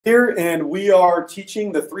Here, and we are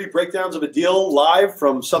teaching the 3 breakdowns of a deal live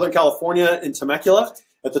from Southern California in Temecula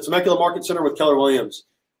at the Temecula Market Center with Keller Williams.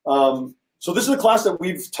 So this is a class that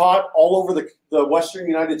we've taught all over the Western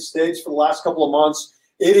United States for the last couple of months.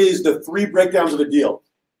 It is the 3 breakdowns of a deal.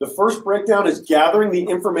 The first breakdown is gathering the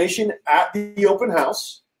information at the open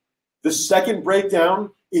house. The second breakdown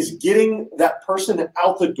is getting that person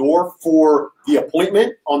out the door for the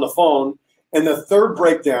appointment on the phone. And the third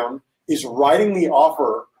breakdown is writing the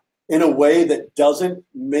offer in a way that doesn't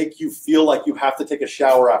make you feel like you have to take a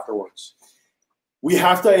shower afterwards. We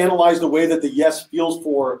have to analyze the way that the yes feels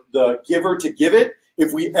for the giver to give it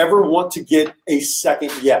if we ever want to get a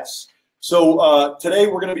second yes. So today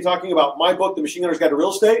we're going to be talking about my book, The Machine Gunner's Guide to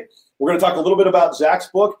Real Estate. We're going to talk a little bit about Zach's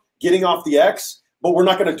book, Getting Off the X, but we're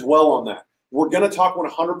not going to dwell on that. We're going to talk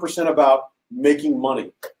 100% about making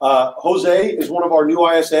money. Jose is one of our new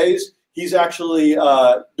ISAs. He's actually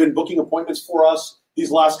been booking appointments for us these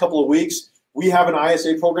last couple of weeks. We have an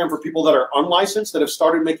ISA program for people that are unlicensed that have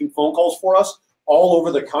started making phone calls for us all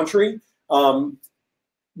over the country.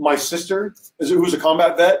 My sister, who's a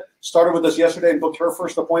combat vet, started with us yesterday and booked her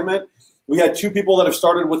first appointment. We had 2 people that have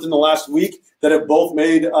started within the last week that have both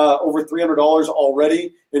made over $300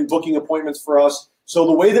 already in booking appointments for us. So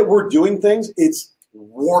the way that we're doing things, it's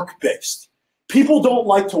work-based. People don't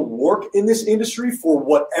like to work in this industry for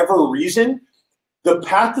whatever reason. The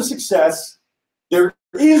path to success, there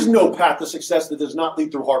is no path to success that does not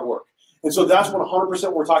lead through hard work. And so that's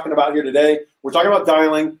 100% we're talking about here today. We're talking about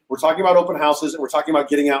dialing, we're talking about open houses, and we're talking about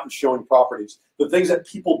getting out and showing properties, the things that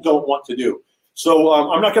people don't want to do. So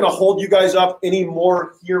I'm not going to hold you guys up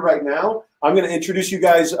anymore here right now. I'm going to introduce you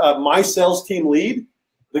guys my sales team lead,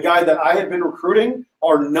 the guy that I had been recruiting,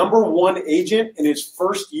 our #1 agent in his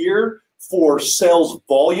first year for sales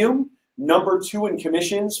volume, #2 in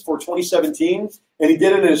commissions for 2017, and he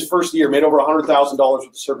did it in his first year, made over $100,000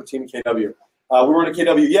 with the Serpa team in KW. We weren't at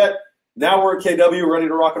KW yet. Now we're at KW, ready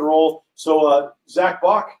to rock and roll. So Zach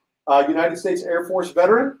Bach, United States Air Force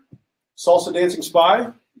veteran, salsa dancing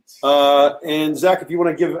spy. And Zach, if you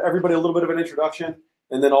want to give everybody a little bit of an introduction,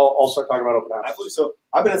 and then I'll start talking about open houses. So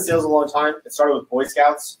I've been in sales a long time. It started with Boy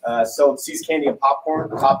Scouts, sold Seas Candy and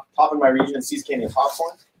popcorn, top in my region, Seas Candy and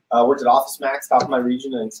popcorn. Worked at Office Max, top of my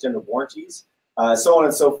region, and extended warranties, so on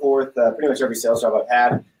and so forth. Pretty much every sales job I've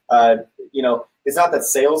had. You know, it's not that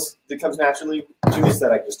sales that comes naturally to me, it's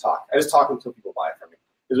that I just talk. I just talk until people buy it from me.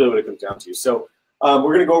 Is really what it comes down to. So we're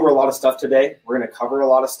going to go over a lot of stuff today. We're going to cover a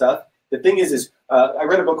lot of stuff. The thing is I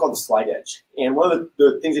read a book called The Slide Edge, and one of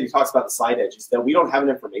the things that he talks about the Slide Edge is that we don't have an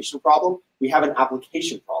information problem. We have an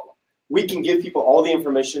application problem. We can give people all the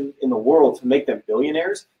information in the world to make them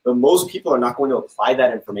billionaires, but most people are not going to apply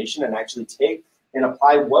that information and actually take and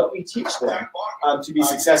apply what we teach them to be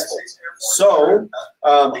successful. So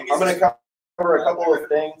I'm going to cover a couple of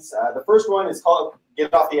things. The first one is called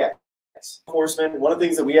Get Off the X. Enforcement. One of the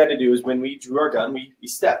things that we had to do is when we drew our gun, we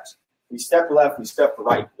stepped. We stepped left, we stepped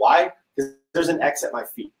right. Why? Because there's an X at my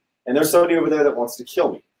feet, and there's somebody over there that wants to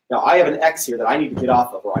kill me. Now, I have an X here that I need to get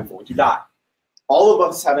off of or I'm going to die. All of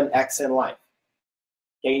us have an X in life.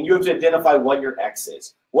 Okay, and you have to identify what your X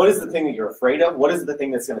is. What is the thing that you're afraid of? What is the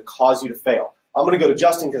thing that's going to cause you to fail? I'm going to go to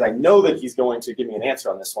Justin because I know that he's going to give me an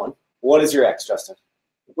answer on this one. What is your X, Justin?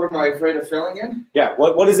 What am I afraid of failing in? Yeah,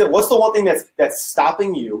 what is it? What's the one thing that's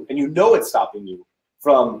stopping you, and you know it's stopping you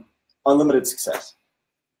from unlimited success?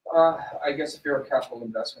 I guess a fear of capital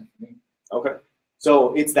investment for me. Okay,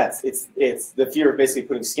 so it's the fear of basically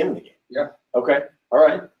putting skin in the game. Yeah. Okay. All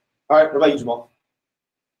right. What about you, Jamal?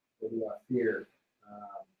 What do I fear?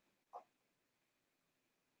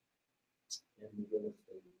 In the real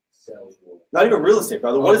estate sales world. Not even real estate,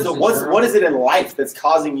 brother. What is it in life that's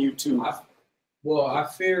causing you to? I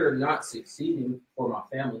fear not succeeding for my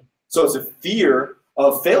family. So it's a fear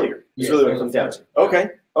of failure. Is really what it comes down to. Okay.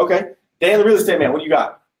 Dan, the real estate man, what do you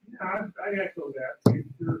got? I echo that. Fear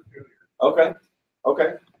of failure. Okay.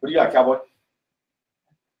 What do you got, cowboy?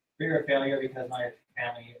 Fear of failure because my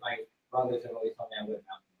family, my brothers have always told me I wouldn't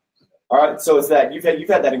have. All right, so it's that you've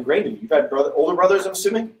had that ingrained in you. You've had older brothers, I'm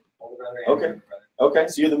assuming. Older brother and younger brother. Okay,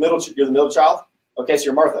 so you're the middle child. Okay, so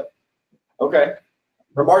you're Martha. Okay,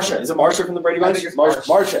 or Marcia. Is it Marcia from the Brady Bunch?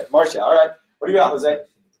 Marcia. All right. What do you got, Jose?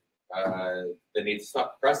 The need to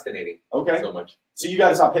stop procrastinating. Okay. So much. So you got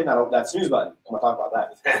to stop hitting that snooze button. I'm gonna talk about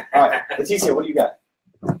that. All right, Leticia, what do you got?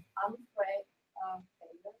 I'm afraid of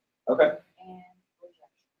failure. Okay. And rejection.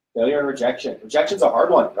 Failure and rejection. Rejection's a hard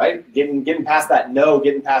one, right? Getting past that no,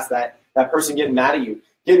 getting past that person getting mad at you,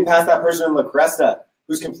 getting past that person in La Cresta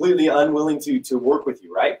who's completely unwilling to work with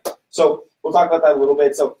you, right? So we'll talk about that a little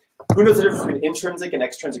bit. So who knows the difference between intrinsic and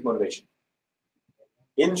extrinsic motivation?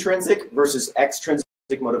 Intrinsic versus extrinsic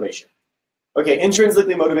motivation. Okay,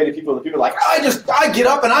 intrinsically motivated people, the people are like, I get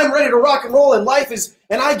up and I'm ready to rock and roll and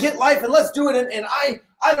I get life and let's do it and I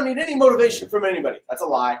don't need any motivation from anybody. That's a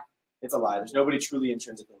lie. It's a lie. There's nobody truly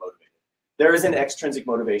intrinsically motivated. There is an extrinsic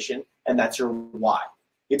motivation, and that's your why.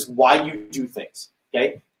 It's why you do things,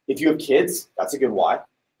 okay? If you have kids, that's a good why.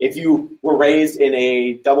 If you were raised in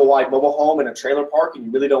a double-wide mobile home in a trailer park and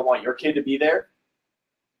you really don't want your kid to be there,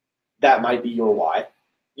 that might be your why.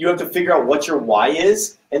 You have to figure out what your why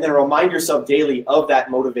is and then remind yourself daily of that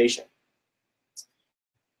motivation.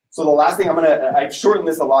 So the last thing I've shortened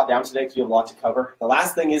this a lot down today because we have a lot to cover. The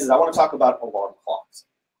last thing is I want to talk about alarm clocks.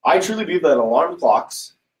 I truly believe that alarm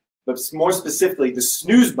clocks, but more specifically the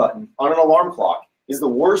snooze button on an alarm clock, is the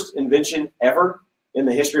worst invention ever in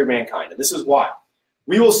the history of mankind. And this is why.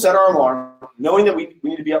 We will set our alarm knowing that we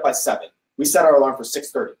need to be up by 7. We set our alarm for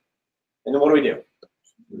 6:30. And then what do?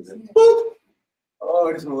 Boop. Oh,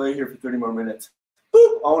 I just want to lay here for 30 more minutes.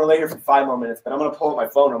 Boop. I want to lay here for 5 more minutes, but I'm going to pull up my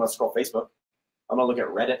phone. I'm going to scroll Facebook. I'm going to look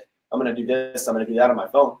at Reddit. I'm going to do this. I'm going to do that on my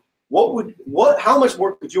phone. How much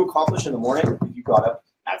more could you accomplish in the morning if you got up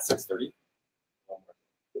at 6:30?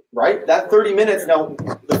 Right? That 30 minutes, now,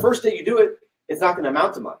 the first day you do it, it's not going to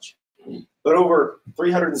amount to much. But over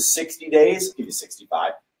 360 days, give you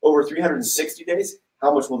 65, over 360 days,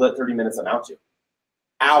 how much will that 30 minutes amount to?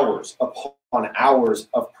 Hours upon hours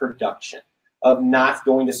of production, of not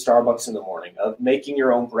going to Starbucks in the morning, of making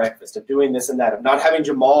your own breakfast, of doing this and that, of not having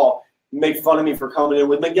Jamal make fun of me for coming in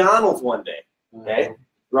with McDonald's one day, okay?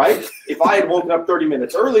 Right? If I had woken up 30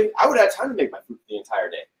 minutes early, I would have had time to make my food the entire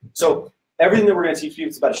day. So everything that we're going to teach you,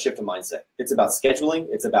 it's about a shift of mindset. It's about scheduling.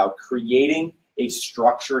 It's about creating a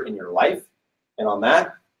structure in your life. And on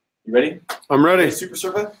that, you ready? I'm ready. Super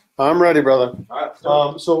survey? I'm ready, brother. All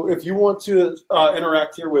right. So if you want to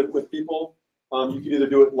interact here with people, you can either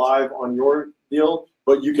do it live on your deal,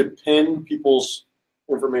 but you could pin people's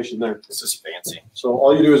information there. This is fancy. So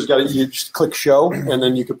all you do is you just click show, and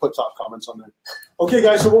then you can put top comments on there. Okay,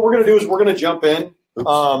 guys. So what we're gonna do is we're gonna jump in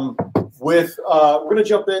we're gonna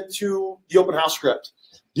jump into the open house script.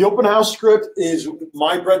 The open house script is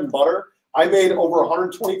my bread and butter. I made over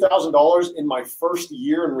 $120,000 in my first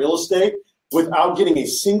year in real estate without getting a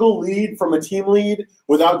single lead from a team lead,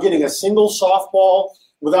 without getting a single softball,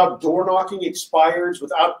 without door knocking expireds,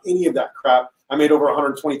 without any of that crap. I made over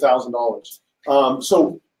 $120,000.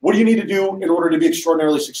 So what do you need to do in order to be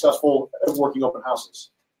extraordinarily successful at working open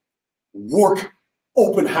houses? Work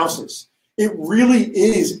open houses. It really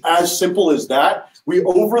is as simple as that. We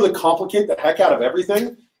overly complicate the heck out of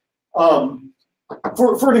everything.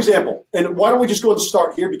 For an example, and why don't we just go and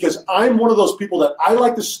start here, because I'm one of those people that I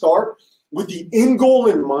like to start with the end goal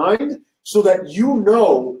in mind so that you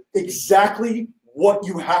know exactly what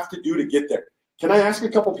you have to do to get there. Can I ask a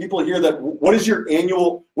couple people here that what is your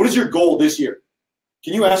goal this year?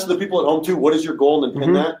 Can you ask the people at home too, what is your goal, and then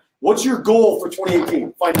pin that? What's your goal for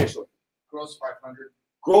 2018 financially? Gross 500.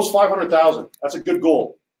 Gross 500,000. That's a good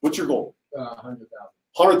goal. What's your goal? 100,000.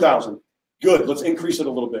 100,000. Good. Let's increase it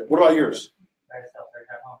a little bit. What about yours?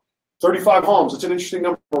 35 homes. It's an interesting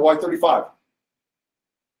number. Why 35?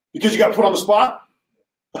 Because you got put on the spot?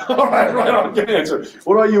 All right, right on. Good answer.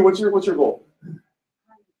 What about you? What's your goal?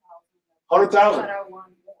 100,000. But I want more,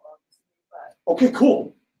 but Okay,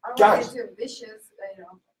 cool. I don't Guys. want to be ambitious,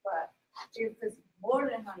 but if it's more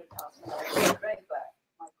than 100,000, that's great, but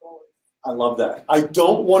my goal is. I love that. I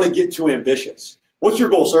don't want to get too ambitious. What's your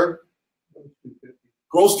goal, sir?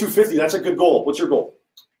 Gross 250. That's a good goal. What's your goal?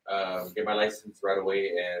 Get my license right away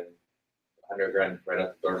and 100 grand right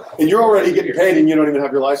at the door. And you're already getting paid and you don't even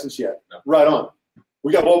have your license yet. No. Right on.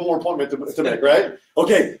 We got one more appointment to make, right?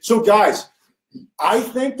 Okay, so guys, I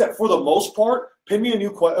think that for the most part, pin me a new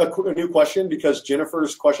question, because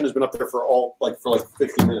Jennifer's question has been up there for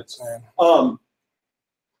 15 minutes.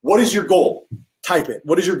 What is your goal? Type it.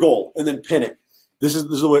 What is your goal? And then pin it. This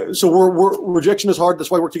is the way. So rejection is hard.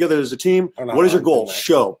 That's why we work together as a team. What is your goal?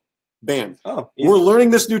 Show. Bam. Oh, We're learning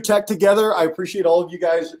this new tech together. I appreciate all of you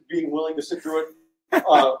guys being willing to sit through it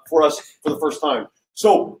for us for the first time.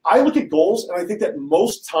 So I look at goals, and I think that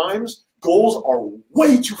most times goals are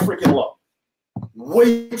way too freaking low.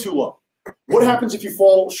 Way too low. What happens if you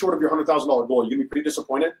fall short of your $100,000 goal? You're going to be pretty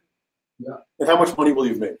disappointed? Yeah. And how much money will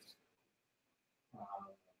you have made?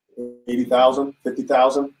 80,000,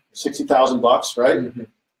 50,000, 60,000 bucks, right? Mm-hmm.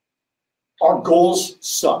 Our goals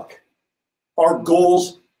suck. Our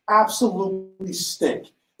goals absolutely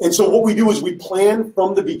stink. And so what we do is we plan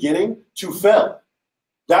from the beginning to fail.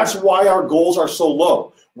 That's why our goals are so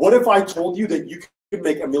low. What if I told you that you could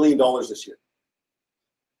make $1 million this year?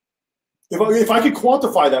 If I could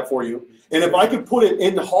quantify that for you, and if I could put it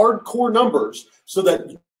in hardcore numbers so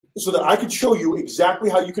that so that I could show you exactly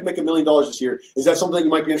how you can make $1 million this year. Is that something that you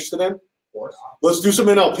might be interested in? Of course. Let's do some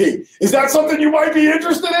NLP. Is that something you might be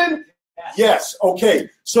interested in? Yes. Okay.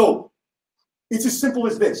 So it's as simple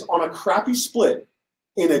as this. On a crappy split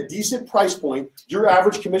in a decent price point, your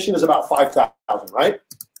average commission is about $5,000, right?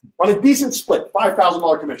 On a decent split,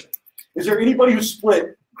 $5,000 commission. Is there anybody who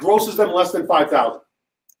split grosses them less than $5,000?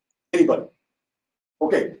 Anybody?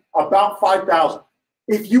 Okay, about $5,000.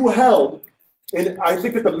 If you held, and I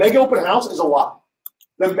think that the mega open house is a lie.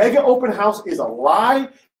 The mega open house is a lie.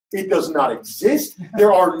 It does not exist.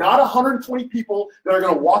 There are not 120 people that are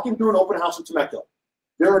going to walk in through an open house in Temecula.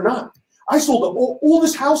 There are not. I sold the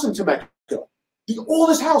oldest house in Temecula. The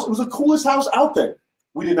oldest house. It was the coolest house out there.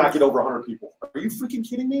 We did not get over 100 people. Are you freaking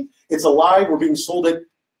kidding me? It's a lie. We're being sold it.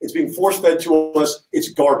 It's being force-fed to us. It's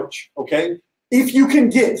garbage, okay? If you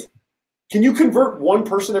can you convert one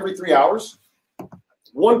person every 3 hours?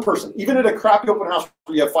 One person. Even at a crappy open house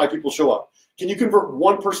where you have 5 people show up. Can you convert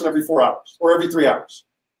one person every 4 hours or every 3 hours?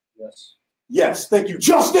 Yes. Yes, thank you.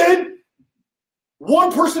 Justin!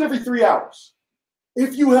 One person every 3 hours.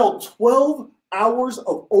 If you held 12 hours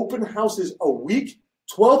of open houses a week,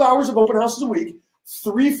 12 hours of open houses a week,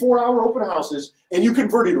 3 4-hour open houses, and you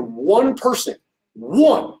converted one person,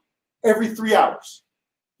 one, every 3 hours,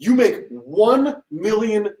 you make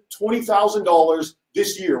 $1,020,000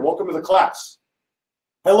 this year. Welcome to the class.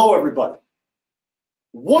 Hello, everybody.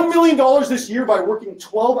 $1 million this year by working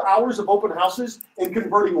 12 hours of open houses and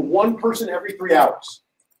converting one person every 3 hours.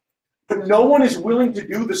 But no one is willing to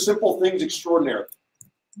do the simple things extraordinarily.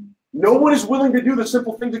 No one is willing to do the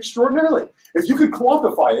simple things extraordinarily. If you could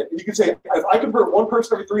quantify it, and you could say, if I convert one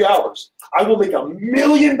person every 3 hours, I will make $1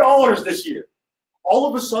 million this year. All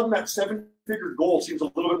of a sudden, that 7-figure goal seems a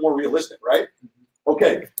little bit more realistic, right?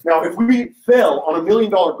 Okay, now if we fail on $1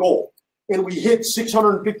 million goal and we hit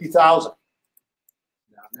 650,000,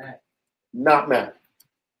 not mad.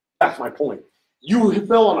 That's my point. You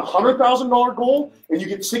fell on a $100,000 goal and you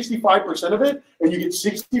get 65% of it, and you get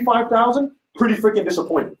 65,000. Pretty freaking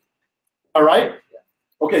disappointing. All right.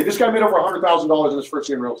 Okay, this guy made over $100,000 in his first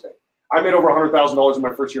year in real estate. I made over $100,000 in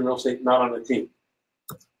my first year in real estate, not on a team.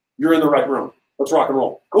 You're in the right room. Let's rock and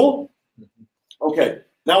roll. Cool. Okay.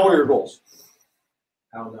 Now, what are your goals?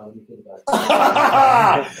 I don't know. You think about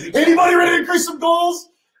it. Anybody ready to increase some goals?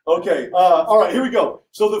 Okay. All right, here we go.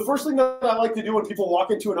 So the first thing that I like to do when people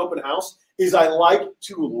walk into an open house is I like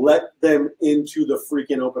to let them into the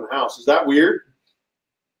freaking open house. Is that weird?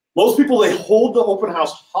 Most people, they hold the open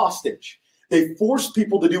house hostage. They force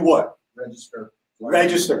people to do what? Register.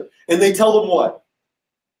 Register. And they tell them what?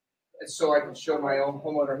 So I can show my own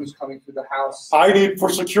homeowner who's coming through the house. I need, for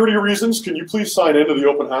security reasons, can you please sign into the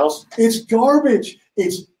open house? It's garbage.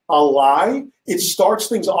 It's a lie. It starts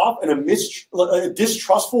things off in a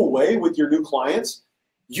distrustful way with your new clients.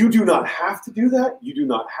 You do not have to do that. You do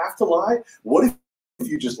not have to lie. What if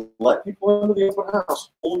you just let people into the open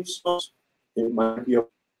house? Holy smokes. It might be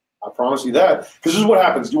I promise you that. Because this is what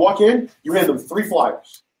happens. You walk in, you hand them 3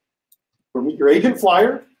 flyers. Meet your agent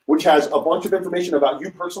flyer, which has a bunch of information about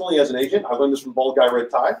you personally as an agent. I learned this from Bald Guy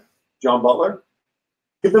Red Tie, John Butler.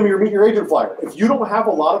 Give them your meet your agent flyer. If you don't have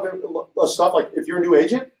a lot of stuff, like if you're a new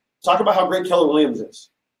agent, talk about how great Keller Williams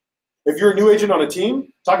is. If you're a new agent on a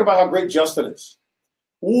team, talk about how great Justin is.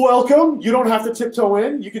 Welcome. You don't have to tiptoe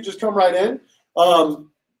in. You can just come right in.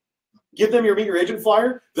 Give them your meet your agent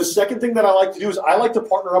flyer. The second thing that I like to do is I like to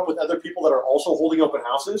partner up with other people that are also holding open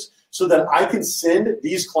houses so that I can send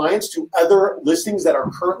these clients to other listings that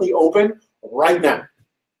are currently open right now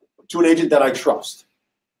to an agent that I trust.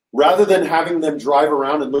 Rather than having them drive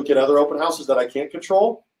around and look at other open houses that I can't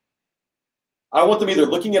control, I want them either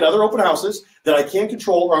looking at other open houses that I can't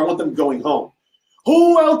control, or I want them going home.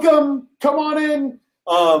 Oh, welcome. Come on in.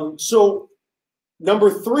 So number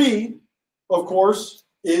 3, of course,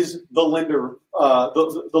 is the lender,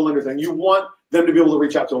 the lender thing. You want them to be able to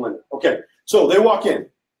reach out to a lender. Okay, so they walk in.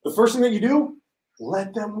 The first thing that you do,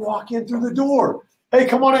 let them walk in through the door. Hey,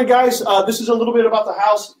 come on in, guys. This is a little bit about the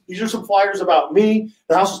house. These are some flyers about me.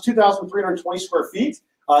 The house is 2,320 square feet.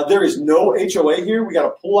 There is no HOA here. We got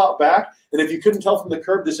to pull out back. And if you couldn't tell from the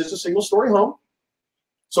curb, this is a single-story home.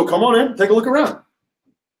 So come on in, take a look around.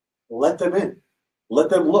 Let them in. Let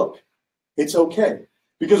them look. It's okay.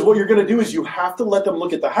 Because what you're going to do is you have to let them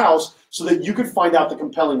look at the house so that you can find out the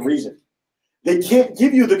compelling reason. They can't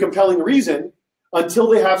give you the compelling reason until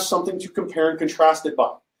they have something to compare and contrast it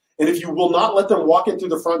by. And if you will not let them walk in through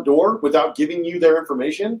the front door without giving you their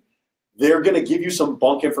information, they're going to give you some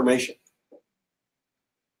bunk information.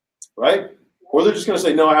 Right? Or they're just going to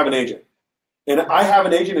say, no, I have an agent. And I have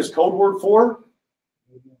an agent is code word for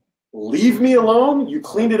Leave me alone. You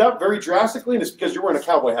cleaned it up very drastically, and it's because you're wearing a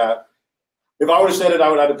cowboy hat. If I would have said it, I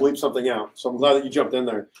would have had to bleep something out. So I'm glad that you jumped in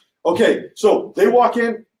there. Okay, so they walk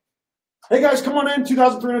in. Hey guys, come on in.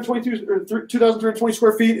 2,320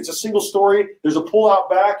 square feet. It's a single story. There's a pull out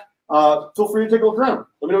back. Feel free to take a look around.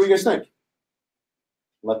 Let me know what you guys think.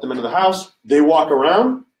 Let them into the house. They walk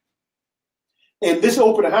around. And this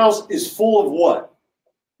open house is full of what?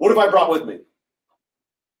 What have I brought with me?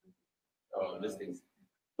 Oh, listings.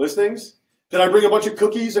 Listings? Did I bring a bunch of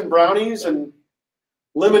cookies and brownies and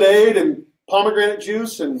lemonade and pomegranate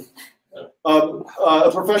juice and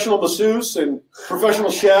a professional masseuse and professional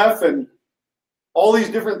chef and all these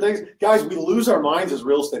different things? Guys, we lose our minds as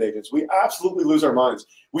real estate agents. We absolutely lose our minds.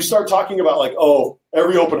 We start talking about like, oh,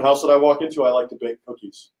 every open house that I walk into, I like to bake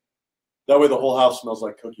cookies. That way the whole house smells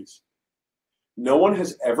like cookies. No one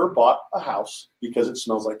has ever bought a house because it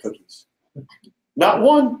smells like cookies. Not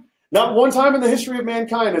one. Not one time in the history of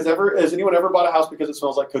mankind has anyone ever bought a house because it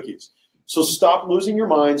smells like cookies. So stop losing your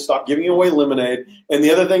mind. Stop giving away lemonade. And the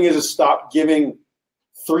other thing is stop giving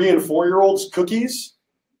 3- and 4-year-olds cookies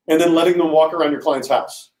and then letting them walk around your client's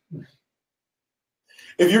house.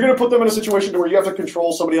 If you're going to put them in a situation where you have to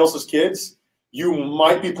control somebody else's kids, you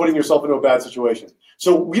might be putting yourself into a bad situation.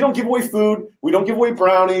 So we don't give away food. We don't give away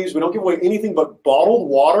brownies. We don't give away anything but bottled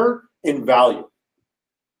water and value.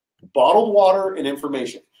 Bottled water and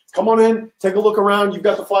information. Come on in, take a look around. You've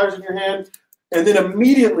got the flyers in your hand. And then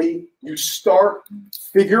immediately you start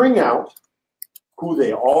figuring out who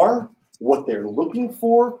they are, what they're looking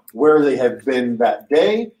for, where they have been that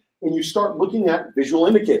day, and you start looking at visual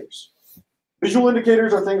indicators. Visual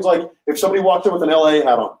indicators are things like if somebody walked in with an LA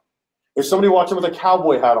hat on, if somebody walks in with a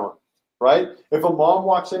cowboy hat on, right? If a mom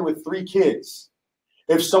walks in with 3 kids,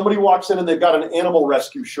 if somebody walks in and they've got an animal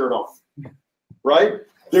rescue shirt on, right?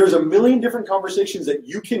 There's a million different conversations that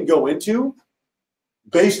you can go into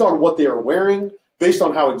based on what they are wearing, based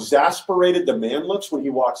on how exasperated the man looks when he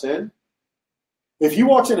walks in. If he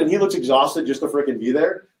walks in and he looks exhausted just to freaking be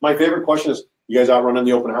there, my favorite question is, you guys out running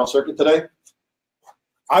the open house circuit today?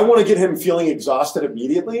 I want to get him feeling exhausted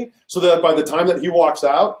immediately so that by the time that he walks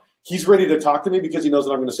out, he's ready to talk to me because he knows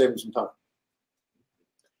that I'm going to save him some time.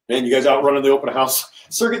 Man, you guys out running the open house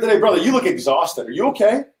circuit today? Brother, you look exhausted. Are you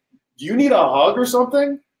okay? Do you need a hug or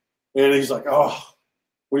something? And he's like, oh,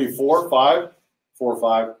 what are you, 4 or 5? 4 or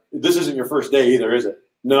 5. This isn't your first day either, is it?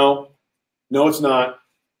 No, it's not.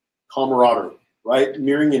 Camaraderie, right?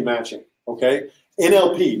 Mirroring and matching, okay?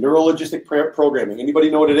 NLP, neuro-logistic programming. Anybody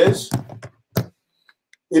know what it is?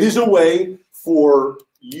 It is a way for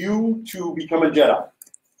you to become a Jedi.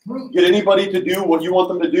 Get anybody to do what you want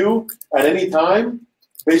them to do at any time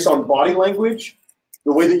based on body language,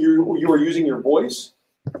 the way that you are using your voice,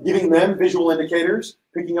 giving them visual indicators,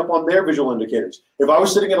 picking up on their visual indicators. If I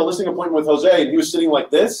was sitting at a listing appointment with Jose and he was sitting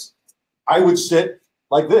like this, I would sit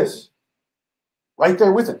like this, right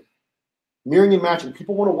there with him. Mirroring and matching.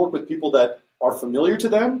 People want to work with people that are familiar to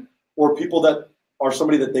them or people that are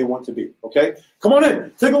somebody that they want to be, okay? Come on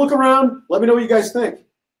in. Take a look around. Let me know what you guys think.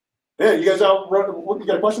 Yeah, you guys out? You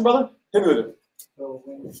got a question, brother? Hit me with it. So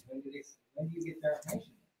when do you get their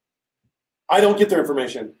information? I don't get their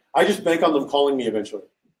information. I just bank on them calling me eventually.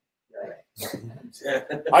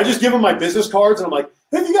 I just give them my business cards, and I'm like,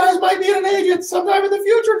 if you guys might need an agent sometime in the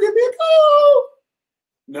future, give me a call.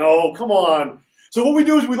 No, come on. So what we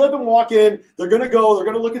do is we let them walk in. They're going to go. They're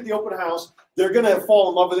going to look at the open house. They're going to fall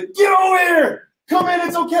in love with it. Get over here. Come in.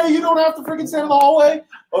 It's okay. You don't have to freaking stand in the hallway.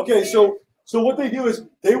 Okay, so what they do is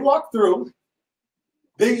they walk through.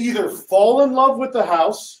 They either fall in love with the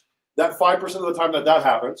house, that 5% of the time that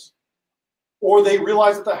happens, or they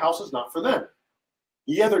realize that the house is not for them.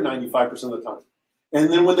 The other 95% of the time.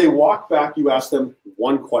 And then when they walk back, you ask them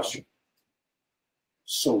one question.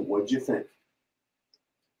 So what'd you think?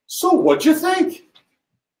 So what'd you think?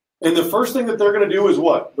 And the first thing that they're going to do is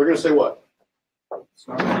what? They're going to say what? It's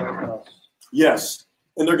not like us. Yes.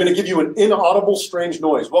 And they're going to give you an inaudible, strange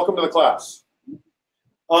noise. Welcome to the class.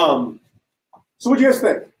 So what'd you guys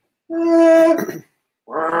think?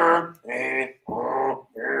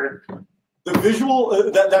 The visual,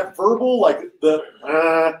 that verbal, like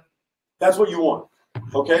that's what you want,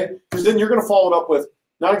 okay? Because then you're going to follow it up with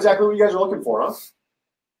not exactly what you guys are looking for, huh? It's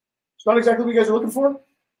not exactly what you guys are looking for?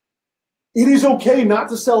 It is okay not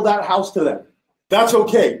to sell that house to them. That's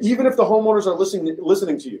okay, even if the homeowners are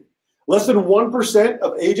listening to you. Less than 1%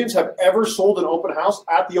 of agents have ever sold an open house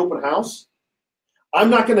at the open house. I'm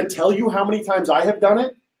not going to tell you how many times I have done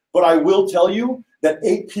it, but I will tell you that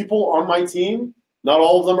 8 people on my team, not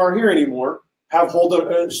all of them are here anymore, have sold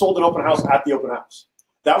an open house at the open house.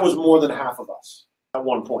 That was more than half of us at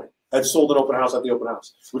one point had sold an open house at the open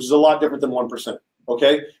house, which is a lot different than 1%.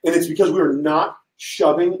 okay? And it's because we're not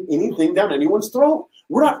shoving anything down anyone's throat.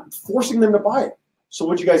 We're not forcing them to buy it. So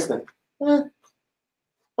what do you guys think?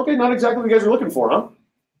 Okay, not exactly what you guys are looking for, huh?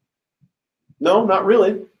 No, not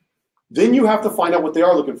really. Then you have to find out what they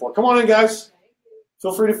are looking for. Come on in, guys.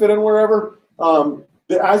 Feel free to fit in wherever.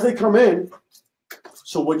 As they come in,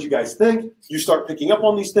 so what do you guys think? You start picking up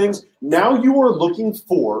on these things. Now you are looking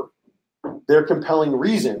for their compelling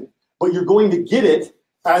reason, but you're going to get it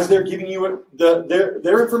as they're giving you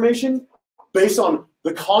their information based on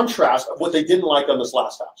the contrast of what they didn't like on this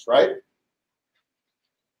last house, right?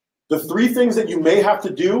 The three things that you may have to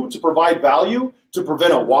do to provide value to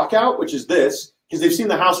prevent a walkout, which is this, because they've seen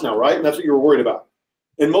the house now, right? And that's what you were worried about.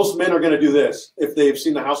 And most men are going to do this if they've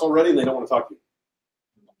seen the house already and they don't want to talk to you.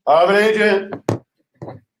 I have an agent,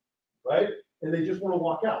 right? And they just want to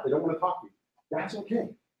walk out. They don't want to talk to you. That's okay.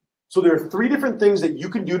 So there are three different things that you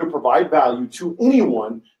can do to provide value to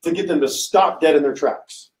anyone to get them to stop dead in their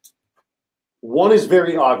tracks. One is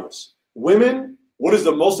very obvious. Women, what is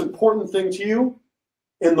the most important thing to you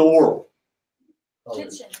in the world?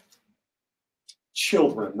 Kitchen.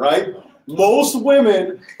 Children, right? Most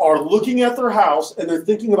women are looking at their house and they're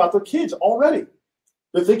thinking about their kids already.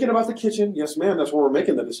 They're thinking about the kitchen. Yes, ma'am, that's where we're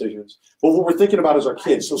making the decisions. But what we're thinking about is our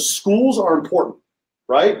kids. So schools are important,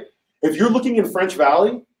 right? If you're looking in French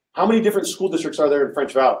Valley, how many different school districts are there in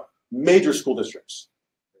French Valley? Major school districts.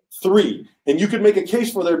 3. And you could make a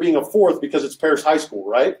case for there being a 4th because it's Paris High School,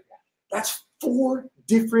 right? That's 4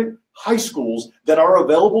 different high schools that are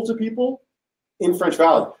available to people in French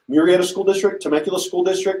Valley. Murrieta School District, Temecula School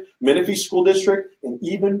District, Menifee School District, and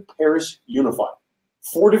even Paris Unified.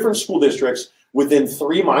 4 different school districts within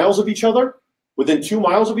 3 miles of each other, within 2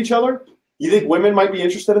 miles of each other. You think women might be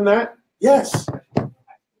interested in that? Yes.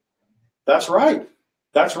 That's right.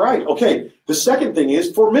 That's right. Okay. The second thing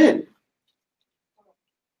is for men.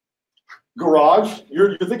 Garage.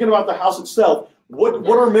 You're thinking about the house itself. What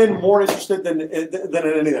are men more interested than in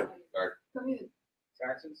anything?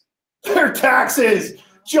 Taxes? Their taxes.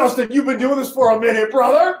 Justin, you've been doing this for a minute,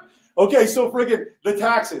 brother. Okay, so freaking the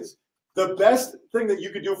taxes. The best thing that you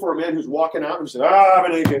could do for a man who's walking out and says, I'm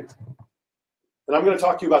an agent. And I'm going to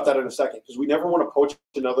talk to you about that in a second because we never want to poach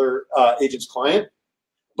another agent's client.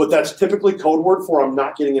 But that's typically code word for I'm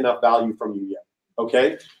not getting enough value from you yet.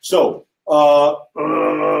 Okay? So,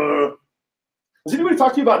 has anybody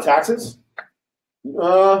talked to you about taxes?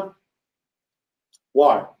 Why?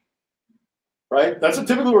 Right? That's a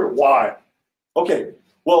typical word. Why? Okay.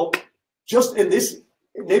 Well, just in this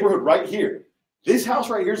neighborhood right here, this house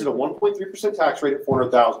right here is at a 1.3% tax rate at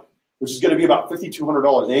 $400,000, which is going to be about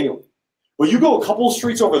 $5,200 annually. But you go a couple of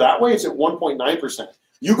streets over that way, it's at 1.9%.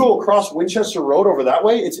 You go across Winchester Road over that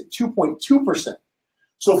way, it's at 2.2%.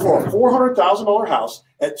 So for a $400,000 house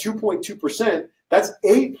at 2.2%, that's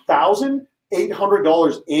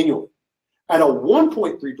 $8,800 annually. At a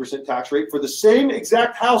 1.3% tax rate for the same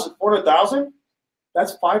exact house at $400,000,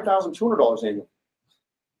 that's $5,200 annually.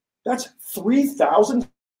 That's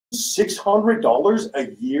 $3,600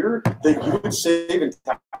 a year that you would save in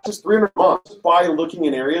taxes, $300 months by looking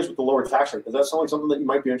in areas with the lower tax rate. Does that sound like something that you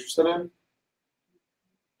might be interested in?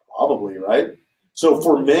 Probably, right? So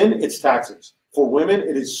for men, it's taxes. For women,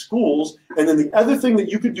 it is schools. And then the other thing that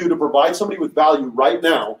you could do to provide somebody with value right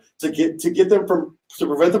now to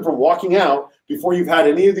prevent them from walking out before you've had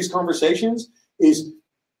any of these conversations is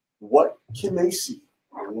what can they see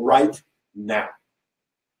right now?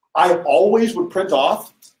 I always would print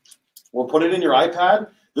off or put it in your iPad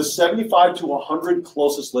the 75 to 100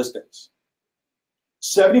 closest listings.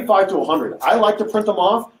 75 to 100. I like to print them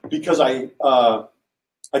off because I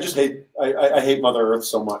hate Mother Earth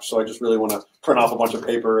so much, so I just really want to print off a bunch of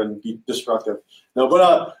paper and be destructive. No,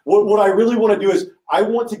 but what I really want to do is I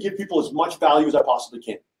want to give people as much value as I possibly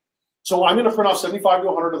can. So I'm going to print off 75 to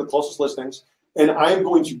 100 of the closest listings, and I am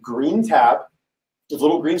going to green tab with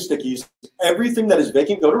little green stickies everything that is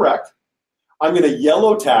vacant, go direct. I'm going to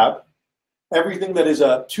yellow tab everything that is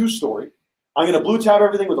a 2-story. I'm going to blue tab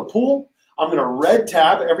everything with a pool. I'm going to red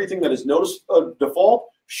tab everything that is notice default,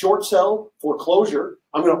 short sell, foreclosure.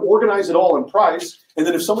 I'm going to organize it all in price. And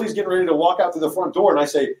then if somebody's getting ready to walk out through the front door and I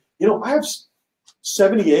say, I have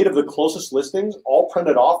 78 of the closest listings all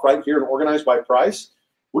printed off right here and organized by price.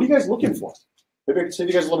 What are you guys looking for? Maybe I can save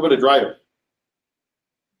you guys a little bit of driving.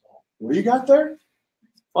 What do you got there?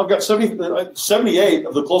 I've got 78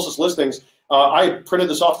 of the closest listings. I printed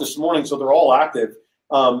this off this morning, so they're all active.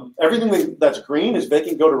 Everything that's green is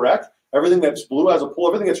vacant, go direct. Everything that's blue has a pool.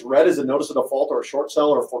 Everything that's red is a notice of default or a short sell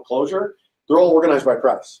or a foreclosure. They're all organized by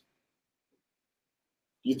price.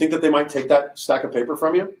 Do you think that they might take that stack of paper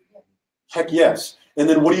from you? Heck yes. And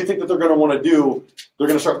then what do you think that they're going to want to do? They're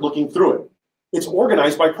going to start looking through it. It's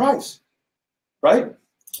organized by price, right?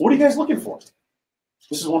 What are you guys looking for?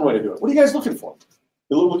 This is one way to do it. What are you guys looking for?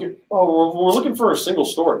 We're looking for a single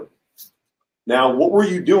story. Now, what were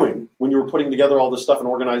you doing when you were putting together all this stuff and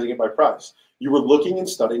organizing it by price? You were looking and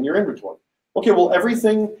studying your inventory. Okay, well,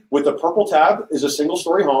 everything with the purple tab is a single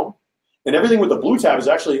story home, and everything with the blue tab is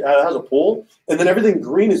actually has a pool, and then everything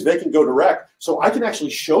green is vacant go direct. So I can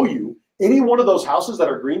actually show you any one of those houses that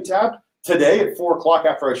are green tabbed today at 4 o'clock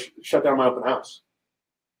after I shut down my open house.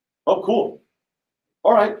 Oh, cool.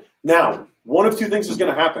 All right. Now, one of two things is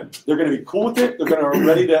going to happen. They're going to be cool with it. They're going to be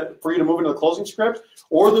ready for you to move into the closing script,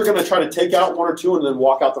 or they're going to try to take out one or two and then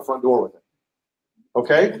walk out the front door with it.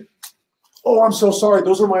 Okay? Oh, I'm so sorry.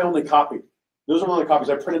 Those are my only copy. Those are my only copies.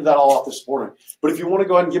 I printed that all off this morning. But if you want to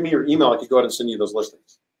go ahead and give me your email, I could go ahead and send you those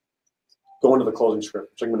listings. Go into the closing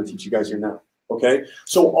script, which I'm going to teach you guys here now. Okay?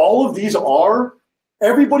 So all of these are,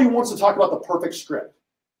 everybody wants to talk about the perfect script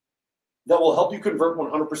that will help you convert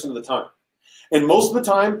 100% of the time. And most of the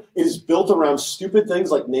time, it is built around stupid things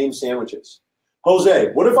like name sandwiches.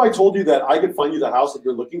 Jose, what if I told you that I could find you the house that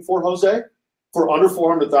you're looking for, Jose, for under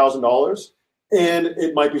 $400,000, and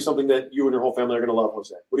it might be something that you and your whole family are going to love,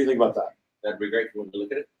 Jose? What do you think about that? That'd be great if you want to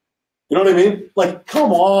look at it. You know what I mean? Like,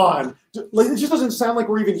 come on. Like, it just doesn't sound like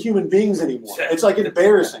we're even human beings anymore. It's like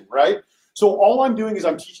embarrassing, right? So all I'm doing is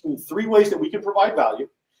I'm teaching you 3 ways that we can provide value.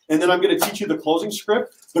 And then I'm going to teach you the closing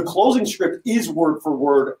script. The closing script is word for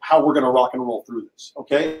word how we're going to rock and roll through this,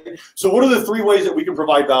 okay? So what are the 3 ways that we can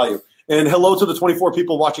provide value? And hello to the 24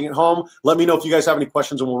 people watching at home. Let me know if you guys have any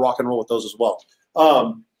questions, and we'll rock and roll with those as well.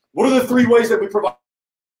 What are the 3 ways that we provide?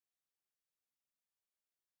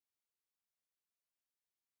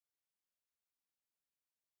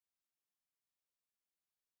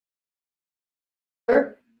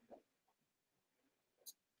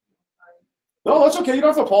 No, that's okay. You don't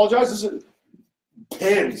have to apologize. This is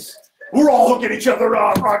pins. We're all hooking each other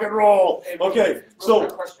up, rock and roll. Okay, so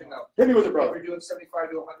Question though. hit me with it, If brother. you're doing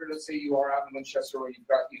 75 to 100, let's say you are out in Winchester or you've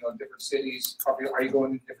got, different cities. Are you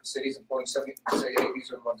going to different cities and pulling 70, say, hey,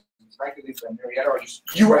 these are the ones in these are in Marietta, or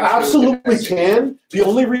You absolutely can. The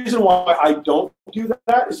only reason why I don't do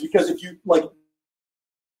that is because if you like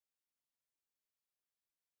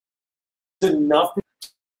enough.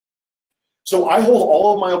 So I hold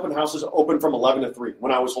all of my open houses open from 11 to 3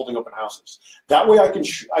 when I was holding open houses. That way I can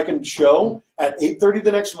show at 8:30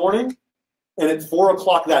 the next morning and at 4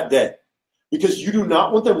 o'clock that day, because you do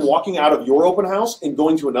not want them walking out of your open house and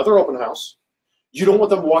going to another open house. You don't want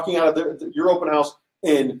them walking out of your open house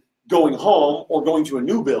and going home or going to a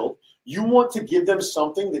new build. You want to give them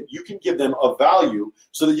something that you can give them of value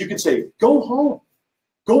so that you can say, go home,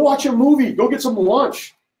 go watch a movie, go get some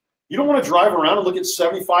lunch. You don't want to drive around and look at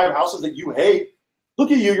 75 houses that you hate. Look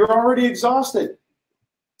at you, you're already exhausted.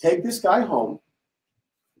 Take this guy home.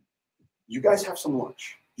 You guys have some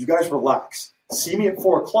lunch. You guys relax. See me at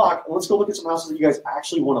 4 o'clock, and let's go look at some houses that you guys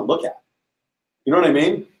actually want to look at. You know what I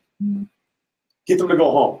mean? Get them to go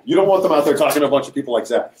home. You don't want them out there talking to a bunch of people like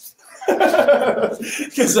Zach.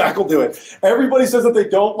 Because Zach will do it. Everybody says that they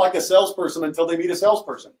don't like a salesperson until they meet a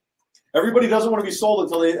salesperson. Everybody doesn't want to be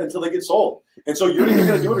sold until they get sold. And so you're either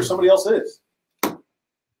going to do it or somebody else is.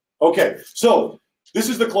 Okay, so this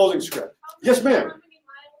is the closing script. Yes, ma'am.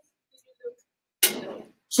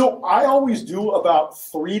 So I always do about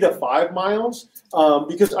 3 to 5 miles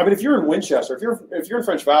because, I mean, if you're in Winchester, if you're in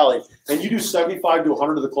French Valley and you do 75 to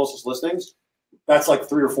 100 of the closest listings, that's like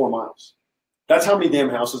 3 or 4 miles. That's how many damn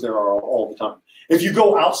houses there are all the time. If you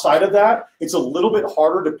go outside of that, it's a little bit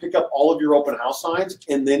harder to pick up all of your open house signs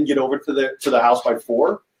and then get over to the house by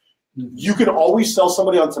 4. You can always sell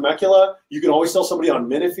somebody on Temecula. You can always sell somebody on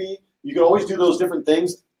Menifee. You can always do those different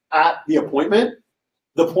things at the appointment.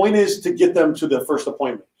 The point is to get them to the first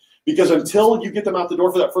appointment, because until you get them out the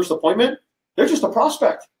door for that first appointment, they're just a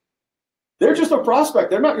prospect. They're just a prospect.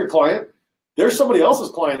 They're not your client. They're somebody else's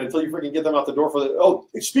client until you freaking get them out the door for the. Oh,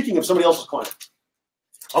 speaking of somebody else's client,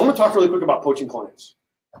 I want to talk really quick about poaching clients,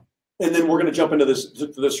 and then we're going to jump into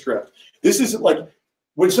this script. This is like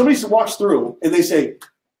when somebody walks through and they say,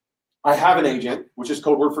 "I have an agent," which is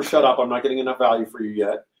code word for "shut up." I'm not getting enough value for you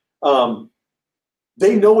yet.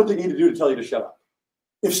 They know what they need to do to tell you to shut up.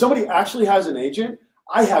 If somebody actually has an agent,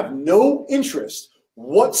 I have no interest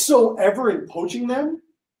whatsoever in poaching them,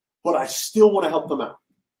 but I still want to help them out.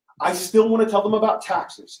 I still want to tell them about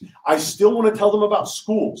taxes. I still want to tell them about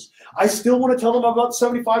schools. I still want to tell them about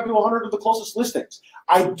 75 to 100 of the closest listings.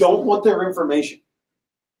 I don't want their information.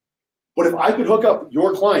 But if I could hook up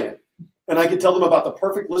your client and I could tell them about the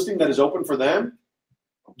perfect listing that is open for them,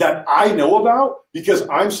 that I know about because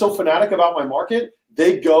I'm so fanatic about my market,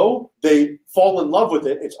 they go, they fall in love with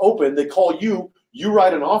it, it's open, they call you, you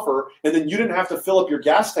write an offer, and then you didn't have to fill up your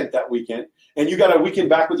gas tank that weekend, and you got a weekend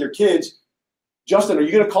back with your kids. Justin, are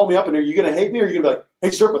you going to call me up and are you going to hate me, or are you going to be like, hey,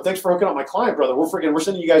 Serpa, thanks for hooking up my client, brother. We're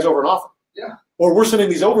sending you guys over an offer. Yeah. Or we're sending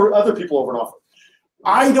these other people over an offer.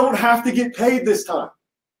 I don't have to get paid this time.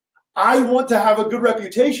 I want to have a good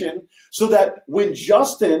reputation so that when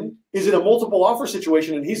Justin is in a multiple offer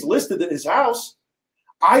situation and he's listed at his house,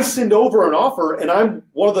 I send over an offer and I'm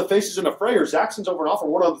one of the faces in a fray, or Zach sends over an offer,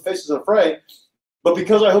 one of the faces in a fray. But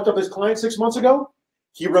because I hooked up his client 6 months ago,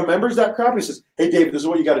 he remembers that crap and he says, hey, David, this is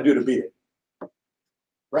what you got to do to beat it.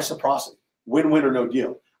 Reciprocity, win-win or no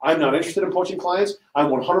deal. I'm not interested in poaching clients. I'm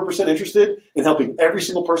 100% interested in helping every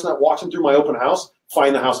single person that walks in through my open house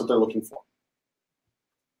find the house that they're looking for.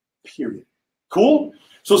 Period. Cool?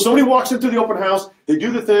 So somebody walks into the open house, they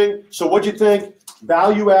do the thing. So what'd you think?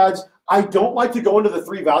 Value adds. I don't like to go into the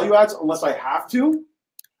 3 value adds unless I have to,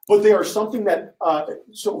 but they are something that,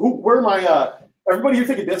 where am I, everybody here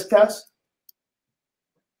take a disc test?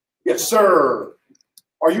 Yes, sir.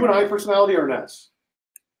 Are you an I personality or an S?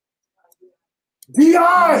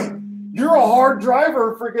 DI! You're a hard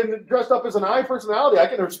driver, freaking dressed up as an I personality. I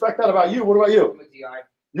can respect that about you. What about you? I'm a DI.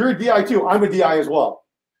 You're a DI too. I'm a DI as well.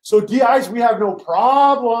 So DIs, we have no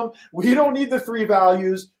problem. We don't need the 3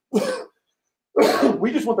 values.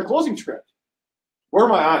 We just want the closing script. Where are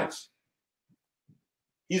my I's?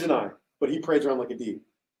 He's an I, but he parades around like a D.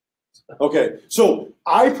 Okay, so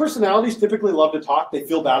I personalities typically love to talk. They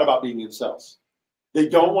feel bad about being in sales. They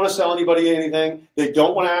don't want to sell anybody anything. They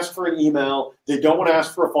don't want to ask for an email. They don't want to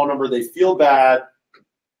ask for a phone number. They feel bad.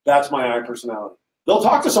 That's my I personality. They'll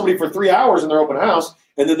talk to somebody for 3 hours in their open house,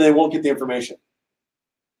 and then they won't get the information.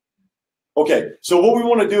 Okay, so what we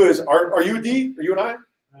want to do is, are you a D? Are you an I?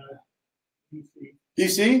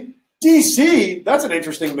 DC? DC? That's an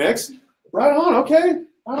interesting mix. Right on, okay.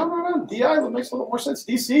 Right on. DI makes a little more sense.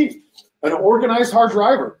 DC, an organized hard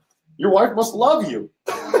driver. Your wife must love you.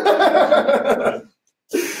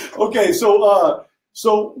 Okay, so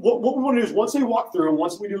what we want to do is once they walk through, and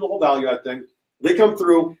once we do the whole value add thing, they come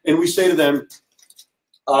through and we say to them,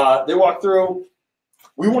 they walk through,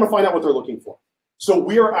 we want to find out what they're looking for. So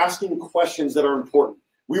we are asking questions that are important.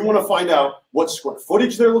 We want to find out what square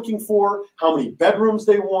footage they're looking for, how many bedrooms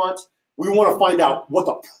they want. We want to find out what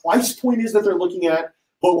the price point is that they're looking at.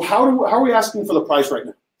 But how are we asking for the price right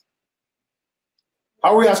now?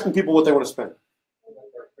 How are we asking people what they want to spend?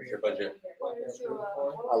 Your budget.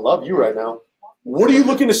 I love you right now. What are you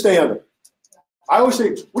looking to stay under? I always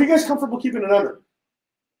say, what are you guys comfortable keeping it under?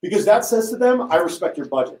 Because that says to them, I respect your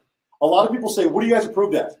budget. A lot of people say, what are you guys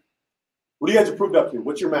approved at? What are you guys approved up to?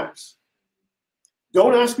 What's your max?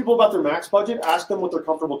 Don't ask people about their max budget. Ask them what they're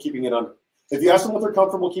comfortable keeping it under. If you ask them what they're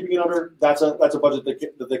comfortable keeping it under, that's a budget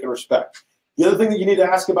that they can respect. The other thing that you need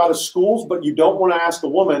to ask about is schools, but you don't want to ask a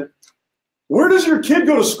woman, where does your kid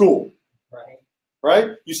go to school?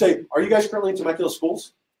 Right? You say, are you guys currently in Temecula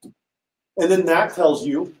schools? And then that tells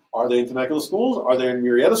you, are they in Temecula schools? Are they in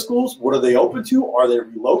Murrieta schools? What are they open to? Are they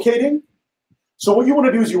relocating? So what you want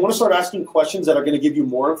to do is you want to start asking questions that are going to give you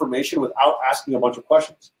more information without asking a bunch of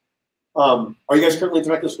questions. Are you guys currently in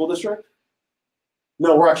Temecula School District?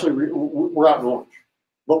 No, we're actually we're out in Orange.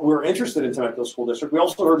 But we're interested in Temecula School District. We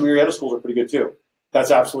also heard Murrieta schools are pretty good too.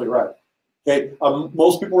 That's absolutely right. Okay,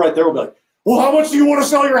 most people right there will be like, well, how much do you want to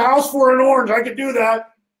sell your house for in Orange? I could do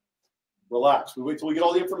that. Relax. We wait till we get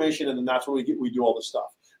all the information, and then that's when we do all this stuff.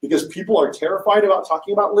 Because people are terrified about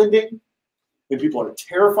talking about lending, and people are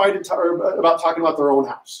terrified about talking about their own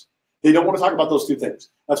house. They don't want to talk about those two things.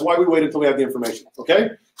 That's why we wait until we have the information.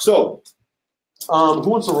 Okay? So, who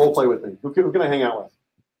wants to role play with me? Who can I hang out with?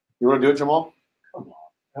 You want to do it, Jamal? Come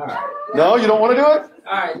on. All right. No, you don't want to do it?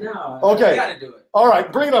 All right, no. Okay. You got to do it. All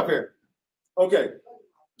right, bring it up here. Okay.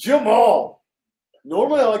 Jamal.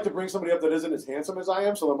 Normally, I like to bring somebody up that isn't as handsome as I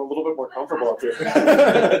am, so I'm a little bit more comfortable up here.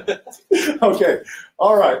 Okay.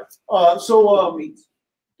 All right.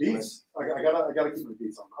 Beats. I gotta keep the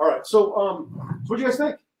beats on. All right. So what do you guys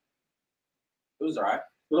think? It was all right.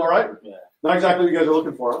 It was all right? Yeah. Not exactly what you guys are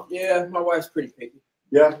looking for, huh? Yeah, my wife's pretty picky.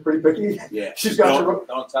 Yeah, pretty picky. Yeah. She's got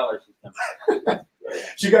Don't tell her she's coming.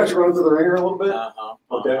 She got you running through the ringer a little bit.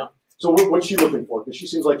 Okay. Uh-huh. So what's she looking for? Because she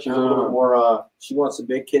seems like she's a little bit more. She wants a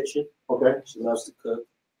big kitchen. Okay. She loves to cook.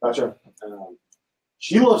 Gotcha.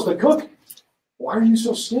 She loves to cook. Why are you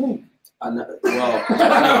so skinny? I know. Well,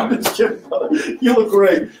 I'm just kidding, brother. You look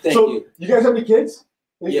great. Thank so you. You guys have any kids?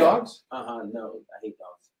 Any dogs? No, I hate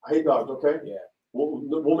dogs. I hate dogs. Okay. Yeah.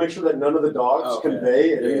 We'll make sure that none of the dogs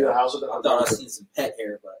convey in any of the houses. I thought I seen some pet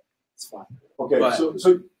hair, but it's fine. Okay. But,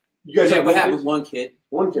 so you guys have we have kids? one kid.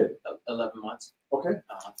 One kid. 11 months. Okay.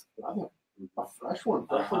 A fresh one.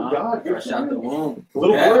 Fresh one. God, good Fresh for out the you. womb. A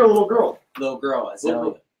little boy or a little girl? little girl,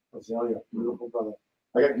 Azalea. Azalea, beautiful brother.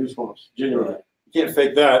 I got goosebumps. Genuinely, you can't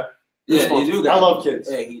fake that. Yeah, Goosebumps. you do that. I love kids.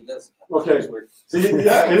 Hey, he does. Okay. It's weird. See,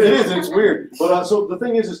 yeah, it is. It's weird. But so the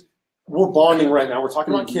thing is we're bonding right now. We're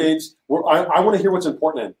talking about kids. I want to hear what's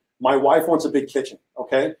important. In. My wife wants a big kitchen.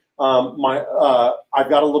 Okay. I've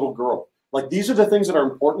got a little girl. Like these are the things that are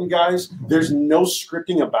important, guys. There's no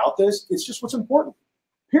scripting about this. It's just what's important.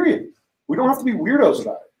 Period. We don't have to be weirdos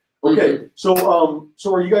about it. Okay. So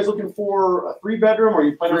are you guys looking for a 3-bedroom? Are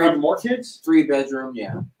you planning on having more kids? 3-bedroom,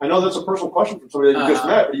 yeah. I know that's a personal question from somebody that you just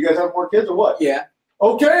met, but you guys have more kids or what? Yeah.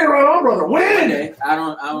 Okay, right on, brother. When? Monday. I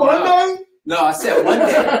don't Monday? know. No, I said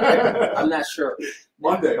Monday. I'm not sure.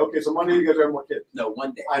 Monday. Okay, so Monday you guys have more kids. No,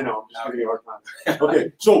 one day. I know. I'm just giving you a hard time.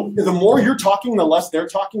 Okay, so the more you're talking, the less they're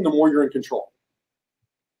talking, the more you're in control.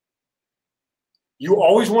 You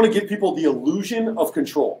always want to give people the illusion of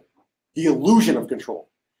control. The illusion of control.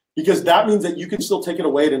 Because that means that you can still take it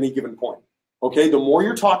away at any given point. Okay, the more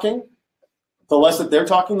you're talking, the less that they're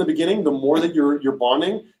talking in the beginning, the more that you're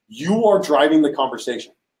bonding, you are driving the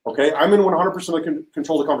conversation. Okay, I'm in 100%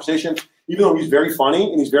 control of the conversation, even though he's very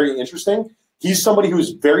funny and he's very interesting. He's somebody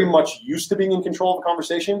who's very much used to being in control of a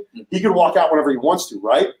conversation. He could walk out whenever he wants to,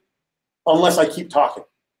 right? Unless I keep talking.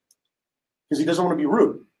 Because he doesn't want to be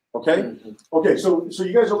rude. Okay? Okay, so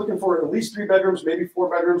you guys are looking for at least 3 bedrooms, maybe 4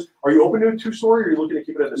 bedrooms. Are you open to a 2-story or are you looking to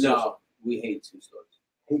keep it at a single story? No, we hate 2 stories.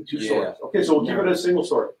 Hate 2 stories. Okay, so we'll keep it at a single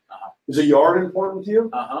story. Uh-huh. Is a yard important to you?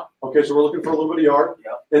 Uh-huh. Okay, so we're looking for a little bit of yard.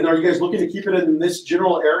 Yep. And are you guys looking to keep it in this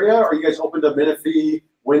general area? Or are you guys open to Menifee,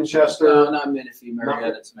 Winchester? No, not Menifee,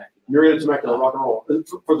 Marietta, Temecula. Marietta, Temecula, rock and roll.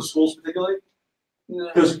 For the schools particularly?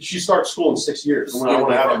 Because she starts school in 6 years. And I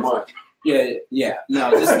want to have it in mind. Yeah.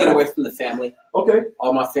 No, just get away from the family. Okay.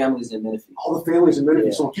 All my family's in Menifee. All the families in Menifee.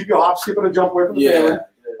 Yeah. So we'll keep you a hop, skip, and a jump away from the family.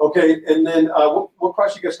 Okay, and then what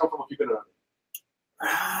price you guys comfortable keeping it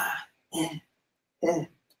on?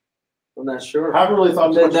 I'm not sure. I haven't really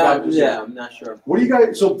thought too much about it. Yeah, I'm not sure. What do you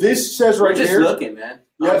guys? So this says right We're just here. looking, man.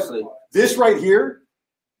 Yes. Honestly. This right here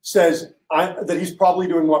says that he's probably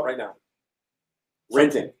doing what right now?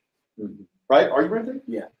 Renting. Mm-hmm. Right? Are you renting?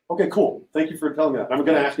 Yeah. Okay, cool. Thank you for telling me that. I'm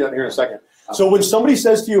going to ask you that here in a second. So when somebody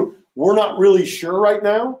says to you, we're not really sure right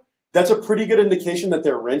now, that's a pretty good indication that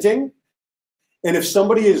they're renting. And if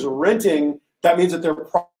somebody is renting, that means that they're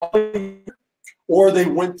probably, or they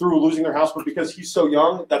went through losing their house, but because he's so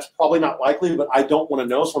young, that's probably not likely, but I don't want to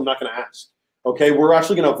know, so I'm not going to ask. Okay, we're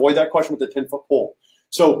actually going to avoid that question with the 10-foot pole.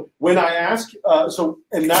 So when I ask,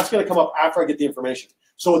 and that's going to come up after I get the information.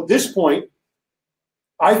 So at this point,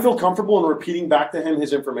 I feel comfortable in repeating back to him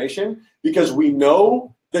his information because we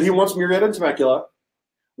know that he wants Marietta and Temecula.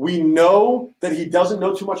 We know that he doesn't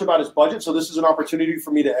know too much about his budget, so this is an opportunity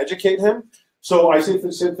for me to educate him. So I say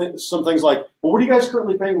some things like, well, what are you guys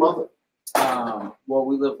currently paying monthly? Well,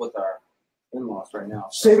 we live with our in-laws right now.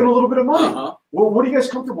 Saving a little bit of money. Uh-huh. Well, what are you guys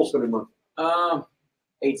comfortable spending monthly?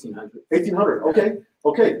 $1,800. $1,800.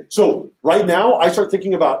 Okay. So right now, I start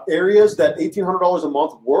thinking about areas that $1,800 a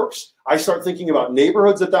month works. I start thinking about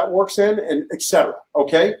neighborhoods that works in, and et cetera.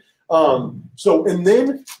 Okay. And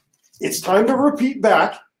then it's time to repeat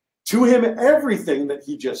back to him everything that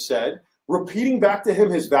he just said, repeating back to him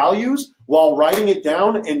his values while writing it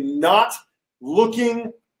down and not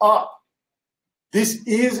looking up. This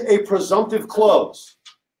is a presumptive close.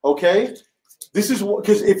 Okay. This is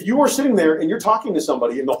because if you are sitting there and you're talking to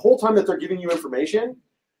somebody and the whole time that they're giving you information,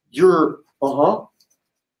 you're,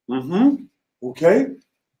 okay.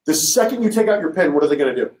 The second you take out your pen, what are they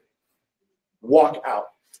going to do? Walk out.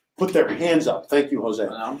 Put their hands up. Thank you, Jose.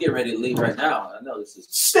 I'm getting ready to leave right now. I know this is.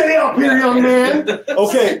 Stay up here, young man.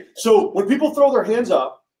 Okay. So when people throw their hands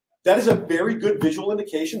up, that is a very good visual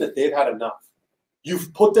indication that they've had enough.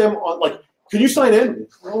 You've put them on, like, can you sign in?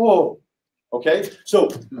 Whoa. Okay, so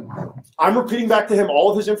I'm repeating back to him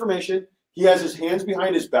all of his information. He has his hands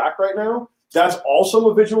behind his back right now. That's also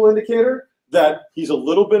a visual indicator that he's a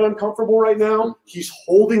little bit uncomfortable right now. He's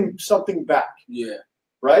holding something back. Yeah.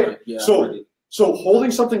 Right? Yeah. So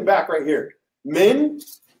holding something back right here. Men,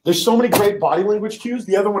 there's so many great body language cues.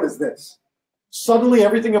 The other one is this. Suddenly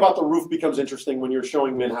everything about the roof becomes interesting when you're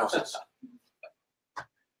showing men houses.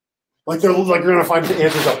 Like you're gonna find the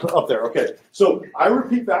answers up there. Okay. So I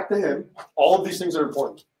repeat back to him. All of these things are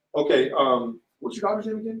important. Okay. What's your daughter's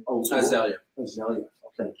name again? Oh, Azalea. Azalea.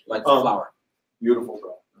 Okay. Like the flower. Beautiful,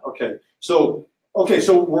 bro. Okay. So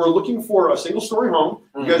we're looking for a single-story home.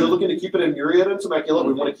 You guys are looking to keep it in Marietta and Temecula.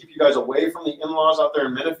 We want to keep you guys away from the in-laws out there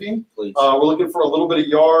in Menifee. Please. We're looking for a little bit of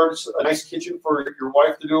yards, a nice kitchen for your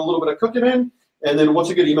wife to do a little bit of cooking in. And then what's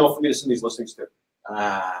a good email for me to send these listings to?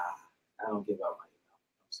 I don't give out my email.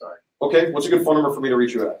 I'm sorry. Okay. What's a good phone number for me to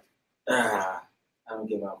reach you at? I don't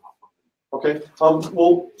give out my phone. Okay.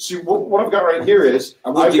 Well, see what I've got right here is I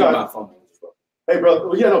will I've give you got. my phone number as well. Hey, brother.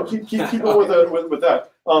 Well, yeah, no, keep going with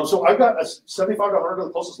that. So I've got a 75 to 100 of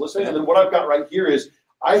the closest listing, and then what I've got right here is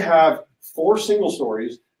I have 4 single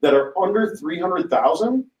stories that are under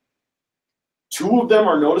 300,000. 2 of them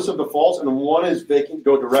are notice of defaults, and 1 is vacant.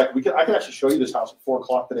 Go direct. I can actually show you this house at 4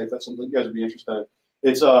 o'clock today if that's something you guys would be interested in.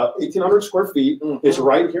 It's 1,800 square feet. Mm-hmm. It's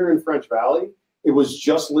right here in French Valley. It was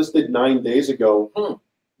just listed 9 days ago.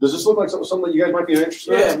 Does this look like something that you guys might be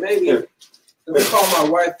interested in? Yeah, maybe. Here. Let me call my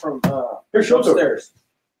wife from Here, show it to her. upstairs.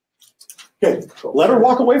 Okay, let him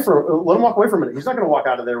walk away for a minute. He's not going to walk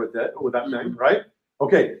out of there with that thing, right?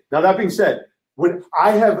 Okay. Now that being said, when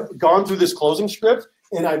I have gone through this closing script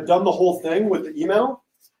and I've done the whole thing with the email,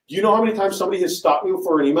 do you know how many times somebody has stopped me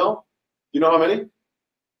for an email? Do you know how many?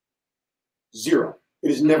 0. It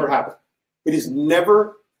has never happened. It has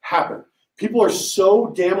never happened. People are so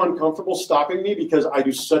damn uncomfortable stopping me because I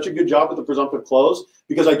do such a good job with the presumptive close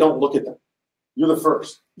because I don't look at them. You're the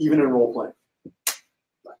first, even in role playing.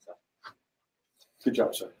 Good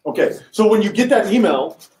job, sir. Okay, so when you get that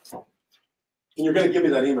email, and you're going to give me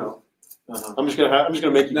that email, I'm just going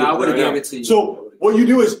to make you. No, I would have given it to you. So what you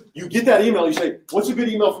do is you get that email. You say, "What's a good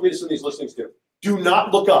email for me to send these listings to?" Do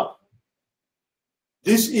not look up.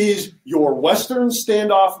 This is your Western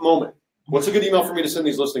standoff moment. What's a good email for me to send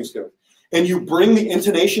these listings to? And you bring the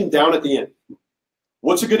intonation down at the end.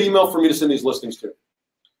 What's a good email for me to send these listings to?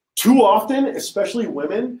 Too often, especially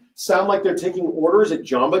women, sound like they're taking orders at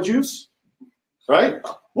Jamba Juice, right?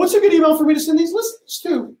 What's a good email for me to send these listings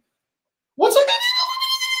to? What's a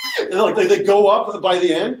good email? And like they go up by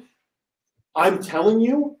the end. I'm telling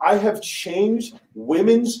you, I have changed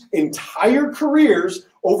women's entire careers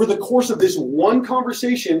over the course of this one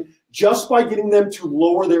conversation just by getting them to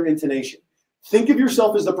lower their intonation. Think of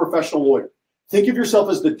yourself as the professional lawyer. Think of yourself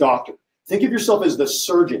as the doctor. Think of yourself as the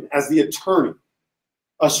surgeon, as the attorney.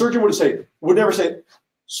 A surgeon would never say,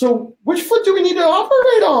 "So which foot do we need to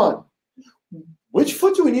operate on? Which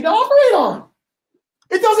foot do we need to operate on?"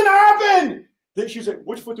 It doesn't happen. Then she said,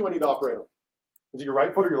 "Which foot do I need to operate on? Is it your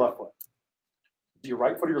right foot or your left foot? Is it your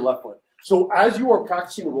right foot or your left foot?" So as you are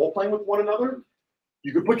practicing role playing with one another,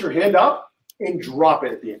 you could put your hand up and drop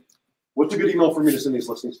it at the end. What's a good email for me to send these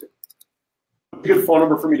listings to? What's a good phone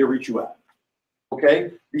number for me to reach you at?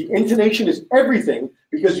 Okay? The intonation is everything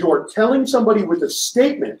because you are telling somebody with a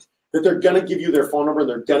statement that they're going to give you their phone number and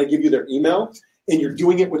they're going to give you their email, and you're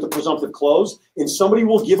doing it with a presumptive close, and somebody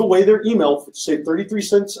will give away their email for, say, 33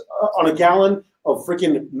 cents on a gallon of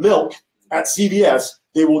freaking milk at CVS.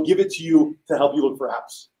 They will give it to you to help you look for a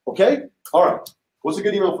house. Okay? All right. What's a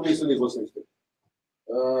good email for me to send these listings to?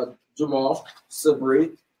 Jamal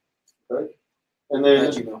Sabri. Okay. And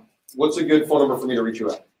then what's a good phone number for me to reach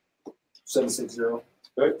you at? 760.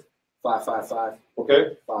 Okay. 555.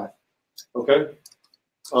 Okay. 5. Okay.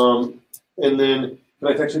 And then can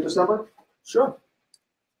I text you this number? Sure.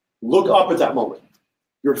 Look up at that moment.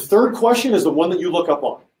 Your third question is the one that you look up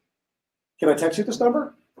on. Can I text you this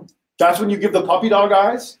number? That's when you give the puppy dog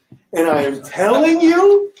eyes. And I am telling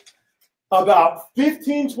you, about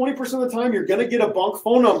 15-20% of the time, you're going to get a bunk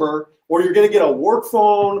phone number, or you're going to get a work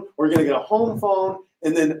phone, or you're going to get a home phone.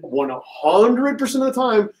 And then 100% of the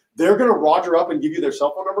time, they're going to Roger up and give you their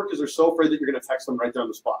cell phone number because they're so afraid that you're going to text them right there on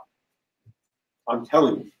the spot. I'm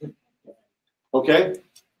telling you. Okay?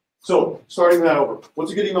 So, starting that over.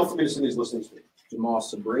 What's a good email for me to send these listings to? Jamal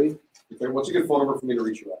Sabri. Okay, what's a good phone number for me to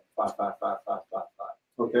reach you at? 555.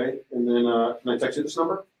 Okay, and then can I text you this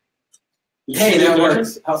number? Hey, that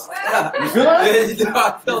works. You feel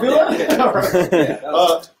that? You feel that? All right.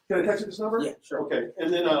 Yeah, can I text you this number? Yeah, sure. Okay,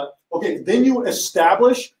 and then then you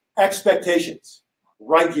establish expectations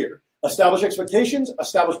right here. Establish expectations,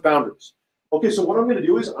 establish boundaries. Okay, so what I'm going to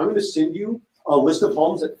do is I'm going to send you a list of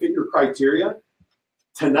homes that fit your criteria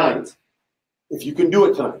tonight, if you can do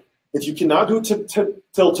it tonight. If you cannot do it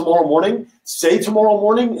till tomorrow morning, say tomorrow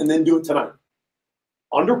morning and then do it tonight.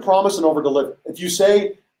 Under promise and over deliver. If you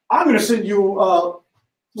say, "I'm going to send you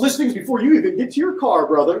listings before you even get to your car,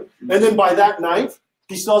 brother," and then by that night,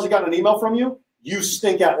 he still hasn't gotten an email from you, you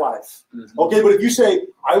stink at life. Okay, but if you say,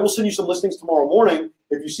 "I will send you some listings tomorrow morning.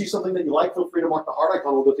 If you see something that you like, feel free to mark the heart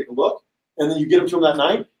icon. We'll go take a look." And then you get them to him that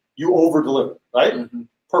night, you over deliver, right?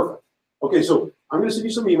 Perfect. Okay, so I'm going to send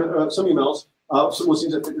you some emails, some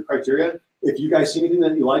listings that fit your criteria. If you guys see anything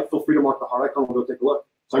that you like, feel free to mark the heart icon. We'll go take a look.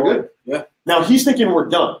 Sound good? Yeah. Now he's thinking we're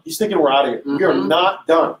done. He's thinking we're out of here. We are not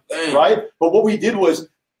done, right? But what we did was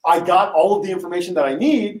I got all of the information that I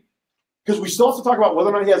need because we still have to talk about whether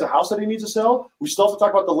or not he has a house that he needs to sell. We still have to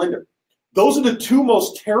talk about the lender. Those are the 2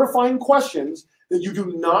 most terrifying questions that you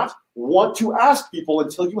do not want to ask people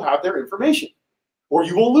until you have their information, or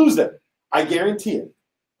you will lose them. I guarantee it.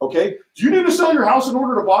 Okay? Do you need to sell your house in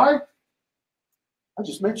order to buy? I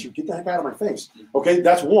just met you. Get the heck out of my face. Okay,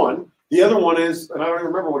 that's one. The other one is, and I don't even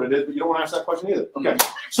remember what it is, but you don't want to ask that question either. Okay,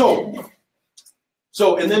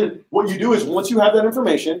 so, and then what you do is once you have that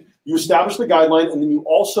information, you establish the guideline, and then you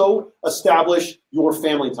also establish your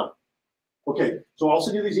family time. Okay, so I'll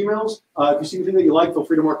send you these emails. If you see anything that you like, feel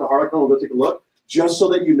free to mark the heart icon. We'll go take a look. Just so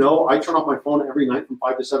that you know, I turn off my phone every night from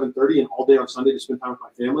 5 to 7:30 and all day on Sunday to spend time with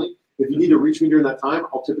my family. If you need to reach me during that time,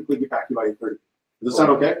 I'll typically get back to you by 8:30. Does that sound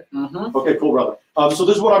okay? Mm-hmm. Okay, cool, brother. So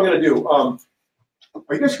this is what I'm going to do. Are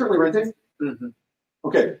you guys currently renting? Mm-hmm.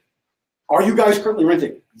 Okay. Are you guys currently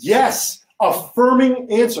renting? Yes.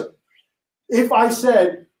 Affirming answer. If I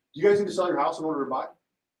said, do you guys need to sell your house in order to buy?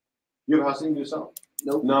 You have a house that you need to sell?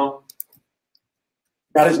 Nope. No.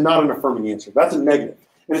 That is not an affirming answer. That's a negative.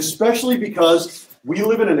 And especially because we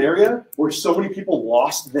live in an area where so many people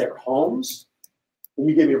lost their homes. And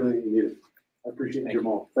you gave me everything you needed. I appreciate your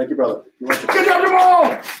mom. Thank you, brother. Good job,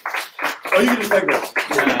 Jamal! Oh, you can just take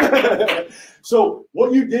this. So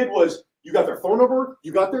what you did was you got their phone number,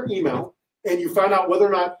 you got their email, and you found out whether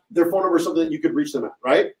or not their phone number is something that you could reach them at,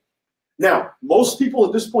 right? Now, most people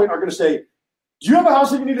at this point are going to say, do you have a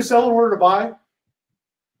house that you need to sell in order to buy?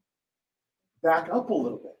 Back up a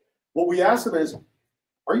little bit. What we ask them is,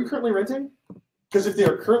 are you currently renting? Because if they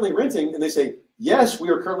are currently renting and they say, yes, we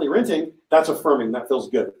are currently renting, that's affirming. That feels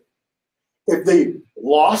good. If they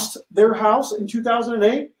lost their house in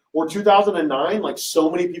 2008 or 2009, like so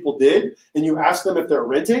many people did, and you ask them if they're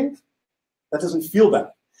renting, that doesn't feel bad.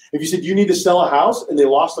 If you said you need to sell a house and they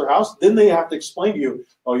lost their house, then they have to explain to you,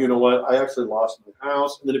 oh, you know what, I actually lost my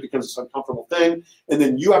house, and then it becomes this uncomfortable thing, and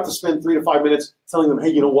then you have to spend 3 to 5 minutes telling them, hey,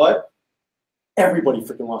 you know what, everybody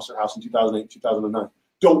freaking lost their house in 2008, 2009.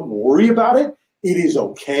 Don't worry about it. It is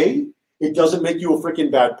okay. It doesn't make you a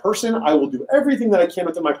freaking bad person. I will do everything that I can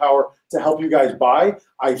within my power to help you guys buy.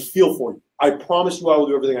 I feel for you. I promise you I will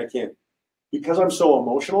do everything I can. Because I'm so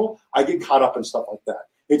emotional, I get caught up in stuff like that.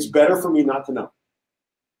 It's better for me not to know.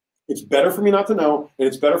 It's better for me not to know, and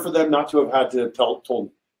it's better for them not to have had to have told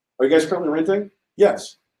me. Are you guys currently renting?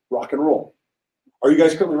 Yes. Rock and roll. Are you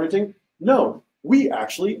guys currently renting? No. We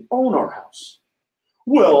actually own our house.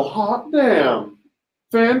 Well, hot damn.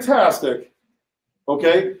 Fantastic.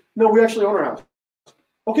 Okay. No, we actually own our house.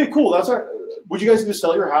 Okay, cool. That's our. Would you guys need to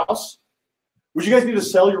sell your house? Would you guys need to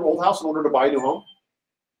sell your old house in order to buy a new home?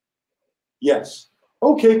 Yes.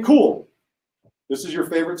 Okay, cool. This is your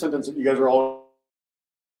favorite sentence that you guys are all.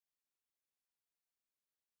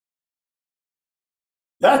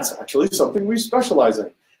 That's actually something we specialize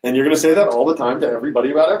in. And you're going to say that all the time to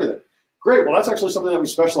everybody about everything. Great. Well, that's actually something that we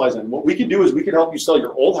specialize in. What we can do is we can help you sell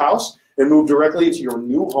your old house and move directly into your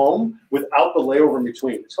new home without the layover in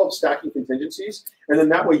between. It's called stacking contingencies. And then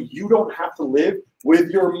that way you don't have to live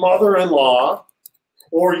with your mother-in-law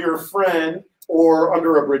or your friend or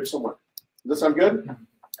under a bridge somewhere. Does that sound good?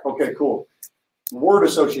 Okay, cool. Word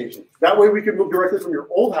association. That way we can move directly from your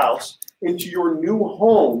old house into your new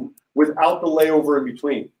home without the layover in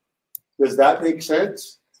between. Does that make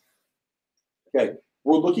sense? Okay.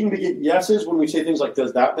 We're looking to get yeses when we say things like,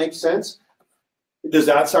 does that make sense? Does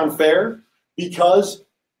that sound fair? Because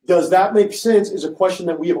does that make sense is a question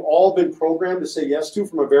that we have all been programmed to say yes to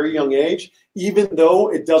from a very young age, even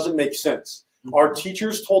though it doesn't make sense. Our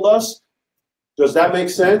teachers told us, does that make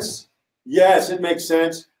sense? Yes, it makes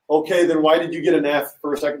sense. Okay, then why did you get an F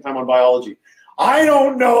for a second time on biology? I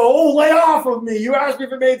don't know. Lay off of me. You asked me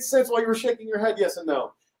if it made sense while you were shaking your head yes and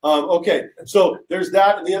no. Okay, so there's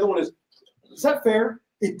that. And the other one is that fair?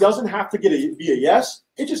 It doesn't have to be a yes.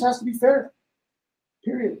 It just has to be fair.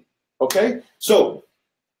 Period. Okay? So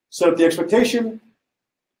set up the expectation,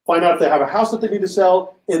 find out if they have a house that they need to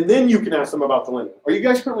sell, and then you can ask them about the lender. Are you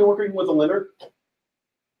guys currently working with a lender?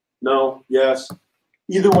 No? Yes?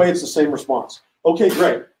 Either way, it's the same response. Okay,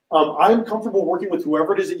 great. I'm comfortable working with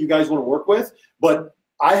whoever it is that you guys want to work with, but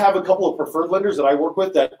I have a couple of preferred lenders that I work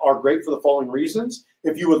with that are great for the following reasons.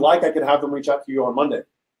 If you would like, I could have them reach out to you on Monday.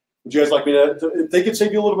 Would you guys like me to, if they could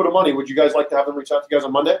save you a little bit of money, would you guys like to have them reach out to you guys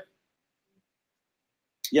on Monday?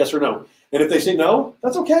 Yes or no? And if they say no,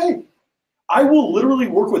 that's okay. I will literally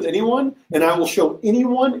work with anyone, and I will show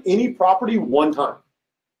anyone any property one time.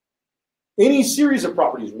 Any series of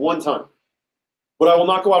properties one time. But I will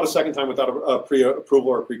not go out a second time without a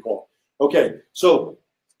pre-approval or a pre-qual. Okay, so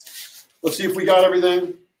let's see if we got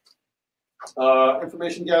everything.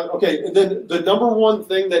 Information gathered. Okay, and then the number one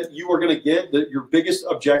thing that you are going to get, your biggest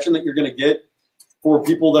objection that you're going to get for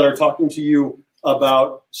people that are talking to you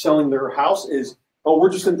about selling their house is, oh,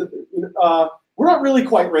 we're not really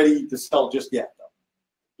quite ready to sell just yet, though.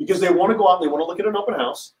 Because they want to go out and they want to look at an open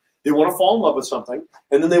house. They want to fall in love with something,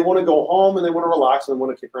 and then they want to go home and they want to relax and they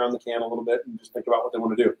want to kick around the can a little bit and just think about what they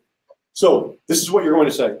want to do. So this is what you're going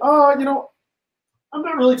to say. You know, I'm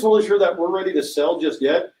not really totally sure that we're ready to sell just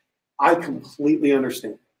yet. I completely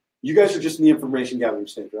understand. You guys are just in the information gathering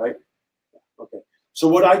stage, right? Okay. So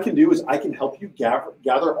what I can do is I can help you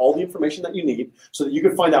gather all the information that you need so that you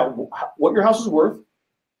can find out what your house is worth,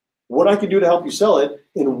 what I can do to help you sell it,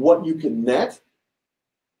 and what you can net.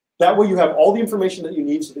 That way you have all the information that you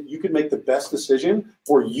need so that you can make the best decision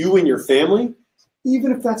for you and your family,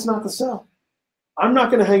 even if that's not the sell. I'm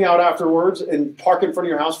not going to hang out afterwards and park in front of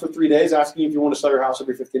your house for 3 days asking you if you want to sell your house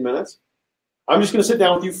every 15 minutes. I'm just going to sit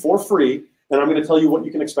down with you for free, and I'm going to tell you what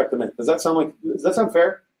you can expect to make. Does that sound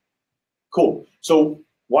fair? Cool. So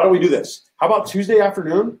why don't we do this? How about Tuesday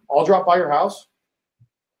afternoon? I'll drop by your house.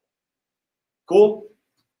 Cool.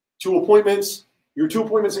 2 appointments. Your 2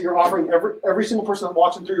 appointments that you're offering every single person that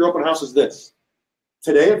walks in through your open house is this.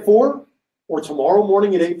 Today at 4 or tomorrow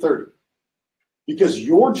morning at 8:30. Because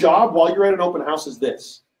your job while you're at an open house is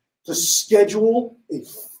this, to schedule a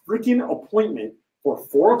freaking appointment for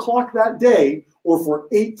 4 o'clock that day or for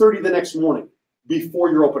 8:30 the next morning before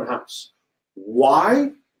your open house.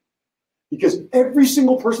 Why? Because every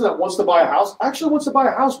single person that wants to buy a house actually wants to buy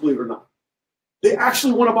a house, believe it or not. They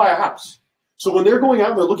actually want to buy a house. So when they're going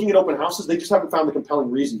out and they're looking at open houses, they just haven't found the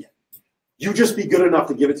compelling reason yet. You just be good enough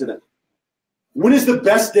to give it to them. When is the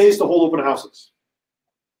best days to hold open houses?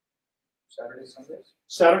 Saturday, Sundays?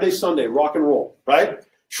 Saturday, Sunday, rock and roll, right?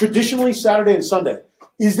 Traditionally, Saturday and Sunday.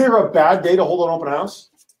 Is there a bad day to hold an open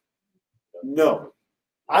house? No.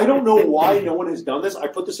 I don't know why no one has done this. I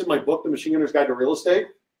put this in my book, The Machine Gunner's Guide to Real Estate.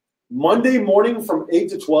 Monday morning from 8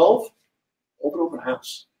 to 12, hold an open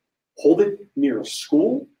house. Hold it near a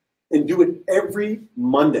school and do it every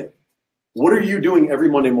Monday. What are you doing every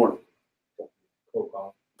Monday morning?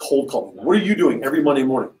 Cold calling. What are you doing every Monday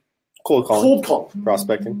morning? Cold calling. Cold calling.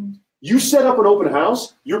 Prospecting. You set up an open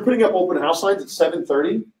house. You're putting up open house signs at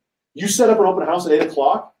 7:30. You set up an open house at 8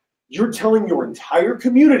 o'clock. You're telling your entire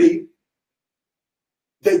community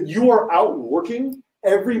that you are out working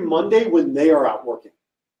every Monday when they are out working.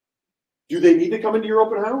 Do they need to come into your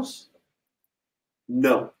open house?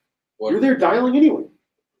 No. You're there dialing anyway.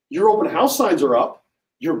 Your open house signs are up.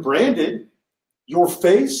 You're branded. Your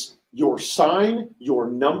face, your sign, your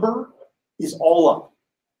number is all up.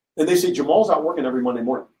 And they say, Jamal's out working every Monday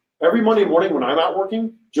morning. Every Monday morning when I'm out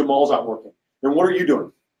working, Jamal's out working. And what are you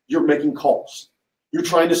doing? You're making calls. You're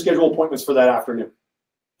trying to schedule appointments for that afternoon,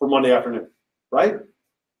 for Monday afternoon, right?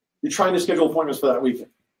 You're trying to schedule appointments for that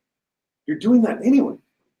weekend. You're doing that anyway.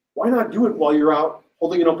 Why not do it while you're out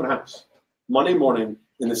holding an open house? Monday morning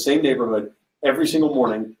in the same neighborhood, every single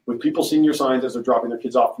morning, with people seeing your signs as they're dropping their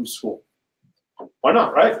kids off from school. Why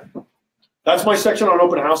not, right? That's my section on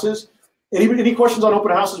open houses. Any questions on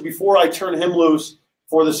open houses before I turn him loose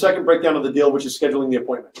for the second breakdown of the deal, which is scheduling the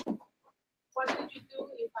appointment? What would you do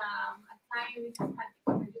if a client is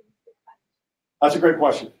Spanish? That's a great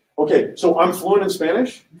question. Okay, so I'm fluent in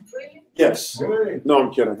Spanish. Really? Yes. Really? No,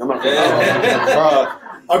 I'm kidding. I'm not kidding.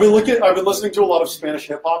 I've been listening to a lot of Spanish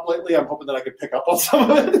hip hop lately. I'm hoping that I could pick up on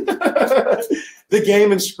some of it. The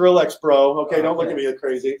Game and Skrillex, bro. Okay, don't look at me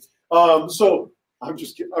crazy. So I'm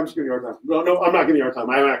just giving you a hard time. No, I'm not giving you a hard time.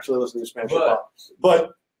 I'm actually listening to Spanish hip hop.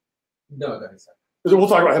 But No. we'll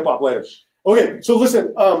talk about hip hop later. Okay, so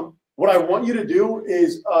listen. What I want you to do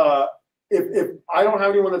is, if I don't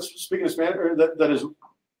have anyone that's speaking Spanish, or that is,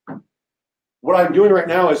 what I'm doing right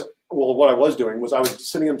now is, well, what I was doing was I was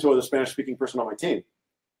sending them to a Spanish-speaking person on my team.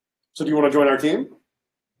 So do you want to join our team?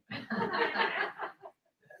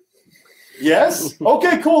 Yes?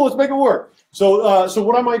 Okay, cool. Let's make it work. So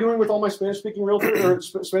what am I doing with all my Spanish-speaking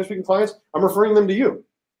realtors or Spanish-speaking clients? I'm referring them to you.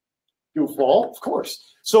 Goofball, of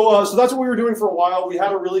course. So that's what we were doing for a while. We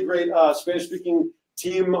had a really great Spanish-speaking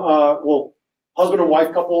team, husband and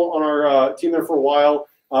wife couple on our team there for a while.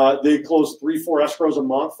 They closed 3-4 escrows a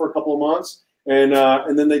month for a couple of months, and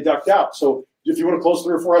then they ducked out. So if you want to close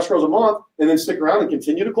 3 or 4 escrows a month and then stick around and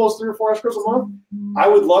continue to close 3 or 4 escrows a month, I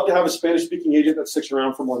would love to have a Spanish-speaking agent that sticks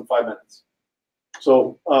around for more than 5 minutes.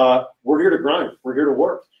 So we're here to grind. We're here to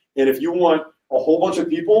work. And if you want a whole bunch of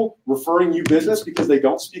people referring you business because they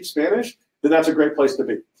don't speak Spanish, then that's a great place to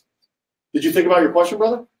be. Did you think about your question,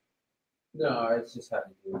 brother? No, it's just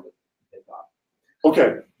having to do with hip hop.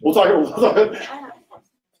 Okay, we'll talk. I have a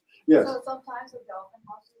question. Yes. So sometimes with the open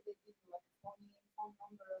houses, they give you like phone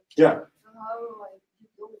number. Yeah. So how like you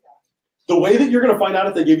deal with that? The way that you're going to find out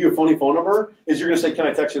if they give you a phony phone number is you're going to say, "Can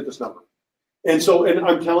I text you at this number?" And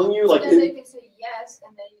I'm telling you, like, then they can say yes,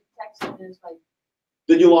 and then you text them, and it's like.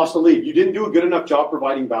 Then you lost the lead. You didn't do a good enough job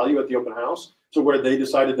providing value at the open house to where they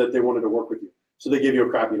decided that they wanted to work with you. So they give you a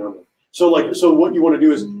crappy number. So what you want to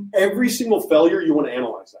do is every single failure, you want to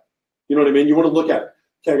analyze that. You know what I mean? You want to look at,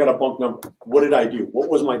 okay, I got a bunk number. What did I do? What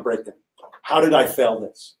was my breakdown? How did I fail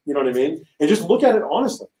this? You know what I mean? And just look at it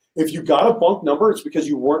honestly. If you got a bunk number, it's because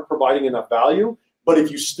you weren't providing enough value. But if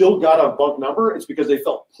you still got a bunk number, it's because they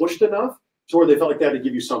felt pushed enough to where they felt like they had to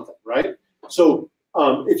give you something, right? So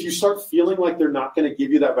if you start feeling like they're not going to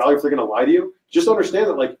give you that value, if they're going to lie to you, just understand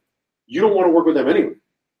that like you don't want to work with them anyway.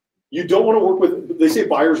 You don't want to work with, they say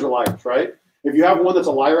buyers are liars, right? If you have one that's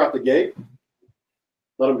a liar out the gate,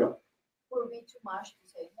 let them go. Would it be too much to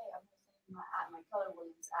say, hey, I'm going to send my Keller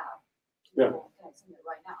Williams app? Yeah. Can I send it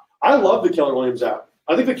right now? I love the Keller Williams app.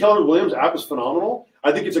 I think the Keller Williams app is phenomenal.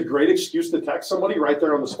 I think it's a great excuse to text somebody right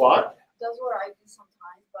there on the spot. That's what I do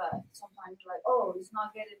sometimes, but sometimes like, oh, it's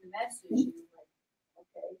not getting the message. And you're like,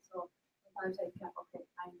 okay, so sometimes I can't, okay,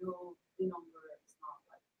 I know the number is not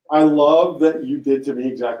like. I love that you did to me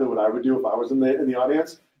exactly what I would do if I was in the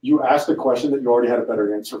audience. You asked a question that you already had a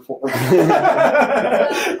better answer for.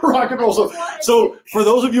 Rock and roll. So for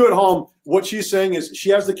those of you at home, what she's saying is she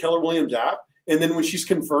has the Keller Williams app, and then when she's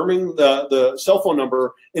confirming the cell phone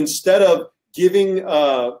number, instead of giving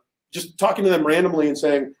just talking to them randomly and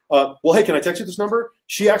saying, well, hey, can I text you this number?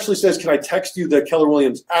 She actually says, can I text you the Keller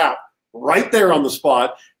Williams app right there on the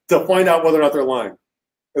spot to find out whether or not they're lying?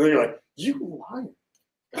 And then you're like, you lying.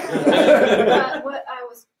 What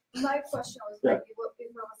my question was like, if it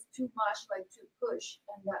was too much, like to push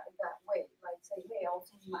in that way, like say, hey, I'll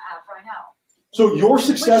send you my app right now. So your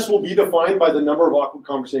success will be defined by the number of awkward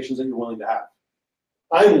conversations that you're willing to have.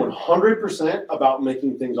 I am 100% about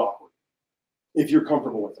making things awkward if you're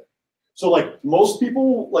comfortable with it. So like most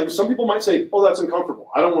people, like some people might say, oh, that's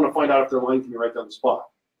uncomfortable. I don't want to find out if they're lying to me right down the spot.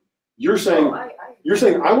 You're saying,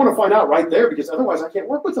 I want to find out right there because otherwise I can't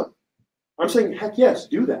work with them. I'm saying, heck yes,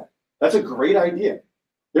 do that. That's a great idea.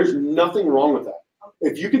 There's nothing wrong with that.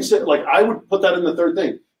 If you can say, like, I would put that in the third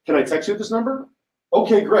thing. Can I text you this number?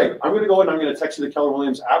 Okay, great. I'm going to go ahead and I'm going to text you the Keller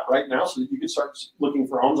Williams app right now so that you can start looking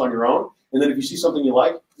for homes on your own. And then if you see something you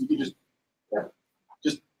like, you can just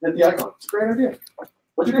hit the icon. It's a great idea.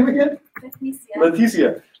 What's your name again?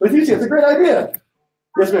 Leticia. Leticia, it's a great idea.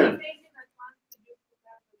 Yes, ma'am.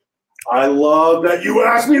 I love that you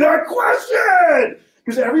asked me that question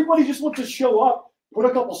because everybody just wants to show up, put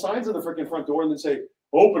a couple signs in the freaking front door, and then say,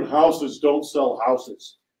 open houses don't sell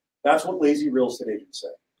houses. That's what lazy real estate agents say,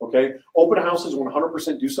 okay? Open houses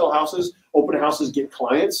 100% do sell houses. Open houses get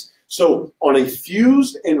clients. So on a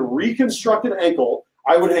fused and reconstructed ankle,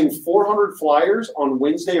 I would hang 400 flyers on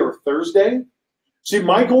Wednesday or Thursday. See,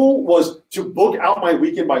 my goal was to book out my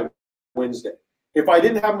weekend by Wednesday. If I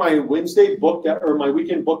didn't have my Wednesday booked out, or my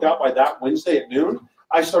weekend booked out by that Wednesday at noon,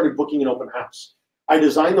 I started booking an open house. I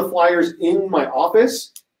designed the flyers in my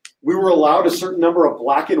office. We were allowed a certain number of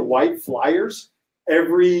black and white flyers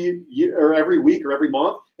every year or every week or every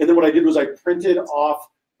month. And then what I did was I printed off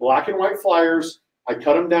black and white flyers. I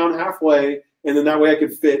cut them down halfway, and then that way I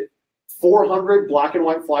could fit 400 black and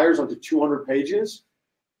white flyers onto 200 pages.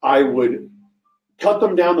 I would cut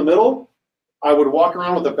them down the middle. I would walk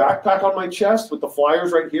around with a backpack on my chest with the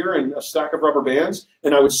flyers right here and a stack of rubber bands,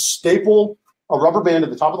 and I would staple a rubber band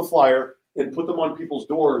at the top of the flyer and put them on people's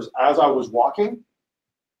doors as I was walking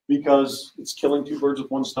because it's killing two birds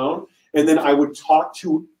with one stone. And then I would talk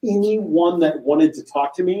to anyone that wanted to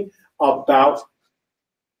talk to me about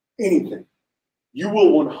anything. You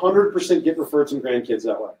will 100% get referred some grandkids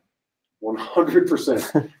that way.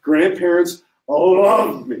 100%. Grandparents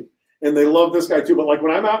love me. And they love this guy too. But like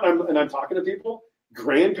when I'm out and I'm talking to people,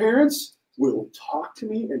 grandparents will talk to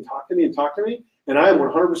me and talk to me and talk to me. And I am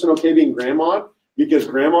 100% okay being grandma because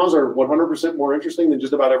grandmas are 100% more interesting than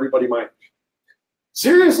just about everybody my age.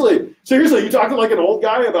 Seriously, you talking like an old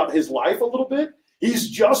guy about his life a little bit. He's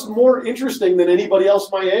just more interesting than anybody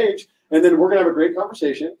else my age. And then we're going to have a great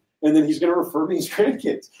conversation. And then he's going to refer me his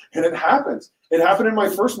grandkids. And it happens. It happened in my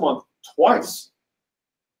first month twice.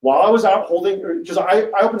 While I was out holding, because I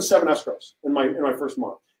opened 7 escrows in my first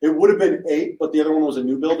month. It would have been 8, but the other one was a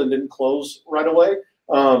new build and didn't close right away.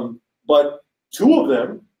 But 2 of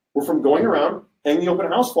them were from going around, hanging open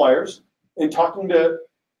house flyers, and talking to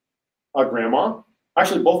a grandma.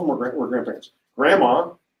 Actually, both of them were grandparents.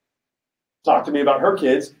 Grandma talked to me about her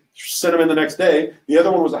kids, sent them in the next day. The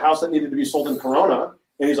other one was a house that needed to be sold in Corona.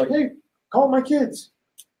 And he's like, hey, call my kids.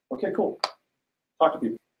 Okay, cool. Talk to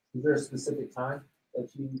people. Is there a specific time that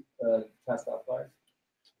you test out flyers?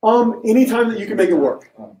 Anytime that you can make it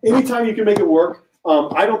work. Anytime you can make it work.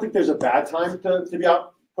 I don't think there's a bad time to be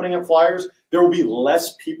out putting up flyers. There will be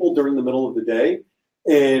less people during the middle of the day.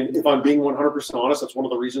 And if I'm being 100% honest, that's one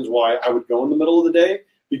of the reasons why I would go in the middle of the day,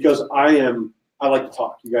 because I I like to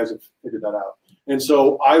talk. You guys have figured that out. And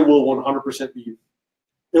so I will 100% be,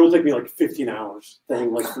 it will take me like 15 hours to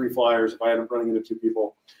hang like 3 flyers if I end up running into 2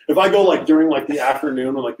 people. If I go like during like the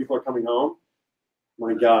afternoon when like people are coming home,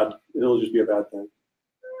 my God, it'll just be a bad thing.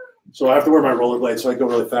 So I have to wear my rollerblades so I go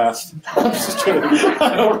really fast. I'm just kidding.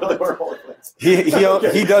 I don't really wear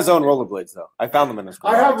rollerblades. He does own rollerblades though. I found them in his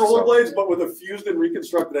car. I have rollerblades, but with a fused and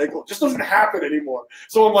reconstructed ankle. It just doesn't happen anymore.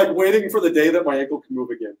 So I'm like waiting for the day that my ankle can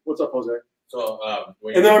move again. What's up, Jose? So,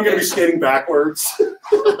 And then I'm going to be skating backwards.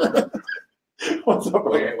 What's up,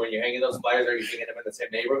 bro? when you're hanging those flyers, are you hanging them in the same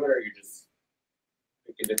neighborhood, or are you just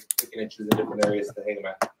picking and choosing different areas to hang them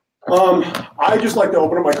at? I just like to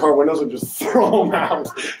open up my car windows and just throw them out.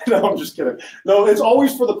 No, I'm just kidding. No, it's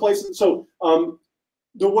always for the places. So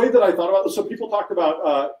the way that I thought about it, so people talked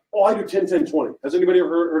about, I do 10, 10, 20. Has anybody ever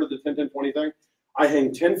heard of the 10, 10, 20 thing? I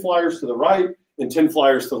hang 10 flyers to the right and 10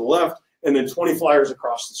 flyers to the left and then 20 flyers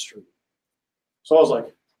across the street. So I was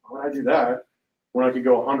like, why would I do that when I could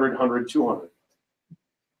go 100, 100, 200?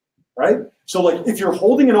 Right? So like if you're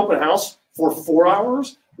holding an open house for 4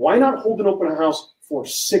 hours, why not hold an open house for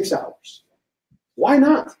 6 hours? Why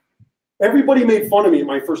not? Everybody made fun of me at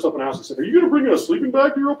my first open house and said, are you going to bring a sleeping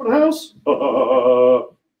bag to your open house?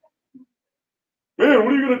 Man,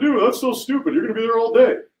 what are you going to do? That's so stupid. You're going to be there all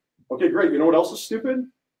day. Okay, great. You know what else is stupid?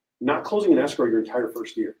 Not closing an escrow your entire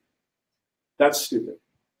first year. That's stupid.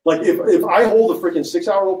 Like if I hold a freaking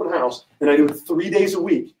 6-hour open house and I do it 3 days a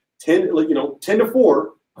week, 10 to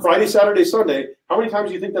 4, Friday, Saturday, Sunday, how many times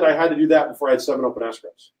do you think that I had to do that before I had 7 open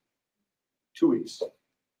escrows? 2 weeks.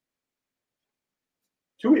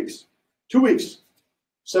 2 weeks. 2 weeks.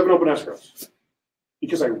 7 open escrows.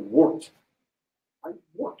 Because I worked. I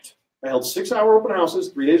held 6-hour open houses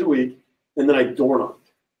 3 days a week, and then I door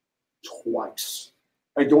knocked twice.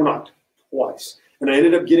 And I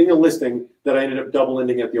ended up getting a listing that I ended up double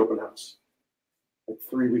ending at the open house. Like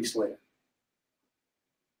 3 weeks later.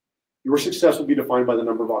 Your success will be defined by the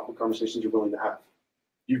number of awkward conversations you're willing to have.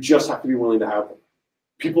 You just have to be willing to have them.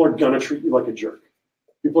 People are going to treat you like a jerk.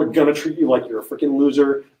 People are going to treat you like you're a freaking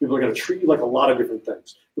loser. People are going to treat you like a lot of different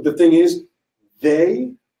things. But the thing is,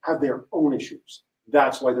 they have their own issues.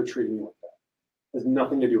 That's why they're treating you like that. It has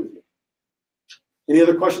nothing to do with you. Any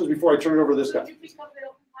other questions before I turn it over to this guy? Did you pick up the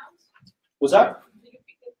open house? What's that? Did you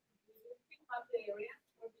pick up the area,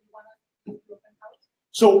 or did you want to pick the open house?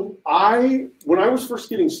 So when I was first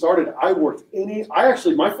getting started,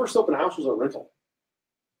 my first open house was a rental.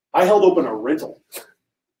 I held open a rental.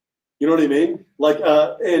 You know what I mean? Like,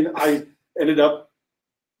 and I ended up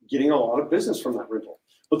getting a lot of business from that rental.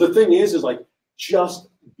 But the thing is like, just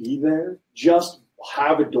be there. Just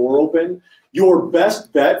have a door open. Your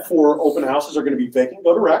best bet for open houses are going to be vacant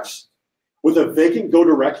go directs. With a vacant go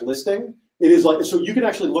direct listing, it is like, so you can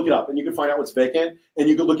actually look it up and you can find out what's vacant and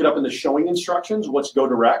you can look it up in the showing instructions, what's go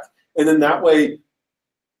direct. And then that way,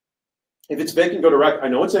 if it's vacant go direct, I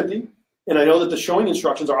know it's empty. And I know that the showing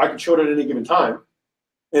instructions are, I can show it at any given time.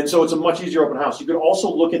 And so it's a much easier open house. You can also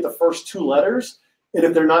look at the first 2 letters. And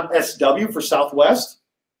if they're not SW for Southwest,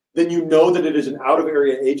 then you know that it is an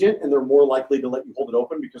out-of-area agent and they're more likely to let you hold it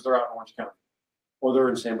open because they're out in Orange County or they're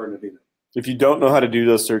in San Bernardino. If you don't know how to do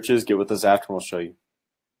those searches, get with us after and we'll show you.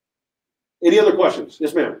 Any other questions?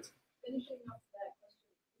 Yes, ma'am. Finishing up that question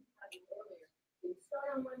you had earlier. You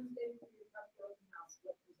start on Wednesday for your open house.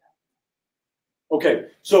 What is that?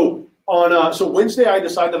 Okay, so on Wednesday, I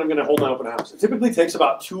decide that I'm going to hold an open house. It typically takes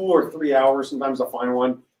about 2 or 3 hours, sometimes the final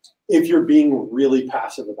one, if you're being really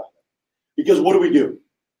passive about it. Because what do?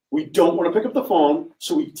 We don't want to pick up the phone,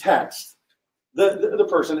 so we text the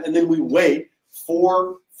person, and then we wait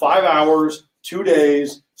 4, 5 hours, 2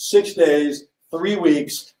 days, 6 days, 3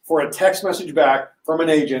 weeks for a text message back from an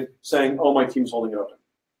agent saying, oh, my team's holding it open.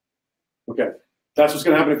 Okay, that's what's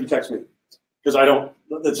going to happen if you text me. Because I don't,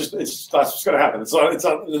 that's what's going to happen. It's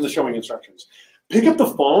not in the showing instructions. Pick up the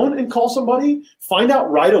phone and call somebody, find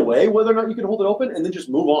out right away whether or not you can hold it open, and then just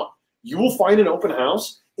move on. You will find an open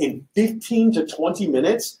house in 15 to 20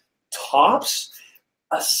 minutes, tops,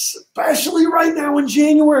 especially right now in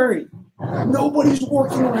January. Nobody's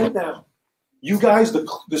working right now. You guys,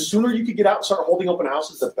 the sooner you could get out and start holding open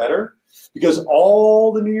houses, the better, because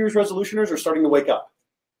all the New Year's resolutioners are starting to wake up.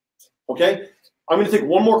 Okay? I'm going to take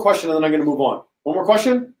one more question and then I'm going to move on. One more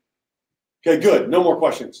question? Okay, good. No more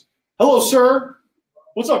questions. Hello, sir.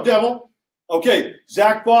 What's up, devil? Okay,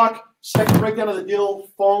 Zach Bach, second breakdown of the deal,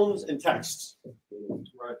 phones and texts.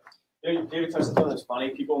 Right. David touched on something that's funny.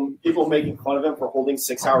 People making fun of him for holding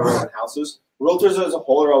 6-hour open houses. Realtors as a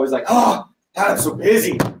whole are always like, oh, God, I'm so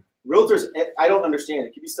busy. Realtors, I don't understand.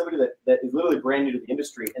 It could be somebody that is literally brand new to the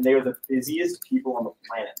industry, and they are the busiest people on the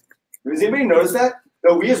planet. Does anybody notice that?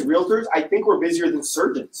 Though we as realtors, I think we're busier than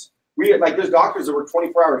surgeons. There's doctors that work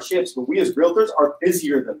 24-hour shifts, but we as realtors are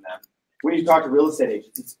busier than them. When you talk to real estate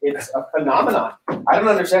agents, it's a phenomenon. I don't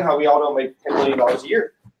understand how we all don't make $10 million a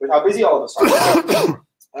year with how busy all of us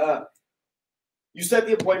are. You set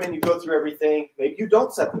the appointment, you go through everything. Maybe you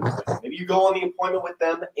don't set the appointment. Maybe you go on the appointment with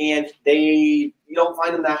them and you don't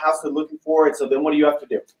find them that house they're looking for. And so then what do you have to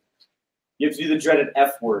do? You have to do the dreaded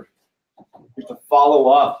F word. You have to follow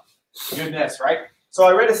up. Goodness, right? So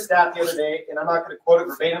I read a stat the other day, and I'm not going to quote it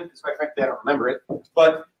verbatim because quite frankly I don't remember it,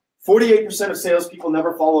 but 48% of salespeople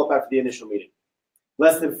never follow up after the initial meeting.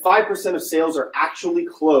 Less than 5% of sales are actually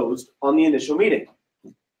closed on the initial meeting.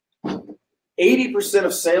 80%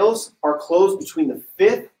 of sales are closed between the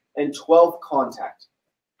 5th and 12th contact.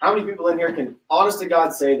 How many people in here can, honest to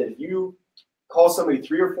God, say that if you call somebody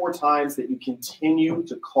 3 or 4 times that you continue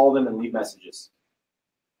to call them and leave messages?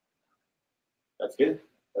 That's good.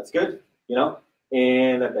 That's good, you know?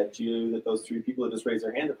 And I bet you that those 3 people that just raised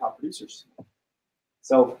their hand are top producers.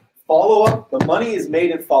 So follow up, the money is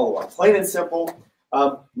made in follow up, plain and simple.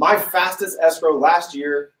 My fastest escrow last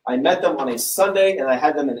year, I met them on a Sunday and I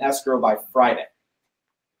had them in escrow by Friday.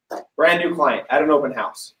 Brand new client at an open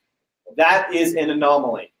house. That is an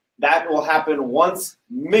anomaly. That will happen once,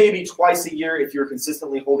 maybe twice a year if you're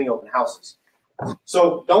consistently holding open houses.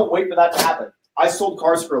 So don't wait for that to happen. I sold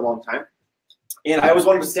cars for a long time, and I always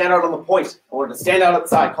wanted to stand out on the point. I wanted to stand out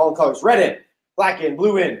outside, calling colors, red in, black in,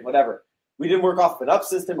 blue in, whatever. We didn't work off an up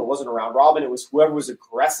system. It wasn't a round robin. It was whoever was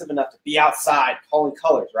aggressive enough to be outside calling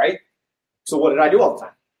colors, right? So what did I do all the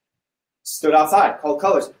time? Stood outside, called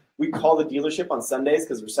colors. We'd call the dealership on Sundays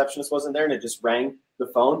because the receptionist wasn't there and it just rang the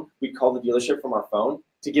phone. We'd call the dealership from our phone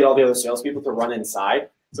to get all the other salespeople to run inside.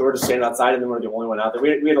 So we're just standing outside and then we're the only one out there. We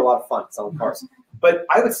had a lot of fun selling cars. But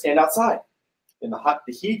I would stand outside. In the hot,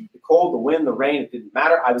 the heat, the cold, the wind, the rain, it didn't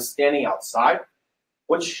matter. I was standing outside.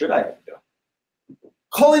 What should I have to do?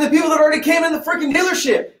 Calling the people that already came in the freaking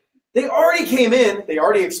dealership. They already came in. They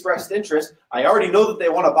already expressed interest. I already know that they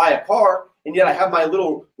want to buy a car. And yet I have my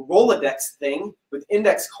little Rolodex thing with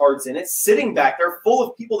index cards in it sitting back there full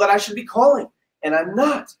of people that I should be calling. And I'm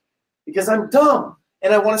not because I'm dumb.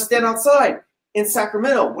 And I want to stand outside in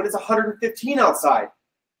Sacramento when it's 115 outside.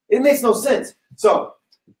 It makes no sense. So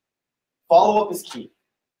follow-up is key.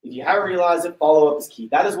 If you haven't realized it, follow-up is key.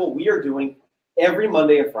 That is what we are doing every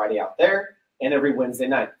Monday and Friday out there and every Wednesday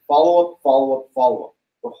night. Follow-up, follow-up, follow-up.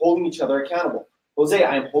 We're holding each other accountable. Jose,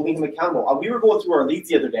 I am holding him accountable. We were going through our leads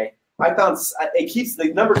the other day. I found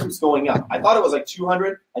the number keeps going up. I thought it was like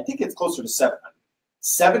 200. I think it's closer to 700.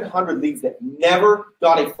 700 leads that never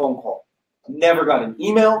got a phone call, never got an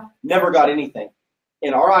email, never got anything.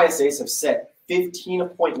 And our ISAs have set 15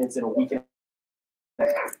 appointments in a week and a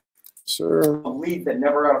half. Sure. Of leads that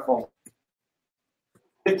never got a phone.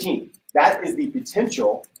 15. That is the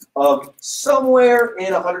potential of somewhere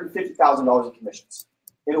in $150,000 in commissions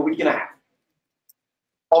in a week and a half.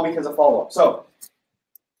 All because of follow-up. So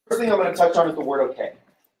first thing I'm going to touch on is the word okay.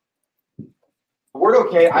 The word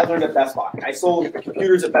okay, I learned at Best Buy. I sold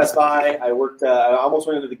computers at Best Buy. I worked, I almost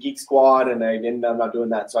went into the Geek Squad, and I'm not doing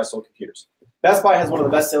that, so I sold computers. Best Buy has one of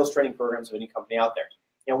the best sales training programs of any company out there.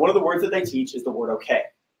 And one of the words that they teach is the word okay.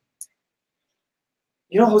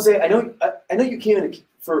 You know, Jose, I know you came in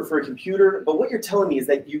for a computer, but what you're telling me is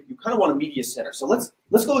that you kind of want a media center. So let's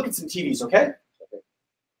go look at some TVs, okay?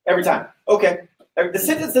 Every time. Okay. The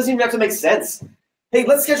sentence doesn't even have to make sense. Hey,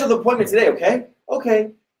 let's schedule the appointment today, okay?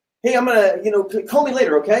 Okay. Hey, I'm going to, call me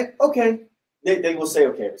later, okay? Okay. They will say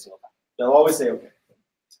okay every single time. They'll always say okay.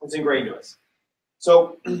 It's ingrained to us.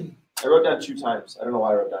 So I wrote down 2 times. I don't know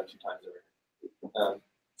why I wrote down 2 times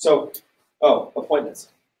over here. Appointments.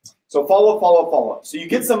 So follow up. So you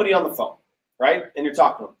get somebody on the phone, right? And you're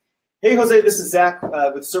talking to them. Hey, Jose, this is Zach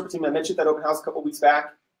with Serpa team. I mentioned that open house a couple weeks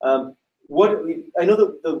back. I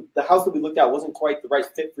know the house that we looked at wasn't quite the right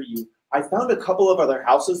fit for you. I found a couple of other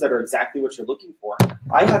houses that are exactly what you're looking for.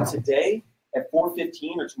 I have today at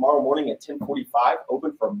 4:15 or tomorrow morning at 10:45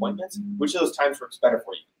 open for appointments. Which of those times works better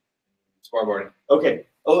for you? Tomorrow morning. Okay.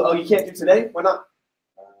 Oh, you can't do today? Why not?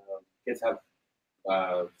 Kids have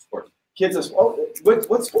sports. Kids have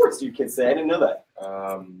what sports do your kids say? I didn't know that.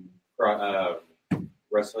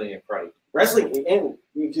 Wrestling and karate. Wrestling, and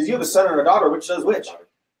because you have a son and a daughter, which does which?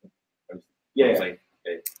 Yeah.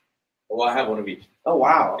 Well, I have one of each. Oh,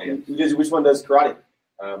 wow. Yeah. Which one does karate?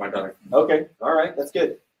 My daughter. Okay. All right. That's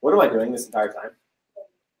good. What am I doing this entire time?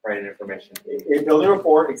 Writing information. Building a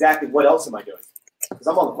report. Exactly. What else am I doing? Because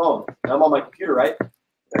I'm on the phone. And I'm on my computer, right?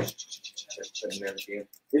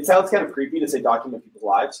 It sounds kind of creepy to say document people's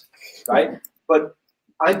lives, right? But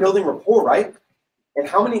I'm building rapport, right? And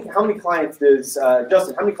how many clients does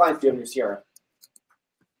Justin? How many clients do you have in your CRM?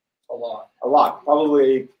 A lot. A lot,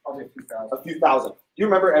 probably Probably a few thousand. a few thousand. Do you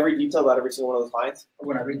remember every detail about every single one of those clients?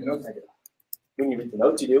 When I read the notes, I do. When you read the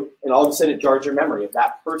notes, you do, and all of a sudden it jars your memory of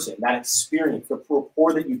that person, that experience, the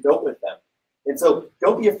rapport that you built with them. And so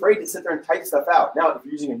don't be afraid to sit there and type stuff out. Now, if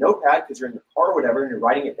you're using a notepad because you're in your car or whatever and you're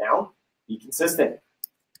writing it down, be consistent.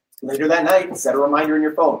 Later that night, set a reminder in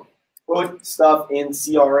your phone. Put stuff in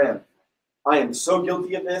CRM. I am so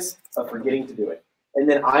guilty of this, of forgetting to do it. And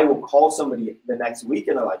then I will call somebody the next week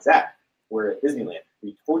and they're like, Zach, we're at Disneyland.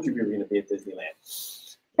 We told you we were going to be at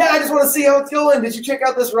Disneyland. Yeah, I just want to see how it's going. Did you check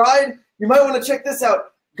out this ride? You might want to check this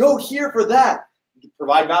out. Go here for that. You can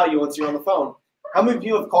provide value once you're on the phone. How many of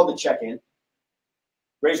you have called to check in?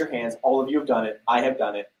 Raise your hands. All of you have done it. I have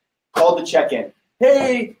done it. Called to check in.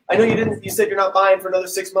 Hey, I know you said you're not buying for another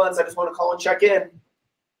 6 months. I just want to call and check in.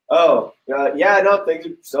 Oh, yeah, no, things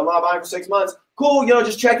are still not buying for 6 months. Cool,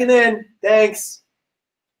 just checking in. Thanks.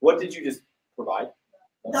 What did you just provide?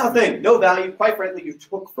 Nothing. No value. Quite frankly, you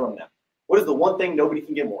took from them. What is the one thing nobody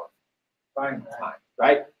can get more? Time. Time,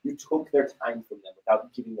 right? You took their time from them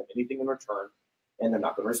without giving them anything in return, and they're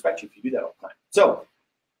not going to respect you if you do that all the time. So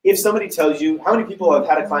if somebody tells you, how many people have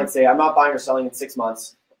had a client say, I'm not buying or selling in 6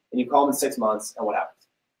 months, and you call them in 6 months, and what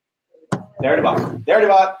happens? They already bought. They already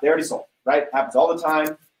bought. They already sold, right? Happens all the time,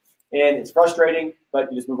 and it's frustrating,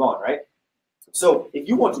 but you just move on, right? So if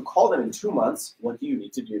you want to call them in 2 months, what do you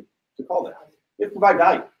need to do to call them? You have to provide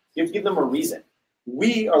value. You have to give them a reason.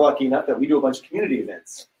 We are lucky enough that we do a bunch of community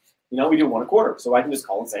events. We do one a quarter, so I can just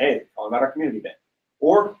call and say, hey, call them about our community event.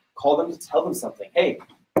 Or call them to tell them something. Hey,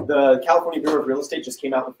 the California Bureau of Real Estate just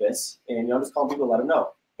came out with this, and I'm just calling people to let them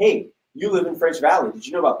know. Hey, you live in French Valley. Did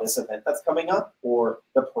you know about this event that's coming up? Or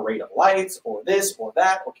the Parade of Lights, or this, or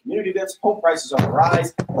that, or community events, home prices on the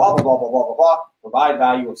rise, blah, blah, blah, blah, blah, blah, blah. Provide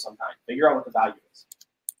value of some kind. Figure out what the value is.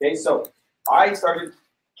 Okay, so I started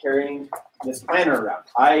carrying this planner around.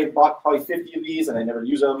 I bought probably 50 of these, and I never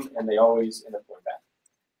use them, and they always end up going bad.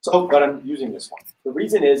 So, but I'm using this one. The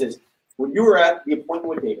reason is when you were at the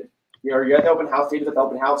appointment with David, you're at the open house, David's at the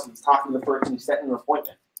open house, and he's talking to the person, he's setting an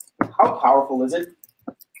appointment. How powerful is it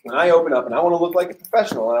when I open up and I want to look like a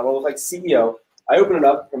professional and I want to look like CEO, I open it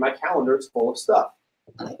up and my calendar is full of stuff.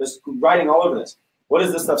 Just writing all over this. What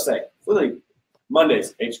does this stuff say? Literally,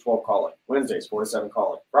 Mondays, 8 to 12 calling. Wednesdays, 4 to 7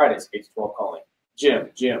 calling. Fridays, 8 to 12 calling. Gym.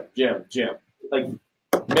 Like,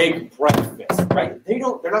 make breakfast, right? They're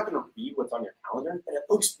not going to read what's on your calendar, and it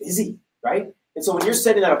looks busy, right? And so when you're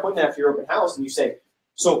setting that appointment after your open house and you say,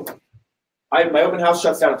 so my open house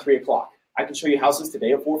shuts down at 3 o'clock. I can show you houses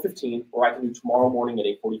today at 4:15, or I can do tomorrow morning at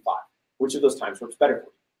 8:45. Which of those times works better for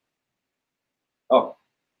you? Oh,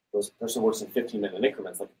 this person works in 15-minute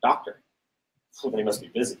increments like a doctor. Well, they must be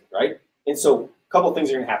busy, right? And so a couple of things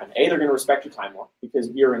are going to happen. A, they're going to respect your time more because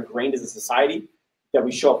we are ingrained as a society that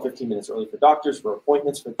we show up 15 minutes early for doctors, for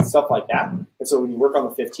appointments, for stuff like that. And so when you work on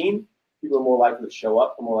the 15, people are more likely to show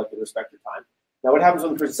up and more likely to respect your time. Now, what happens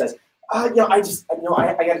when the person says, I got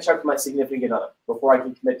to check with my significant other before I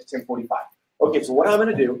can commit to 10:45. Okay, so what I'm going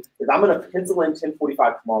to do is I'm going to pencil in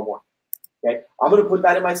 10:45 tomorrow morning. Okay, I'm going to put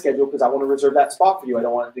that in my schedule because I want to reserve that spot for you. I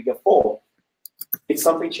don't want it to get full. If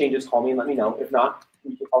something changes, call me and let me know. If not,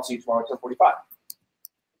 I'll see you tomorrow at 10:45.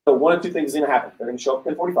 So one of two things is going to happen. They're going to show up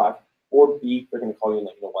at 10:45, or B, they're going to call you and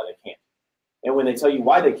let you know why they can't. And when they tell you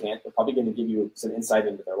why they can't, they're probably going to give you some insight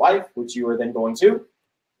into their life, which you are then going to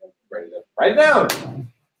write it down.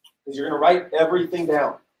 Because you're going to write everything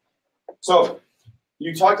down. So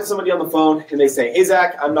you talk to somebody on the phone and they say, hey,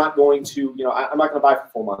 Zach, I'm not going to buy for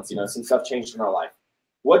 4 months. Some stuff changed in our life.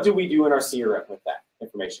 What do we do in our CRM with that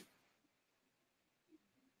information?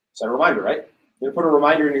 Set a reminder, right? You're going to put a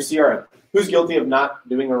reminder in your CRM. Who's guilty of not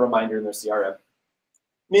doing a reminder in their CRM?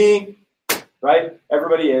 Me, right?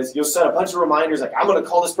 Everybody is. You'll set a bunch of reminders like, I'm going to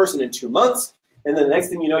call this person in 2 months. And then the next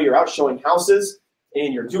thing you know, you're out showing houses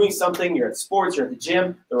and you're doing something. You're at sports. You're at the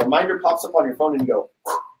gym. The reminder pops up on your phone and you go,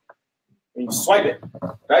 and you swipe it,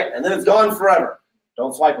 right? And then it's gone forever.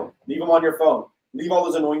 Don't swipe them. Leave them on your phone. Leave all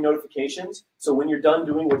those annoying notifications. So when you're done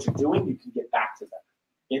doing what you're doing, you can get back to them.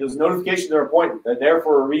 Okay, those notifications are important. They're there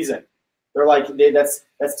for a reason. They're like, that's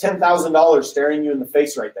 $10,000 staring you in the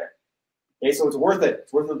face right there. Okay, so it's worth it.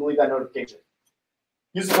 It's worth it to leave that notification.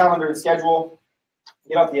 Use the calendar and schedule.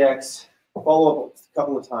 Get off the X. Follow up a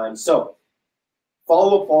couple of times. So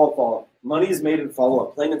follow up. Money is made in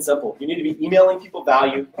follow-up, plain and simple. You need to be emailing people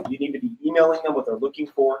value. You need to be emailing them what they're looking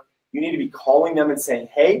for. You need to be calling them and saying,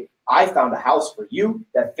 hey, I found a house for you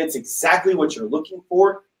that fits exactly what you're looking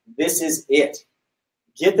for. This is it.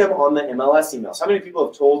 Get them on the MLS emails. How many people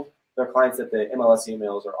have told their clients that the MLS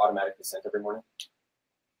emails are automatically sent every morning?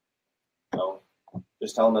 No.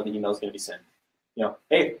 Just tell them that the email is going to be sent.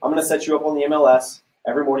 Hey, I'm going to set you up on the MLS.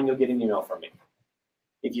 Every morning you'll get an email from me.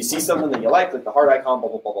 If you see something that you like the heart icon, blah,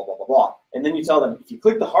 blah, blah, blah, blah, blah, blah. And then you tell them, if you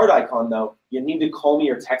click the heart icon, though, you need to call me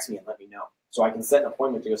or text me and let me know. So I can set an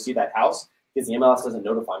appointment to go see that house because the MLS doesn't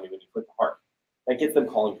notify me when you click the heart. That gets them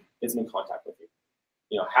calling you, gets them in contact with you.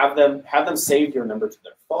 You know, have them save your number to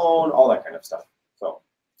their phone, all that kind of stuff. So,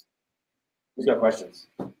 who's got questions?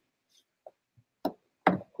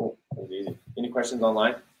 Cool, that was easy. Any questions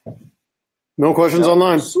online? No questions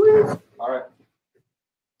online. Sweet. All right.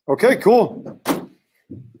 Okay, cool.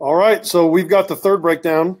 All right, so we've got the third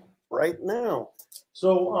breakdown right now.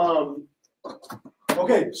 So,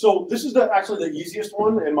 okay, so this is actually the easiest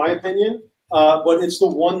one in my opinion, but it's the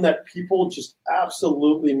one that people just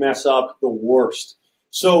absolutely mess up the worst.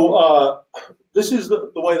 So this is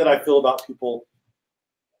the way that I feel about people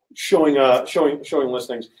showing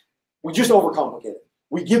listings. We just overcomplicate it.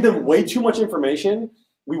 We give them way too much information.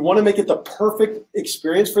 We want to make it the perfect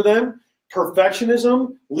experience for them.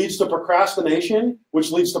 Perfectionism leads to procrastination,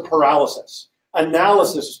 which leads to paralysis.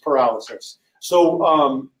 Analysis is paralysis.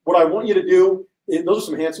 So what I want you to do, those are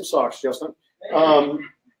some handsome socks, Justin,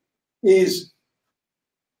 is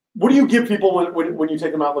what do you give people when you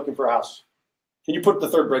take them out looking for a house? Can you put the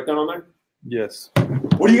third breakdown on there? Yes.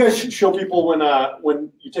 What do you guys show people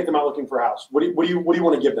when you take them out looking for a house? What do you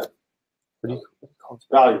want to give them? What do you call this?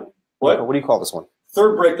 Value. What? What do you call this one?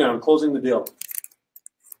 Third breakdown, closing the deal.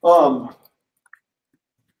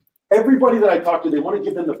 Everybody that I talk to, they want to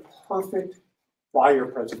give them the perfect buyer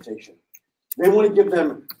presentation. They want to give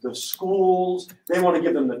them the schools. They want to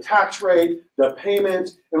give them the tax rate, the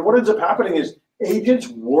payment. And what ends up happening is agents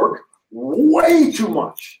work way too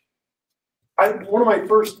much. One of my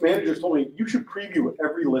first managers told me, you should preview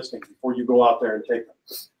every listing before you go out there and take them.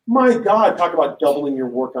 My God, talk about doubling your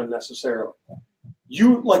work unnecessarily.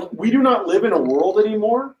 We do not live in a world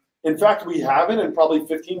anymore. In fact, we haven't in probably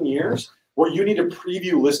 15 years where you need to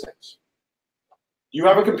preview listings. Do you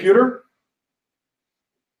have a computer?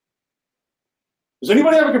 Does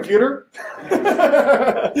anybody have a computer?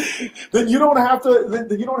 Then you don't have to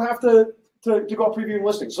go out previewing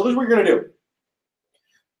listings. So this is what you're going to do.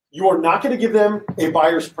 You are not going to give them a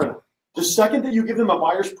buyer's printout. The second that you give them a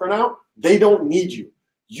buyer's printout, they don't need you.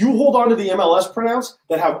 You hold on to the MLS printouts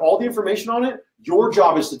that have all the information on it. Your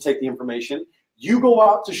job is to take the information. You go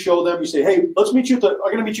out to show them. You say, hey, let's meet you I'm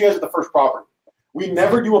going to meet you guys at the first property. We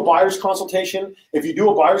never do a buyer's consultation. If you do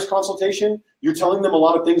a buyer's consultation, you're telling them a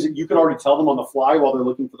lot of things that you can already tell them on the fly while they're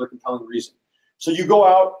looking for their compelling reason. So you go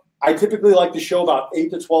out. I typically like to show about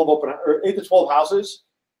 8 to 12 houses.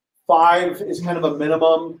 5 is kind of a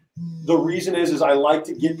minimum. The reason is I like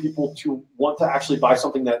to get people to want to actually buy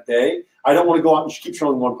something that day. I don't want to go out and keep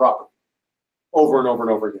showing one property over and over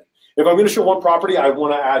and over again. If I'm going to show one property, I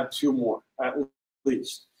want to add 2 more at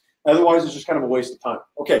least. Otherwise, it's just kind of a waste of time.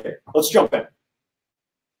 Okay, let's jump in.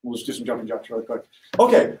 We'll just do some jumping jacks really quick.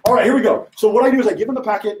 Okay, all right, here we go. So what I do is I give them the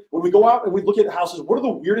packet. When we go out and we look at houses, what are the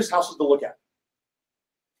weirdest houses to look at?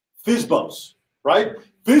 FSBOs, right?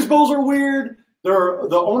 FSBOs are weird. The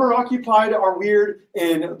owner-occupied are weird,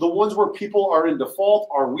 and the ones where people are in default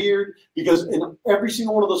are weird because in every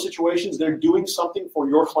single one of those situations, they're doing something for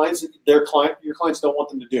your clients that your clients don't want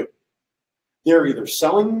them to do. They're either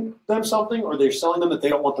selling them something or they're selling them that they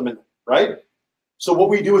don't want them in, right? So what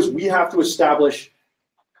we do is we have to establish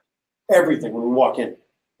everything when we walk in.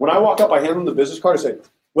 When I walk up, I hand them the business card. I say,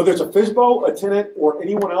 whether it's a FSBO, a tenant, or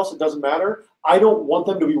anyone else, it doesn't matter. I don't want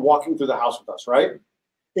them to be walking through the house with us, right?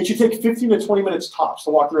 It should take 15 to 20 minutes tops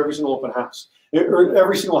to walk through every single open house, or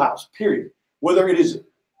every single house, period. Whether it is,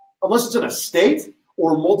 unless it's an estate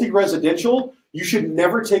or multi-residential, you should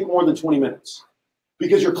never take more than 20 minutes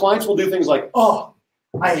because your clients will do things like, oh,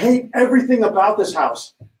 I hate everything about this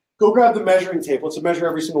house. Go grab the measuring tape. Let's measure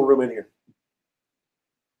every single room in here.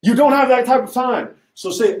 You don't have that type of time. So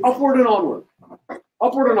say upward and onward.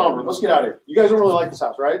 Upward and onward. Let's get out of here. You guys don't really like this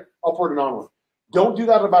house, right? Upward and onward. Don't do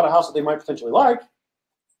that about a house that they might potentially like.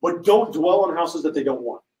 But don't dwell on houses that they don't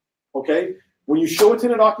want, okay? When you show a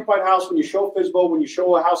tenant-occupied house, when you show a FSBO, when you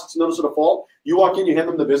show a house that's notice of default, you walk in, you hand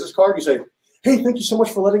them the business card, you say, hey, thank you so much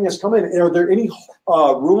for letting us come in. Are there any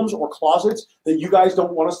rooms or closets that you guys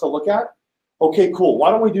don't want us to look at? Okay, cool. Why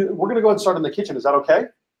don't we're going to go ahead and start in the kitchen. Is that okay?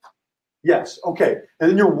 Yes, okay. And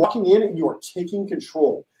then you're walking in and you are taking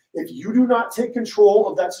control. If you do not take control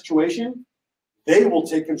of that situation, they will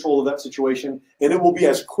take control of that situation, and it will be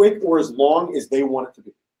as quick or as long as they want it to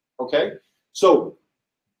be. Okay, so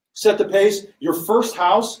set the pace. Your first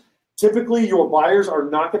house, typically your buyers are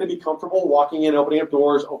not going to be comfortable walking in, opening up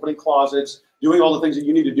doors, opening closets, doing all the things that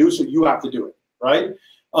you need to do, so you have to do it, right?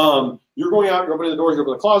 You're going out, you're opening the doors, you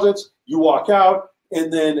open the closets, you walk out,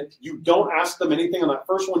 and then you don't ask them anything on that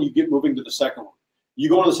first one, you get moving to the second one. You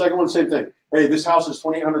go on the second one, same thing. Hey, this house is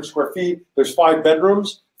 2,800 square feet. There's 5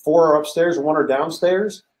 bedrooms, 4 are upstairs, 1 are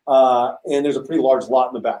downstairs, and there's a pretty large lot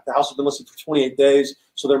in the back. The house has been listed for 28 days,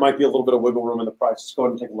 so there might be a little bit of wiggle room in the price. Let's go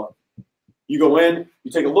ahead and take a look. You go in, you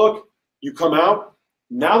take a look, you come out.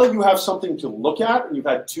 Now that you have something to look at, and you've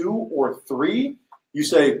had 2 or 3, you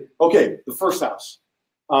say, okay, the first house.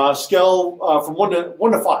 Scale from 1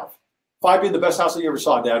 to 5. 5 being the best house that you ever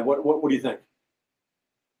saw, Dad. What do you think?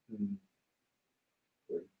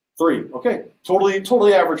 3. Okay,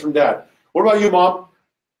 totally average from Dad. What about you, Mom?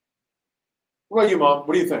 What about you, Mom?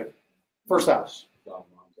 What do you think? First house.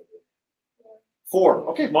 4.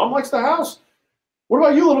 Okay, Mom likes the house. What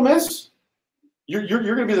about you, little miss? You're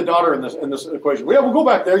going to be the daughter in this equation. Yeah, we'll go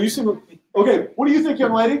back there. You seem okay. What do you think,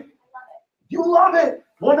 young lady? You love it.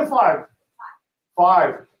 1 to 5.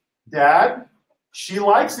 5. Dad, she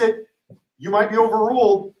likes it. You might be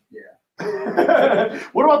overruled. Yeah.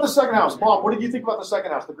 What about the second house? Mom, what did you think about the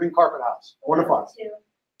second house, the green carpet house? 1 to 5.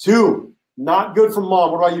 2. Not good from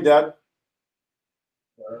Mom. What about you, Dad?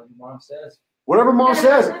 Whatever Mom says. Whatever Mom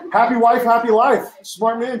says. Happy wife, happy life.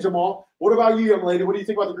 Smart man, Jamal. What about you, young lady? What do you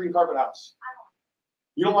think about the green carpet house?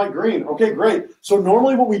 You don't like green. Okay, great. So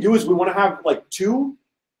normally what we do is we want to have like 2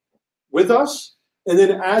 with us. And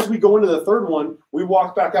then as we go into the third one, we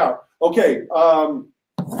walk back out. Okay. All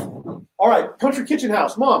right. Country kitchen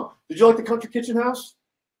house. Mom, did you like the country kitchen house?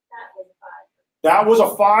 That was a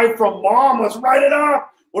 5. That was a 5 from Mom. Let's write it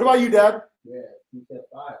up. What about you, Dad? Yeah, you said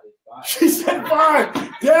 5. It's 5. She said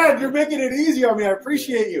 5. Dad, you're making it easy on me. I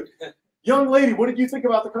appreciate you. Young lady, what did you think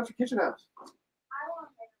about the country kitchen house?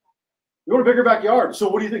 You want a bigger backyard. So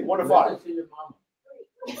what do you think? 1 to 5?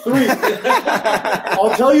 3.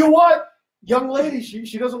 I'll tell you what, young lady,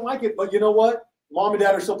 she doesn't like it, but you know what? Mom and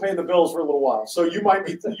Dad are still paying the bills for a little while. So you might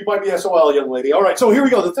be SOL, young lady. All right, so here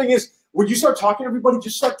we go. The thing is, when you start talking to everybody,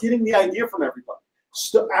 just start getting the idea from everybody.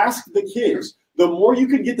 Ask the kids. The more you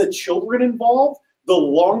can get the children involved, the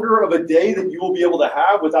longer of a day that you will be able to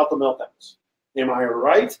have without the meltdowns. Am I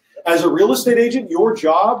right? As a real estate agent, your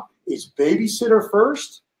job is babysitter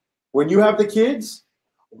first. When you have the kids,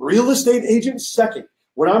 real estate agent second.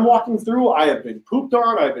 When I'm walking through, I have been pooped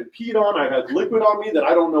on, I've been peed on, I've had liquid on me that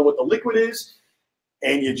I don't know what the liquid is,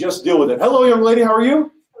 and you just deal with it. Hello, young lady, how are you?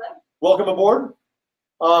 Hello. Welcome aboard.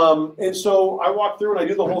 And so I walk through and I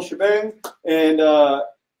do the whole shebang, and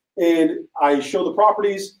I show the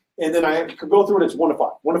properties, and then I go through and it's 1 to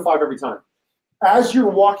 5. 1 to 5 every time. As you're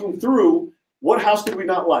walking through, what house did we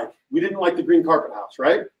not like? We didn't like the green carpet house,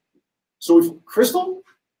 right? So Crystal?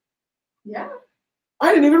 Yeah.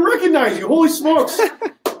 I didn't even recognize you. Holy smokes.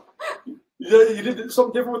 You did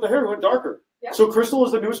something different with the hair. It went darker. Yeah. So Crystal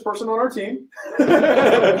is the newest person on our team. You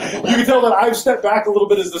can tell that I've stepped back a little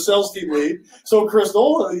bit as the sales team lead. So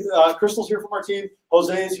Crystal's here from our team.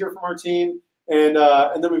 Jose is here from our team. And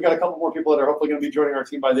then we've got a couple more people that are hopefully going to be joining our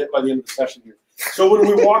team by the end of the session here. So when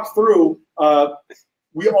we walk through,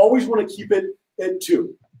 we always want to keep it at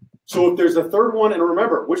 2. So if there's a third one, and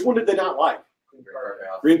remember, which one did they not like?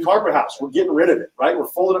 Green carpet house. We're getting rid of it, right? We're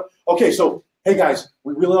folding up. Okay, so hey guys,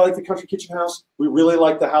 we really like the country kitchen house. We really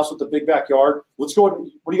like the house with the big backyard. Let's go.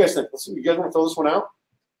 What do you guys think? You guys want to throw this one out?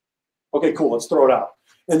 Okay, cool. Let's throw it out.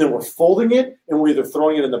 And then we're folding it, and we're either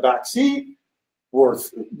throwing it in the back seat, or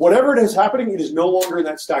whatever it is happening. It is no longer in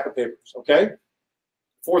that stack of papers. Okay.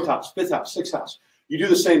 4th house, 5th house, 6th house. You do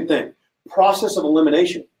the same thing. Process of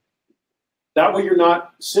elimination. That way, you're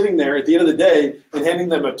not sitting there at the end of the day and handing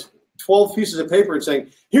them 12 pieces of paper and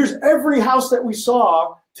saying, here's every house that we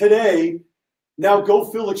saw today. Now go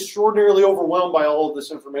feel extraordinarily overwhelmed by all of this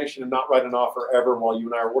information and not write an offer ever while you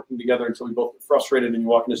and I are working together until we both get frustrated and you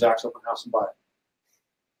walk into Zach's open house and buy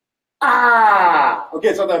it. Okay,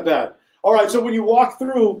 it's not that bad. All right, so when you walk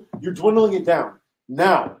through, you're dwindling it down.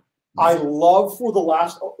 Now, I love for the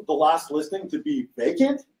last listing to be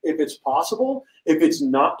vacant if it's possible. If it's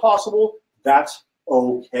not possible, that's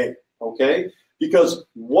okay, okay? Because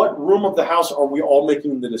what room of the house are we all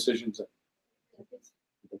making the decisions in?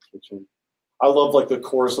 The kitchen. I love like the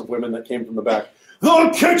chorus of women that came from the back. The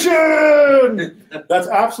kitchen! That's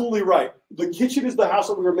absolutely right. The kitchen is the house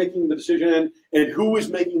that we are making the decision in, and who is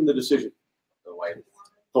making the decision? The wife.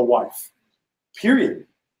 The wife. Period.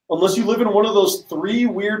 Unless you live in one of those 3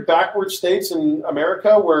 weird backward states in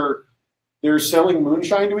America where they're selling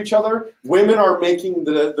moonshine to each other, women are making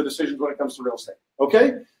the decisions when it comes to real estate.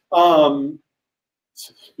 Okay?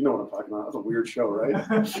 You know what I'm talking about. That's a weird show, right?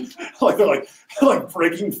 they're like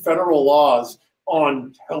breaking federal laws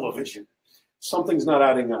on television. Something's not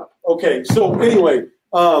adding up. Okay, so anyway,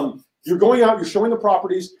 you're going out, you're showing the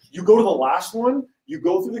properties, you go to the last one, you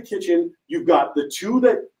go through the kitchen, you've got the 2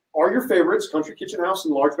 that are your favorites, country kitchen house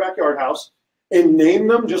and large backyard house, and name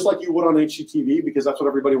them just like you would on HGTV, because that's what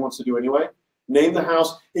everybody wants to do anyway. Name the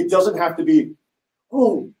house. It doesn't have to be,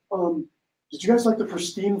 did you guys like the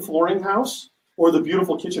pristine flooring house or the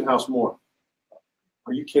beautiful kitchen house more?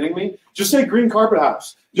 Are you kidding me? Just say green carpet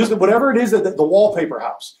house. Just whatever it is that the wallpaper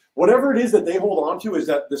house, whatever it is that they hold on to is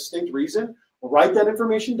that distinct reason. Write that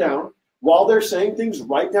information down. While they're saying things,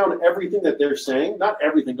 write down everything that they're saying. Not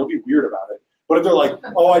everything. Don't be weird about it. But if they're like,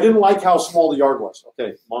 oh, I didn't like how small the yard was.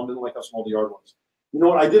 Okay, mom didn't like how small the yard was. You know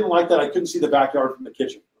what? I didn't like that I couldn't see the backyard from the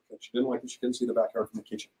kitchen. Okay, she didn't like that she couldn't see the backyard from the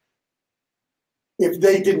kitchen. If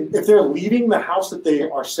they're leaving the house that they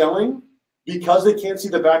are selling because they can't see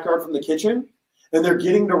the backyard from the kitchen, and they're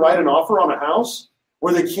getting to write an offer on a house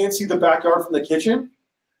where they can't see the backyard from the kitchen,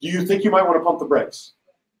 do you think you might want to pump the brakes?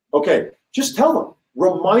 Okay, just tell them.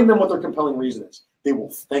 Remind them what their compelling reason is. They will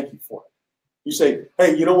thank you for it. You say,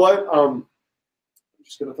 hey, you know what? I'm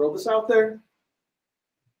just going to throw this out there.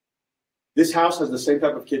 This house has the same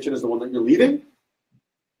type of kitchen as the one that you're leaving.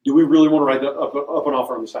 Do we really want to write up an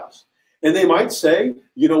offer on this house? And they might say,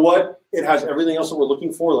 you know what? It has everything else that we're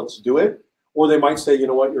looking for. Let's do it. Or they might say, you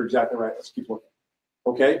know what? You're exactly right. Let's keep looking.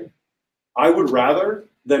 Okay? I would rather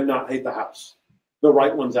them not hate the house. The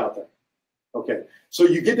right one's out there. Okay. So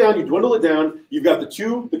you get down, you dwindle it down. You've got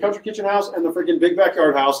the country kitchen house and the freaking big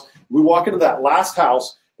backyard house. We walk into that last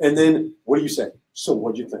house, and then what do you say? So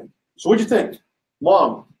what'd you think? So what'd you think?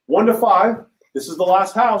 Mom, 1 to 5. This is the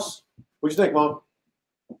last house. What'd you think, Mom?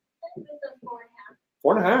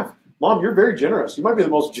 4.5. Mom, you're very generous. You might be the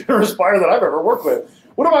most generous buyer that I've ever worked with.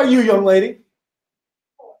 What about you, young lady?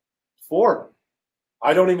 4.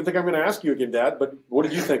 I don't even think I'm going to ask you again, Dad, but what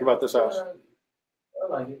did you think about this house? I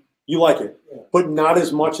like it. You like it, Yeah. but not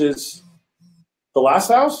as much as the last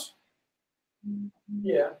house?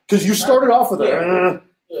 Yeah. Because you started off with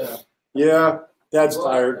Yeah. yeah, Dad's Well,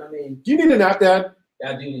 tired. I mean, Do you need a nap, Dad?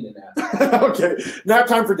 I do need a nap. Okay, nap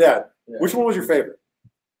time for Dad. Yeah. Which one was your favorite?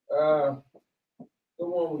 The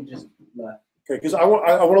one we just left. Okay, because I want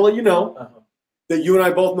to let you know Uh-huh. that you and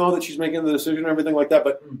I both know that she's making the decision and everything like that,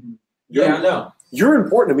 but Mm-hmm. You're- Yeah, I know. you're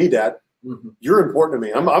important to me, Dad. Mm-hmm. You're important to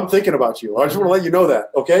me. I'm thinking about you. I just want to let you know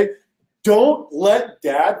that, okay? Don't let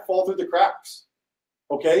Dad fall through the cracks,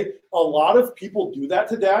 okay? A lot of people do that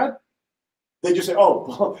to Dad. They just say,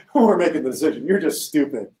 oh, we're making the decision. You're just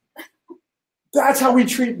stupid. That's how we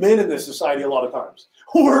treat men in this society a lot of times.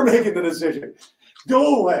 We're making the decision.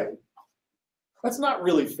 Go away. That's not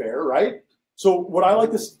really fair, right? So what I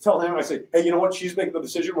like to tell him, I say, hey, you know what? She's making the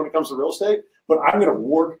decision when it comes to real estate, but I'm going to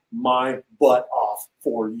work my butt off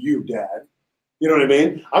for you, Dad. You know what I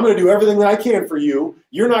mean? I'm going to do everything that I can for you.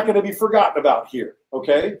 You're not going to be forgotten about here,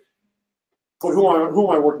 okay? But who am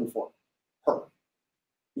I working for? Her.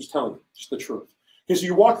 Just telling you, just the truth. Because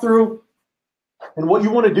you walk through, and what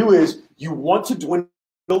you want to do is you want to dwindle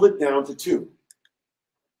it down to 2.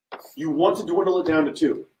 You want to dwindle it down to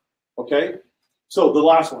 2, okay? So the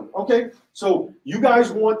last one, okay? So you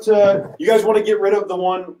guys want to get rid of the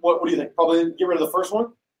one? What do you think? Probably get rid of the first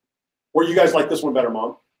one, or you guys like this one better,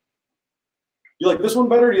 Mom? You like this one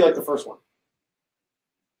better, or do you like the first one?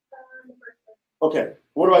 Okay.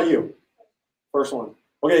 What about you? First one.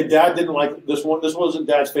 Okay. Dad didn't like this one. This wasn't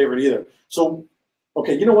Dad's favorite either. So,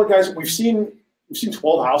 okay. You know what, guys? We've seen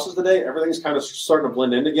 12 houses today. Everything's kind of starting to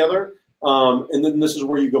blend in together. And then this is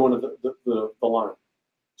where you go into the line.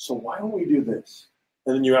 So why don't we do this?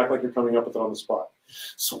 And then you act like you're coming up with it on the spot.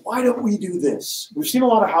 So why don't we do this? We've seen a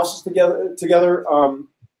lot of houses together.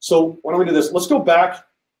 So why don't we do this? Let's go back.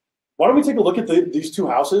 Why don't we take a look at these 2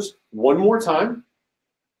 houses one more time?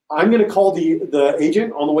 I'm going to call the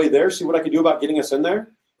agent on the way there, see what I can do about getting us in there.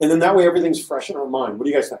 And then that way everything's fresh in our mind. What do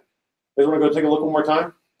you guys think? You guys want to go take a look one more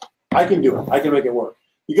time? I can do it. I can make it work.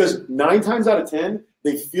 Because 9 times out of 10,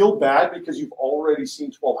 they feel bad because you've already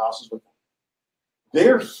seen 12 houses with them.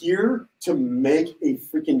 They're here to make a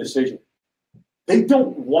freaking decision. They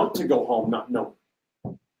don't want to go home not knowing.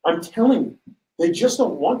 I'm telling you, they just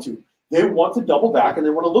don't want to. They want to double back and they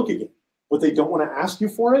want to look again, but they don't want to ask you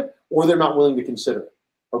for it, or they're not willing to consider it.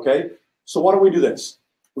 Okay? So why don't we do this?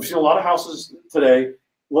 We've seen a lot of houses today.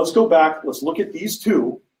 Let's go back. Let's look at these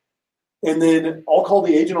 2, and then I'll call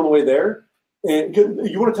the agent on the way there. And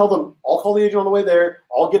you want to tell them, I'll call the agent on the way there.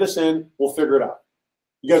 I'll get us in. We'll figure it out.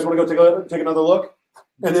 You guys want to go take another look?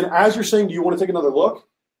 And then as you're saying, do you want to take another look?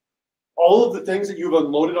 All of the things that you've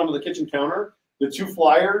unloaded onto the kitchen counter, the 2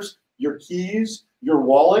 flyers, your keys, your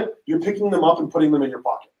wallet, you're picking them up and putting them in your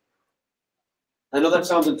pocket. I know that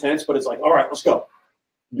sounds intense, but it's like, all right, let's go.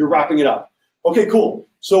 You're wrapping it up. Okay, cool.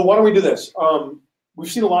 So why don't we do this?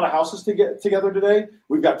 We've seen a lot of houses to get together today.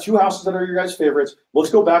 We've got 2 houses that are your guys' favorites.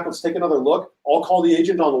 Let's go back. Let's take another look. I'll call the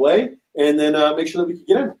agent on the way, and then make sure that we can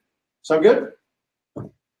get in. Sound good?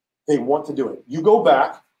 They want to do it. You go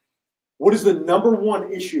back. What is the number one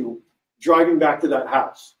issue driving back to that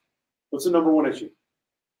house? What's the number one issue?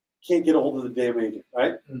 Can't get a hold of the damn agent,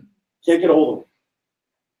 right? Can't get a hold of them.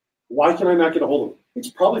 Why can I not get a hold of them? It's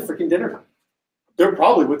probably freaking dinner time. They're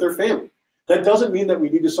probably with their family. That doesn't mean that we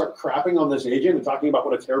need to start crapping on this agent and talking about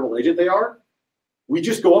what a terrible agent they are. We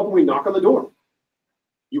just go up and we knock on the door.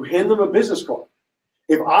 You hand them a business card.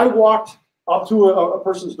 If I walked up to a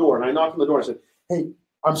person's door and I knocked on the door and I said, hey,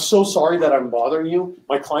 I'm so sorry that I'm bothering you.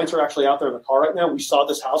 My clients are actually out there in the car right now. We saw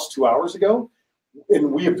this house 2 hours ago,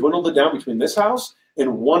 and we have dwindled it down between this house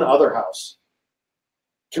and one other house.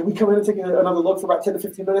 Can we come in and take another look for about 10 to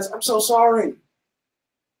 15 minutes? I'm so sorry.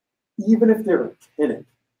 Even if they're a tenant,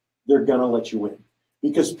 they're going to let you in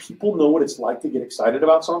because people know what it's like to get excited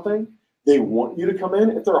about something. They want you to come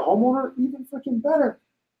in. If they're a homeowner, even freaking better.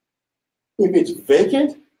 If it's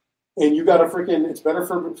vacant and you got a freaking, it's better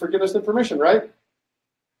for forgiveness than permission, right?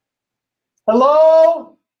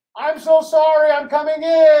 Hello? I'm so sorry. I'm coming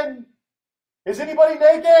in. Is anybody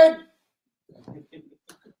naked?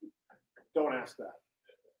 Don't ask that.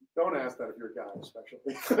 Don't ask that if you're a guy, especially.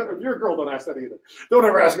 If you're a girl, don't ask that either. Don't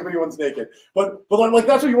ever ask if anyone's naked. But like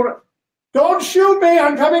that's what you want to. Don't shoot me.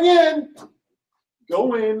 I'm coming in.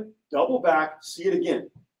 Go in, double back, see it again.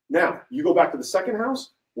 Now, you go back to the second house.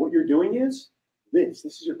 What you're doing is this.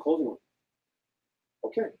 This is your closing one.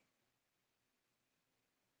 Okay.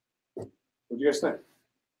 What do you guys think?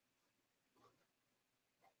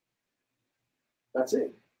 That's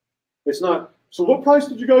it. It's not, so what price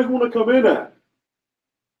did you guys want to come in at?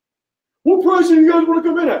 What price do you guys want to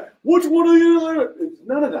come in at? Which one of you? It's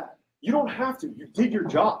none of that. You don't have to. You did your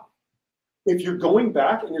job. If you're going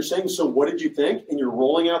back and you're saying, so what did you think? And you're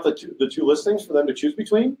rolling out the two listings for them to choose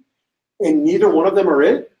between, and neither one of them are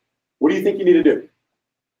it, what do you think you need to do?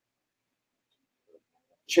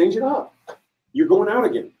 Change it up. You're going out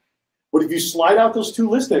again. But if you slide out those two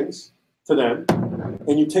listings to them,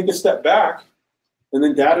 and you take a step back, and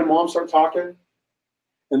then dad and mom start talking,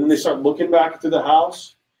 and then they start looking back through the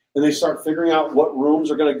house, and they start figuring out what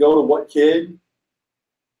rooms are going to go to what kid,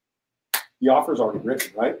 the offer's already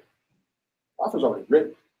written, right? The offer's already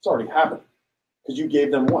written. It's already happened. Because you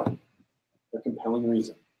gave them what? Their compelling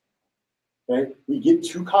reason. Okay? We get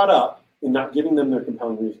too caught up in not giving them their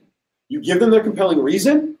compelling reason. You give them their compelling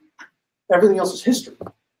reason, everything else is history.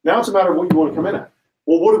 Now it's a matter of what you want to come in at.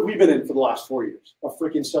 Well, what have we been in for the last 4 years? A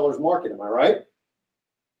freaking seller's market, am I right?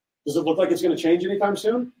 Does it look like it's going to change anytime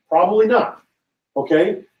soon? Probably not.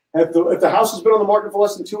 Okay? If the house has been on the market for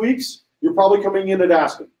less than 2 weeks, you're probably coming in and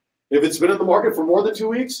asking. If it's been in the market for more than 2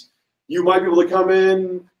 weeks, you might be able to come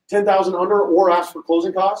in 10,000 under or ask for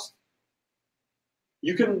closing costs.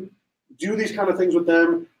 You can do these kind of things with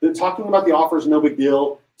them. They're talking about the offer is no big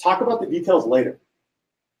deal. Talk about the details later.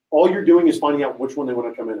 All you're doing is finding out which one they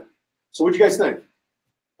want to come in at. So what do you guys think?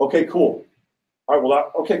 Okay, cool. All right,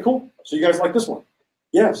 well, okay, cool. So you guys like this one?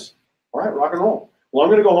 Yes. All right, rock and roll. Well,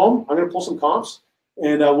 I'm going to go home. I'm going to pull some comps,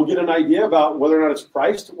 and we'll get an idea about whether or not it's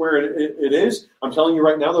priced where it is. I'm telling you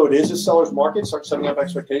right now, though, it is a seller's market. Start setting up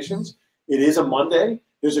expectations. It is a Monday.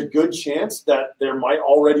 There's a good chance that there might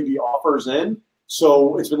already be offers in.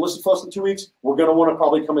 So it's been listed for less than 2 weeks. We're going to want to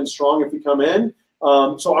probably come in strong if we come in.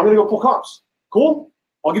 So I'm going to go pull comps. Cool?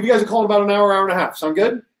 I'll give you guys a call in about an hour, hour and a half. Sound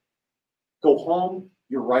good? Go home.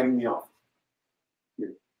 You're writing the offer.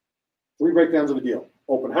 Here. 3 breakdowns of a deal.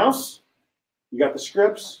 Open house. You got the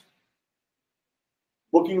scripts.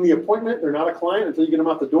 Booking the appointment. They're not a client until you get them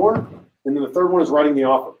out the door. And then the third one is writing the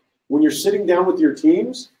offer. When you're sitting down with your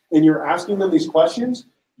teams and you're asking them these questions,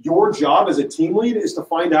 your job as a team lead is to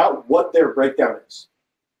find out what their breakdown is.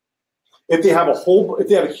 If they have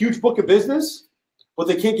a huge book of business, but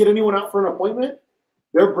they can't get anyone out for an appointment,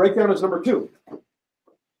 their breakdown is number 2.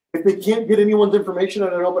 If they can't get anyone's information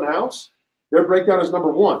at an open house, their breakdown is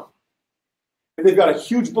number 1. If they've got a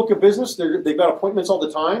huge book of business, they've got appointments all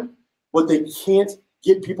the time, but they can't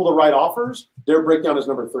get people to write offers, their breakdown is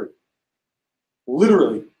number 3.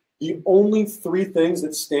 Literally, the only 3 things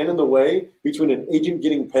that stand in the way between an agent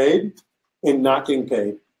getting paid and not getting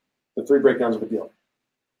paid, the 3 breakdowns of a deal.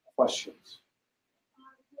 Questions?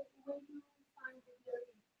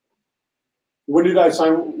 When did I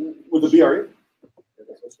sign with the BRE?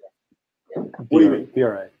 What do you mean?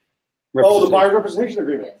 BRA. Oh, the buyer representation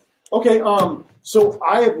agreement. Okay, so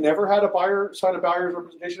I have never had a buyer sign a buyer's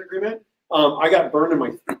representation agreement. I got burned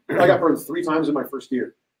 3 times in my first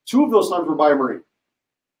year. 2 of those times were by a Marine.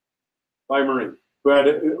 Who had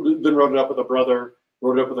then wrote it up with a brother,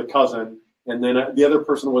 wrote it up with a cousin, and then the other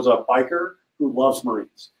person was a biker who loves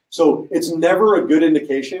Marines. So it's never a good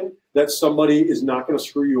indication that somebody is not going to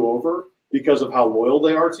screw you over because of how loyal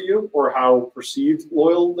they are to you or how perceived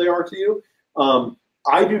loyal they are to you.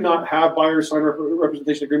 I do not have buyer sign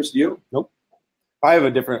representation agreements. Do you? Nope. I have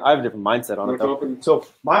a different mindset on it though. So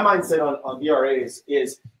my mindset on VRAs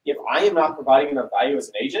is if I am not providing enough value as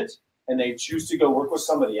an agent and they choose to go work with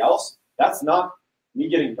somebody else, that's not me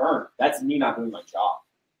getting burned. That's me not doing my job.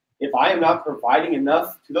 If I am not providing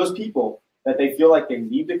enough to those people that they feel like they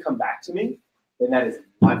need to come back to me, then that is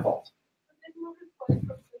my fault.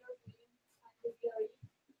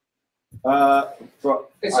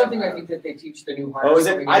 It's something I think that they teach the new hires. Oh, is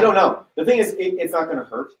it? I don't know. The thing is, it's not going to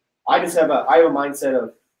hurt. I have a mindset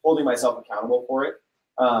of holding myself accountable for it.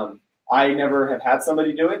 I never have had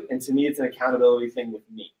somebody do it, and to me, it's an accountability thing with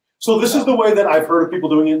me. So this is the way that I've heard of people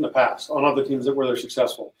doing it in the past on other teams where they're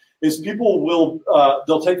successful. Is people will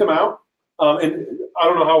they'll take them out, and I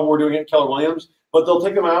don't know how we're doing it at Keller Williams, but they'll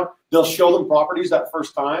take them out. They'll show them properties that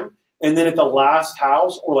first time, and then at the last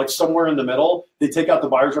house or like somewhere in the middle, they take out the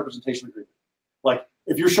buyer's representation agreement. Like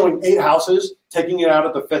if you're showing 8 houses, taking it out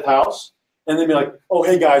at the 5th house, and then be like, oh,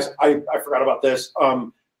 hey guys, I forgot about this.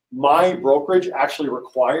 My brokerage actually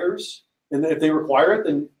requires, and if they require it,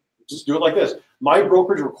 then just do it like this. My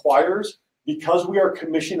brokerage requires, because we are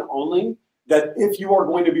commission only, that if you are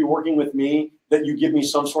going to be working with me, that you give me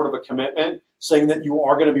some sort of a commitment saying that you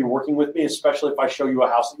are going to be working with me, especially if I show you a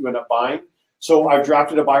house that you end up buying. So I've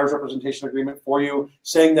drafted a buyer's representation agreement for you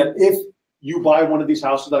saying that if you buy one of these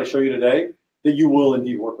houses that I show you today, that you will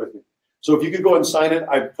indeed work with me. So if you could go ahead and sign it,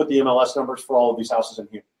 I put the MLS numbers for all of these houses in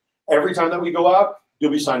here. Every time that we go out,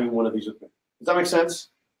 you'll be signing one of these with me. Does that make sense?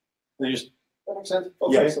 That makes sense?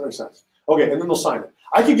 Okay, yes, that makes sense. Okay, and then they'll sign it.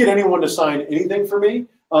 I could get anyone to sign anything for me.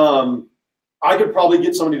 I could probably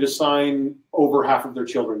get somebody to sign over half of their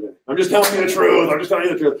children did. I'm just telling you the truth. I'm just telling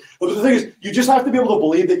you the truth. But the thing is, you just have to be able to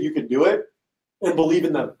believe that you can do it and believe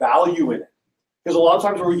in the value in it. Because a lot of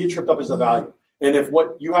times where we get tripped up is the value. And if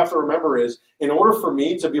what you have to remember is, in order for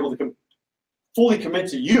me to be able to fully commit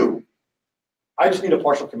to you, I just need a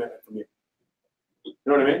partial commitment from you. You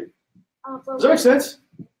know what I mean? Does that make sense?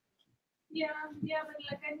 Yeah, but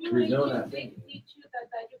like I knew they teach you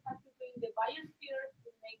that you have to bring the buyers here to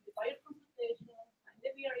make the buyer consultation and the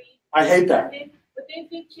VRE. I hate that. But then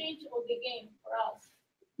they change all the game for us.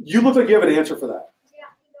 You look like you have an answer for that. Yeah,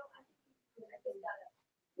 I think that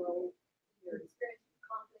grow your experience and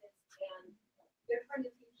confidence, and they're trying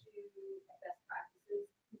to teach you best practices.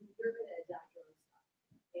 You're going to adapt your own stuff,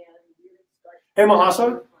 and you're going to start. Hey,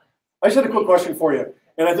 Mahasa, I just had a quick question for you.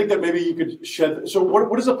 And I think that maybe you could shed. So,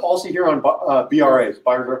 what is the policy here on BRAs,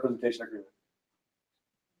 Buyer's Representation Agreement?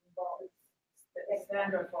 Well, it's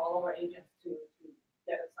standard for all of our agents to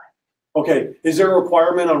get a sign. Okay. Is there a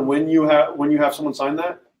requirement on when you have someone sign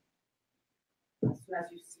that? As soon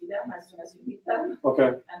as you see them, as soon as you meet them, okay,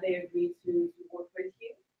 and they agree to work with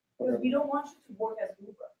you, because we don't want you to work as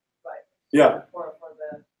Uber, right? Yeah. For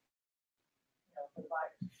the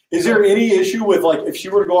buyers. Is there any issue with, like, if she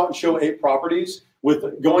were to go out and show 8 properties,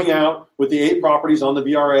 with going out with the 8 properties on the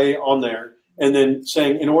BRA on there, and then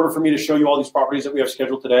saying, in order for me to show you all these properties that we have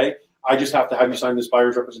scheduled today, I just have to have you sign this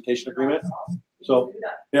buyer's representation agreement? So,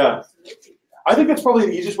 yeah. I think that's probably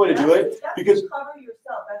the easiest way to do it, because cover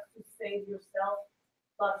yourself. That's to save yourself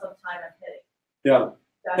lots of time and headache. Yeah.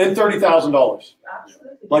 And $30,000.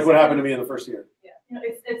 Absolutely. Like what happened to me in the first year. Yeah. You know,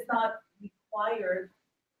 it's not required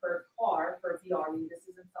per car for VRE. This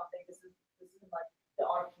isn't something. This isn't like the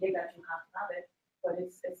RPA that you have to have it. But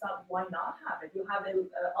it's not. Why not have it? You have an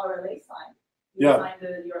RLA sign. You sign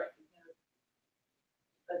the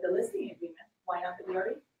listing agreement. Why not the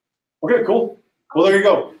VRE? Okay, cool. Well, there you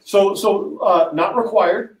go. So not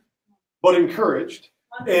required, but encouraged,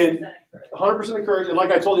 100% and 100% encouraged. And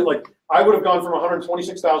like I told you, like I would have gone from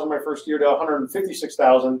 126,000 my first year to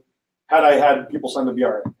 156,000 had I had people sign the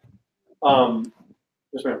BRA.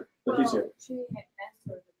 Yes, ma'am. Leticia. She had answered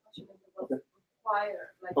the question that was required.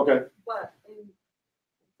 Like, okay. But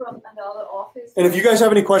from another office. And if you guys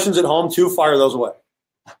have any questions at home too, fire those away.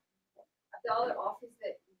 The other office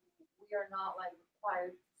that we are not like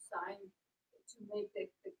required to sign to make the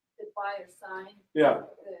buyer sign. Yeah.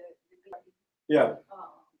 Yeah.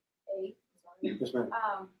 Yes, ma'am.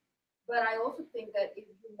 But I also think that if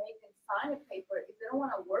you make them sign a paper, if they don't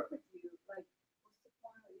want to work with you, like what's the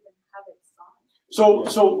point of even have it signed? So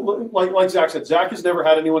like Zach said, Zach has never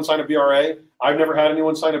had anyone sign a BRA. I've never had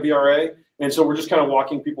anyone sign a BRA. And so we're just kind of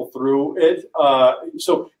walking people through it.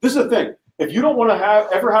 So this is the thing. If you don't want to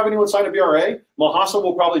ever have anyone sign a BRA, Mahasa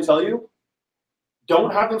will probably tell you,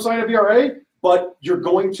 don't have them sign a BRA, but you're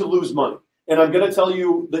going to lose money. And I'm going to tell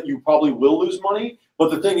you that you probably will lose money. But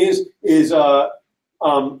the thing is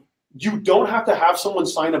you don't have to have someone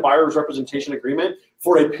sign a buyer's representation agreement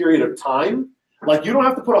for a period of time. Like you don't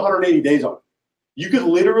have to put 180 days on it. You could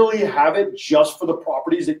literally have it just for the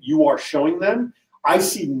properties that you are showing them. I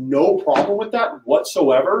see no problem with that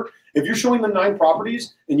whatsoever. If you're showing them 9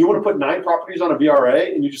 properties and you want to put 9 properties on a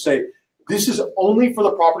VRA and you just say, this is only for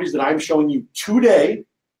the properties that I'm showing you today.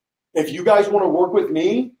 If you guys want to work with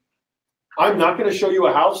me, I'm not going to show you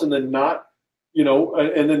a house and then not,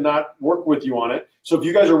 and then not work with you on it. So if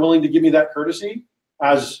you guys are willing to give me that courtesy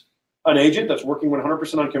as an agent that's working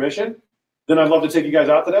 100% on commission, then I'd love to take you guys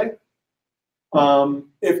out today.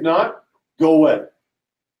 If not, go away.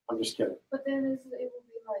 I'm just kidding. But then it will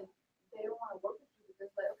be like they don't want to work with you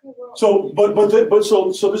because like, okay, well.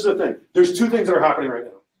 So this is the thing. There's 2 things that are happening right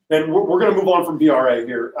now, and we're going to move on from BRA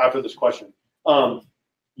here after this question.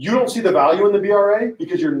 You don't see the value in the BRA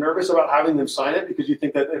because you're nervous about having them sign it because you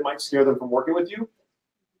think that it might scare them from working with you,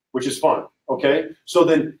 which is fine. Okay, so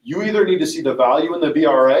then you either need to see the value in the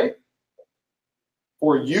BRA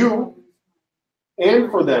for you and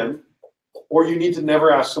for them, or you need to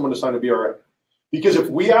never ask someone to sign a BRA. Because if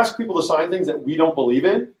we ask people to sign things that we don't believe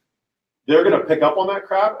in, they're going to pick up on that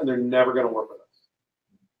crap and they're never going to work with us.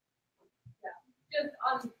 Yeah,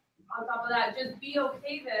 just on top of that, just be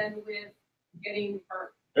okay then with getting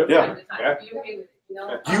hurt. Yeah. Be okay with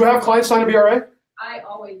it, Do you have clients sign a BRA? I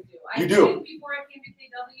always do. You I do? did before I came to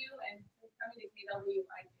KW, and since coming to KW,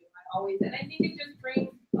 I do. I always, and I think it just brings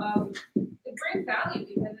value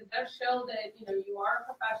because it does show that you are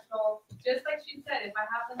a professional. Just like she said, if I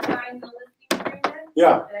have to sign the listing agreement,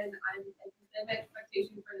 then I'm an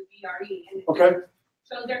expectation for the BRE, and it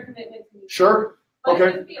shows their commitment to me. Sure. But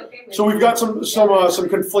Okay. With So we've got some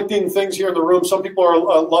conflicting things here in the room. Some people are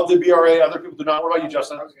love the BRA, other people do not. What about you,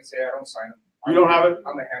 Justin? I was going to say I don't sign them. You don't have it?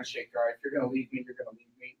 I'm a handshake guy. If you're going to leave me, you're going to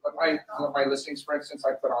leave me. But my listings, for instance,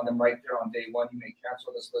 I put on them right there on day 1. You may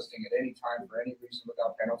cancel this listing at any time for any reason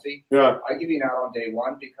without penalty. Yeah. I give you an out on day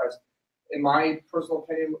 1 because, in my personal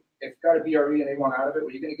opinion, if you've got a BRE and they want out of it,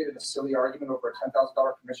 well, you're going to get in a silly argument over a $10,000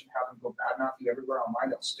 commission, have them go badmouth you everywhere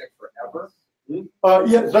online. They'll stick forever.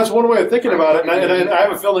 Yeah, that's one way of thinking about it, and I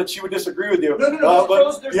have a feeling that she would disagree with you. No,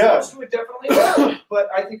 there's pros to it, definitely. But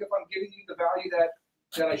I think if I'm giving you the value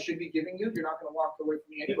that I should be giving you, you're not going to walk away from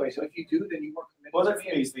me anyway. So if you do, then you weren't committed. Well, that's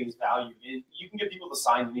the biggest thing is value. You can get people to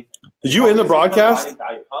sign anything. Did you end the broadcast?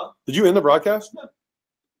 Value, huh? Did you end the broadcast? No.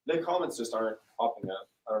 The comments just aren't popping up.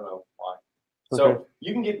 I don't know why. Okay. So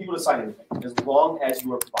you can get people to sign anything as long as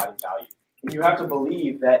you are providing value. And you have to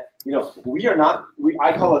believe that, we are not,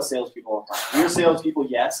 I call us salespeople all the time. We are salespeople,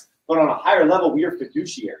 yes, but on a higher level, we are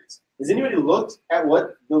fiduciaries. Has anybody looked at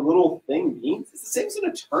what the little thing means? It's the same as an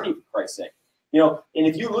attorney, for Christ's sake. And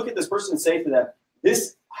if you look at this person and say to them,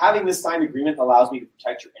 having this signed agreement allows me to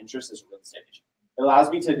protect your interests as a real estate agent. It allows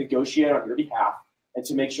me to negotiate on your behalf and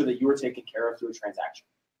to make sure that you are taken care of through a transaction.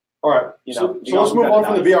 All right. So let's move on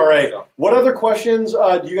from the BRA. What other questions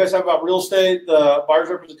do you guys have about real estate, the buyer's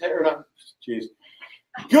representation, or not? Jeez.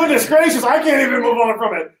 Goodness gracious, I can't even move on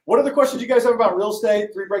from it. What other questions do you guys have about real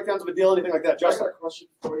estate, 3 breakdowns of a deal, anything like that? Justin, I got a question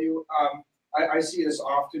for you. I see this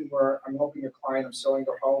often where I'm helping a client, I'm selling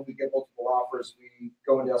their home, we get multiple offers, we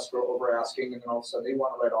go into escrow over asking, and then all of a sudden they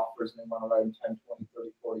want to write offers and they want to write them 10, 20, 30,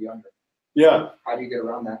 40 under. Yeah. How do you get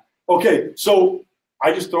around that? Okay, so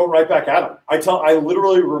I just throw it right back at them. I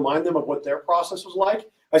literally remind them of what their process was like.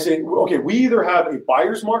 I say, okay, we either have a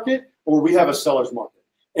buyer's market or we have a seller's market.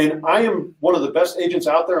 And I am one of the best agents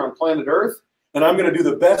out there on planet Earth, and I'm going to do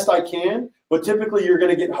the best I can, but typically you're going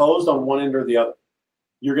to get hosed on one end or the other.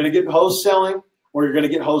 You're going to get hosed selling or you're going to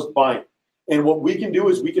get hosed buying. And what we can do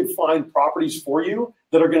is we can find properties for you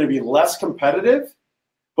that are going to be less competitive,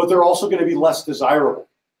 but they're also going to be less desirable.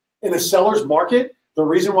 In a seller's market, the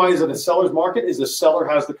reason why is that a seller's market is the seller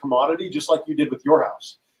has the commodity just like you did with your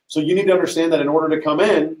house. So you need to understand that in order to come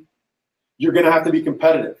in, you're going to have to be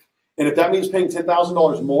competitive. And if that means paying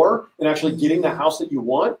 $10,000 more and actually getting the house that you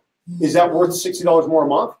want, is that worth $60 more a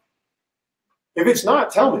month? If it's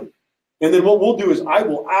not, tell me. And then what we'll do is I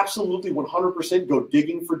will absolutely 100% go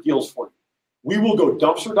digging for deals for you. We will go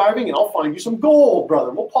dumpster diving and I'll find you some gold,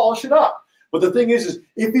 brother. We'll polish it up. But the thing is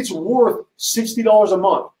if it's worth $60 a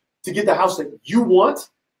month to get the house that you want,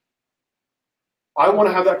 I want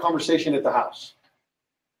to have that conversation at the house.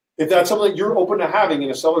 If that's something that you're open to having in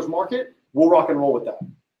a seller's market, we'll rock and roll with that.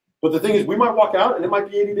 But the thing is, we might walk out and it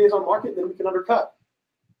might be 80 days on market, then we can undercut.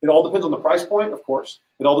 It all depends on the price point, of course.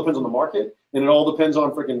 It all depends on the market, and it all depends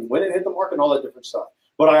on freaking when it hit the market and all that different stuff.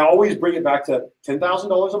 But I always bring it back to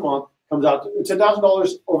 $10,000 a month, comes out to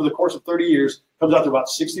 $10,000 over the course of 30 years, comes out to about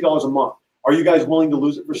 $60 a month. Are you guys willing to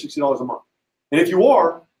lose it for $60 a month? And if you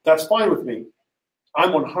are, that's fine with me.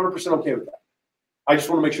 I'm 100% okay with that. I just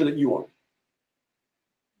want to make sure that you are.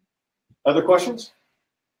 Other questions?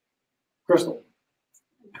 Crystal?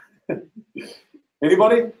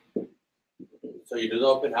 Anybody? So you do the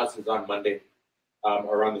open houses on Monday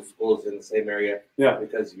around the schools in the same area. Yeah.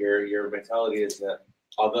 Because your mentality is that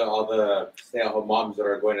all the stay-at-home moms that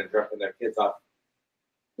are going and dropping their kids off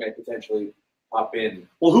may potentially pop in.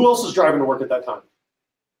 Well, who else is driving to work at that time?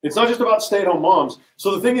 It's not just about stay-at-home moms.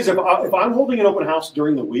 So the thing is, if I'm holding an open house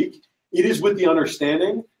during the week, it is with the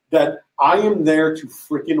understanding that I am there to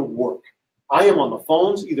freaking work. I am on the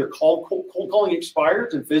phones, either cold calling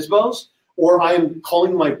expireds and FSBOs, or I am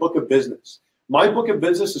calling my book of business. My book of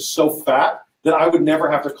business is so fat that I would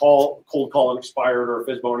never have to cold call an expired or a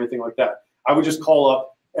FSBO or anything like that. I would just call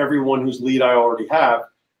up everyone whose lead I already have.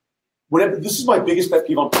 This is my biggest pet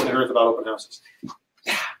peeve on planet Earth about open houses.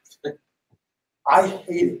 I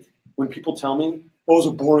hate it when people tell me, oh, it was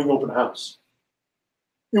a boring open house.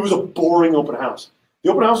 It was a boring open house.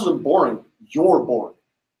 The open house isn't boring. You're boring.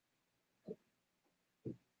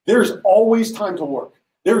 There's always time to work.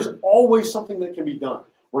 There's always something that can be done.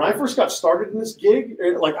 When I first got started in this gig,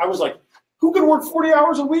 I was like, who can work 40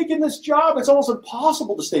 hours a week in this job? It's almost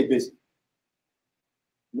impossible to stay busy.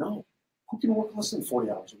 No. Who can work less than 40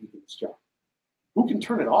 hours a week in this job? Who can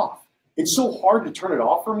turn it off? It's so hard to turn it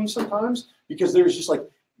off for me sometimes because there's just like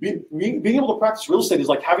being able to practice real estate is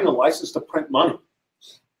like having a license to print money.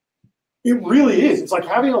 It really is. It's like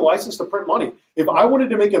having a license to print money. If I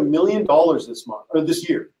wanted to make $1 million this month or this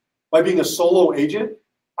year by being a solo agent,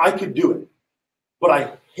 I could do it. But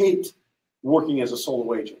I hate working as a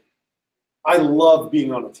solo agent. I love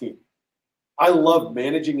being on a team. I love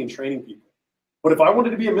managing and training people. But if I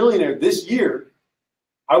wanted to be a millionaire this year,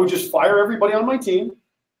 I would just fire everybody on my team.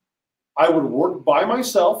 I would work by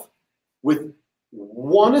myself with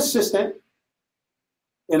one assistant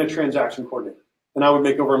and a transaction coordinator. And I would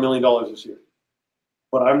make over $1 million this year.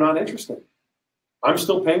 But I'm not interested. I'm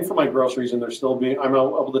still paying for my groceries and I'm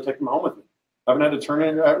able to take them home with me. I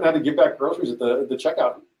haven't had to give back groceries at the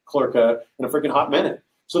checkout clerk in a freaking hot minute.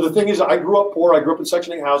 So the thing is, I grew up poor. I grew up in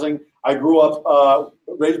Section 8 housing. I grew up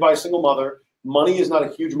raised by a single mother. Money is not a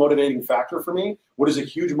huge motivating factor for me. What is a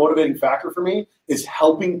huge motivating factor for me is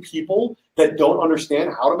helping people that don't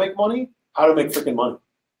understand how to make money, how to make freaking money.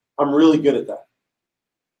 I'm really good at that.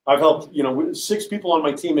 I've helped, 6 people on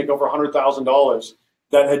my team make over $100,000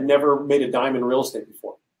 that had never made a dime in real estate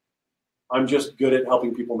before. I'm just good at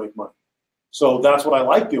helping people make money. So that's what I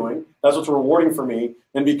like doing. That's what's rewarding for me.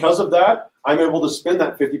 And because of that, I'm able to spend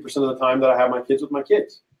that 50% of the time that I have my kids with my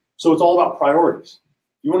kids. So it's all about priorities.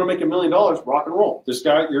 You want to make $1 million, rock and roll. This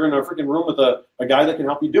guy, you're in a freaking room with a guy that can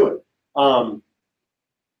help you do it. Other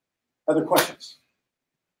questions?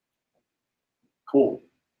 Cool.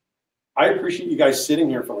 I appreciate you guys sitting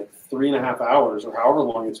here for like 3.5 hours or however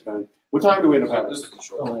long it's been. What time do we end up having?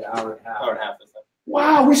 Only an hour and a half. Hour and a half.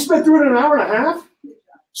 Wow, we spent through it in an hour and a half?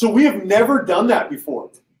 So we have never done that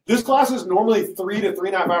before. This class is normally 3 to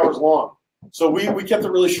 3.5 hours long. So we kept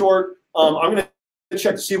it really short. I'm going to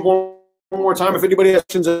check to see one more time if anybody has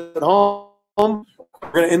questions at home. We're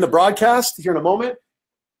going to end the broadcast here in a moment.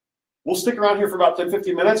 We'll stick around here for about 10,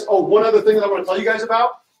 15 minutes. Oh, one other thing that I want to tell you guys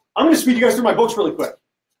about. I'm going to speed you guys through my books really quick.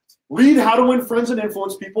 Read How to Win Friends and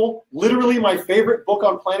Influence People. Literally my favorite book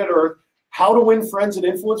on planet Earth. How to Win Friends and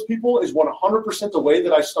Influence People is 100% the way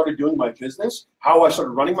that I started doing my business, how I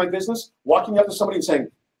started running my business, walking up to somebody and saying,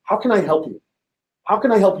 how can I help you? How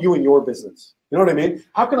can I help you in your business? You know what I mean?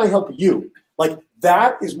 How can I help you? Like,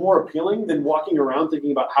 that is more appealing than walking around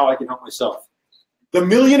thinking about how I can help myself. The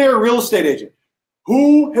Millionaire Real Estate Agent.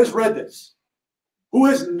 Who has read this? Who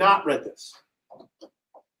has not read this?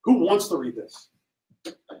 Who wants to read this?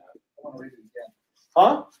 I want to read it again.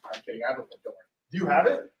 Huh? I'm kidding. I don't know. Do you have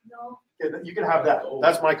it? No. Okay, you can have that.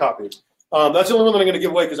 That's my copy. That's the only one that I'm going to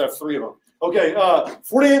give away because I have 3 of them. Okay,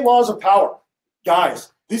 48 Laws of Power.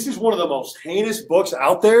 Guys, this is one of the most heinous books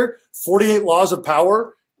out there, 48 Laws of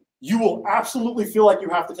Power. You will absolutely feel like you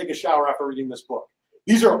have to take a shower after reading this book.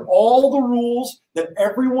 These are all the rules that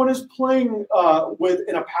everyone is playing with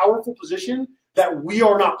in a powerful position that we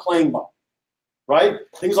are not playing by, right?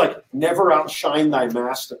 Things like never outshine thy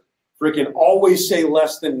master. Freaking always say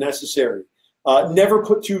less than necessary. Never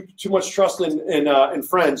put too much trust in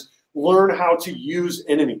friends. Learn how to use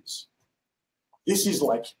enemies. This is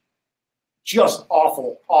like just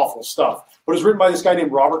awful, awful stuff. But it's written by this guy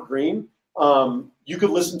named Robert Greene. You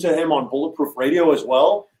could listen to him on Bulletproof Radio as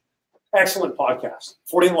well. Excellent podcast.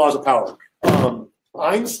 48 Laws of Power.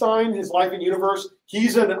 Einstein, His Life and Universe.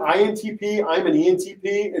 He's an INTP. I'm an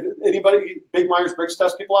ENTP. Anybody, big Myers-Briggs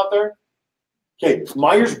test people out there? Okay,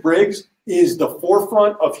 Myers-Briggs is the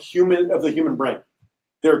forefront of the human brain.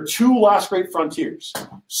 There are two last great frontiers,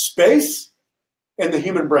 space and the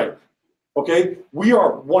human brain. Okay? We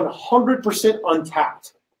are 100%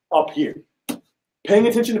 untapped up here. Paying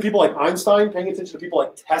attention to people like Einstein, paying attention to people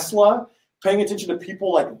like Tesla, paying attention to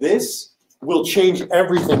people like this will change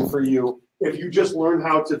everything for you if you just learn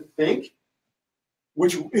how to think,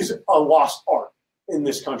 which is a lost art in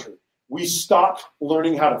this country. We stopped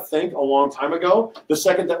learning how to think a long time ago, the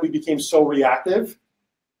second that we became so reactive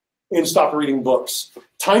and stopped reading books.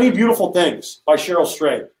 Tiny Beautiful Things by Cheryl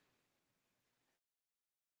Strayed.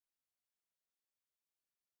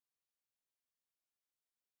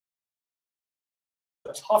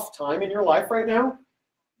 A tough time in your life right now,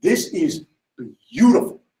 this is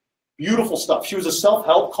beautiful, beautiful stuff. She was a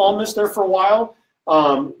self-help columnist there for a while.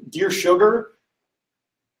 Dear Sugar,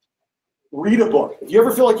 read a book. If you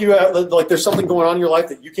ever feel like you have, like there's something going on in your life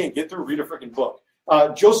that you can't get through, read a freaking book.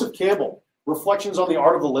 Joseph Campbell, Reflections on the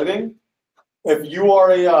Art of the Living. If you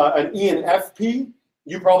are an ENFP,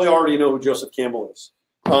 you probably already know who Joseph Campbell is.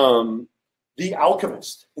 The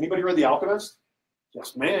Alchemist. Anybody read The Alchemist?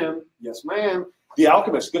 Yes, ma'am. Yes, ma'am. The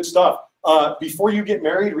Alchemist, good stuff. Before you get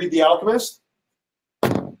married, read The Alchemist.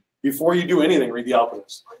 Before you do anything, read The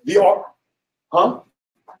Alchemist. Huh?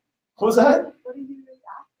 What was that?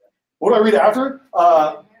 What do I read after?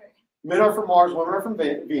 Men are from Mars, women are from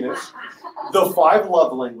Venus. The 5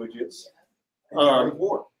 love languages. And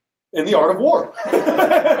the Art of War.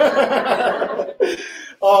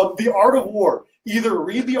 The Art of War. Either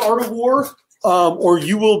read The Art of War, or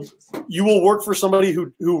you will work for somebody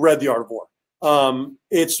who read The Art of War.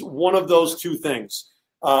 It's one of those two things,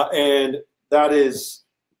 and that is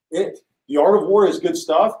it. The Art of War is good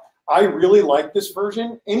stuff. I really like this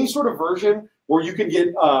version. Any sort of version where you can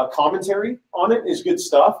get commentary on it is good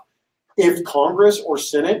stuff. If Congress or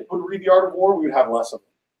Senate would read The Art of War, we would have less of it.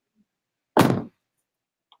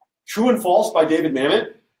 True and False by David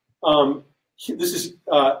Mamet. This is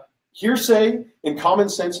hearsay and common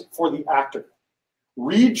sense for the actor.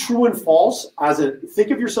 Read True and False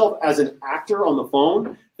think of yourself as an actor on the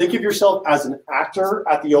phone. Think of yourself as an actor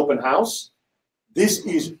at the open house. This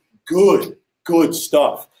is good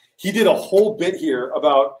stuff. He did a whole bit here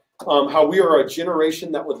about how we are a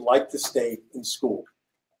generation that would like to stay in school.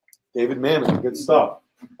 David Mamet, good stuff.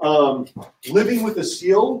 Living with a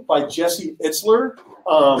Seal by Jesse Itzler.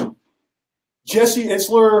 Jesse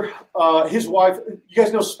Itzler, his wife, you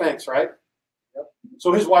guys know Spanx, right? Yep.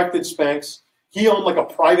 So his wife did Spanx. He owned like a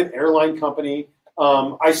private airline company.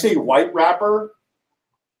 I say white rapper.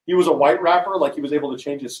 He was a white rapper, like he was able to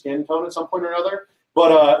change his skin tone at some point or another.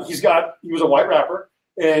 But he was a white rapper,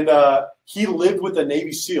 and he lived with a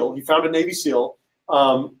Navy SEAL. He found a Navy SEAL.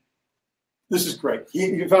 This is great.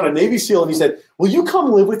 He found a Navy SEAL, and he said, will you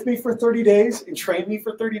come live with me for 30 days and train me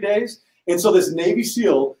for 30 days? And so this Navy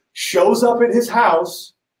SEAL shows up at his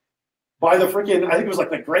house by the freaking, I think it was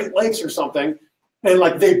like the Great Lakes or something, and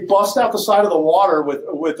like they bust out the side of the water with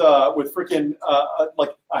freaking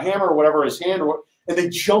like a hammer or whatever in his hand, and they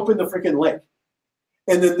jump in the freaking lake.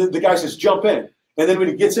 And then the guy says, jump in. And then when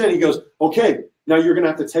he gets in, he goes, okay, now you're going to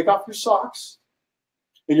have to take off your socks,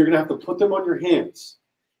 and you're going to have to put them on your hands.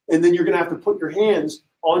 And then you're going to have to put your hands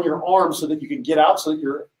on your arms so that you can get out, so that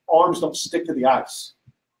your arms don't stick to the ice.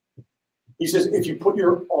 He says, if you put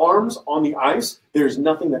your arms on the ice, there's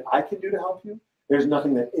nothing that I can do to help you. There's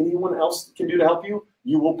nothing that anyone else can do to help you.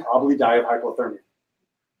 You will probably die of hypothermia.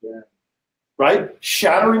 Yeah. Right?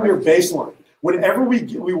 Shattering your baseline. Whenever we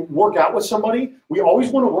work out with somebody, we always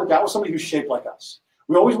want to work out with somebody who's shaped like us.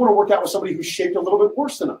 We always want to work out with somebody who's shaped a little bit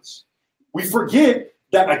worse than us. We forget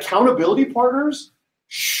that accountability partners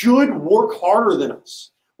should work harder than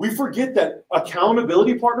us. We forget that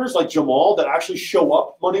accountability partners like Jamal that actually show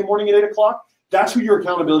up Monday morning at 8 o'clock, that's who your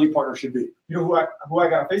accountability partner should be. You know who I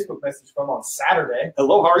got a Facebook message from on Saturday?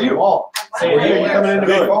 Hello, how are you? Jamal. Saying, hey, you coming in to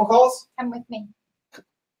make phone calls? Come with me.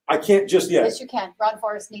 I can't just yet. Yes, you can. Ron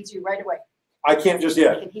Forrest needs you right away. I can't just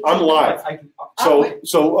yet. I'm live.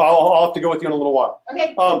 So I'll have to go with you in a little while.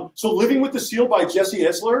 Okay. So Living with the Seal by Jesse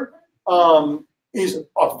Itzler is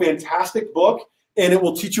a fantastic book, and it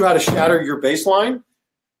will teach you how to shatter your baseline.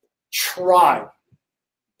 Tribe.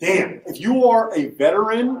 Damn. If you are a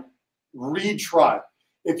veteran, read Tribe.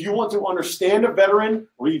 If you want to understand a veteran,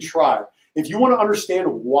 read Tribe. If you want to understand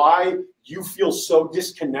why you feel so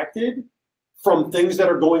disconnected from things that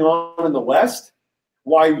are going on in the West,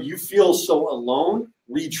 why you feel so alone,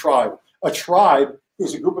 read Tribe. A tribe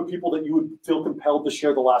is a group of people that you would feel compelled to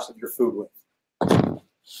share the last of your food with.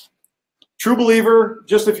 True Believer,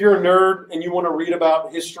 just if you're a nerd and you want to read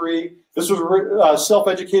about history, this was a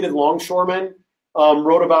self-educated longshoreman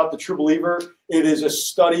wrote about the True Believer. It is a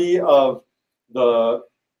study of the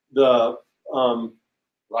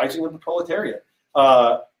rising of the proletariat.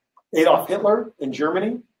 Adolf Hitler in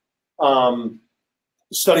Germany,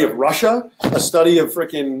 study of Russia, a study of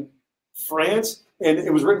frickin' France, and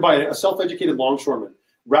it was written by a self-educated longshoreman.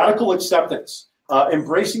 Radical acceptance,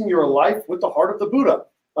 embracing your life with the heart of the Buddha.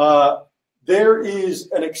 There is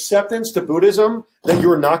an acceptance to Buddhism that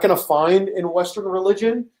you're not going to find in Western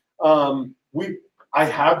religion. I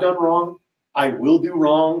have done wrong. I will do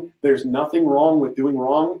wrong. There's nothing wrong with doing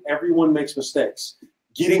wrong. Everyone makes mistakes.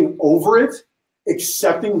 Getting over it,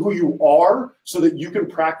 accepting who you are so that you can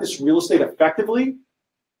practice real estate effectively,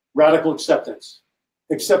 radical acceptance.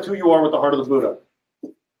 Accept who you are with the heart of the Buddha.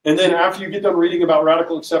 And then after you get done reading about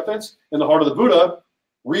radical acceptance and the heart of the Buddha,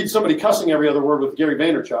 read somebody cussing every other word with Gary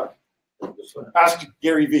Vaynerchuk. Ask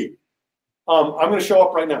Gary V. I'm going to show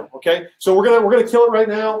up right now. Okay, so we're gonna kill it right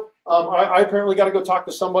now. I apparently got to go talk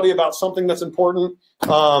to somebody about something that's important.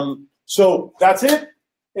 So that's it.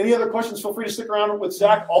 Any other questions? Feel free to stick around with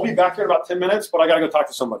Zach. I'll be back here in about 10 minutes, but I got to go talk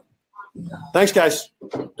to somebody. Thanks, guys.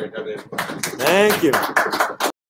 Thank you.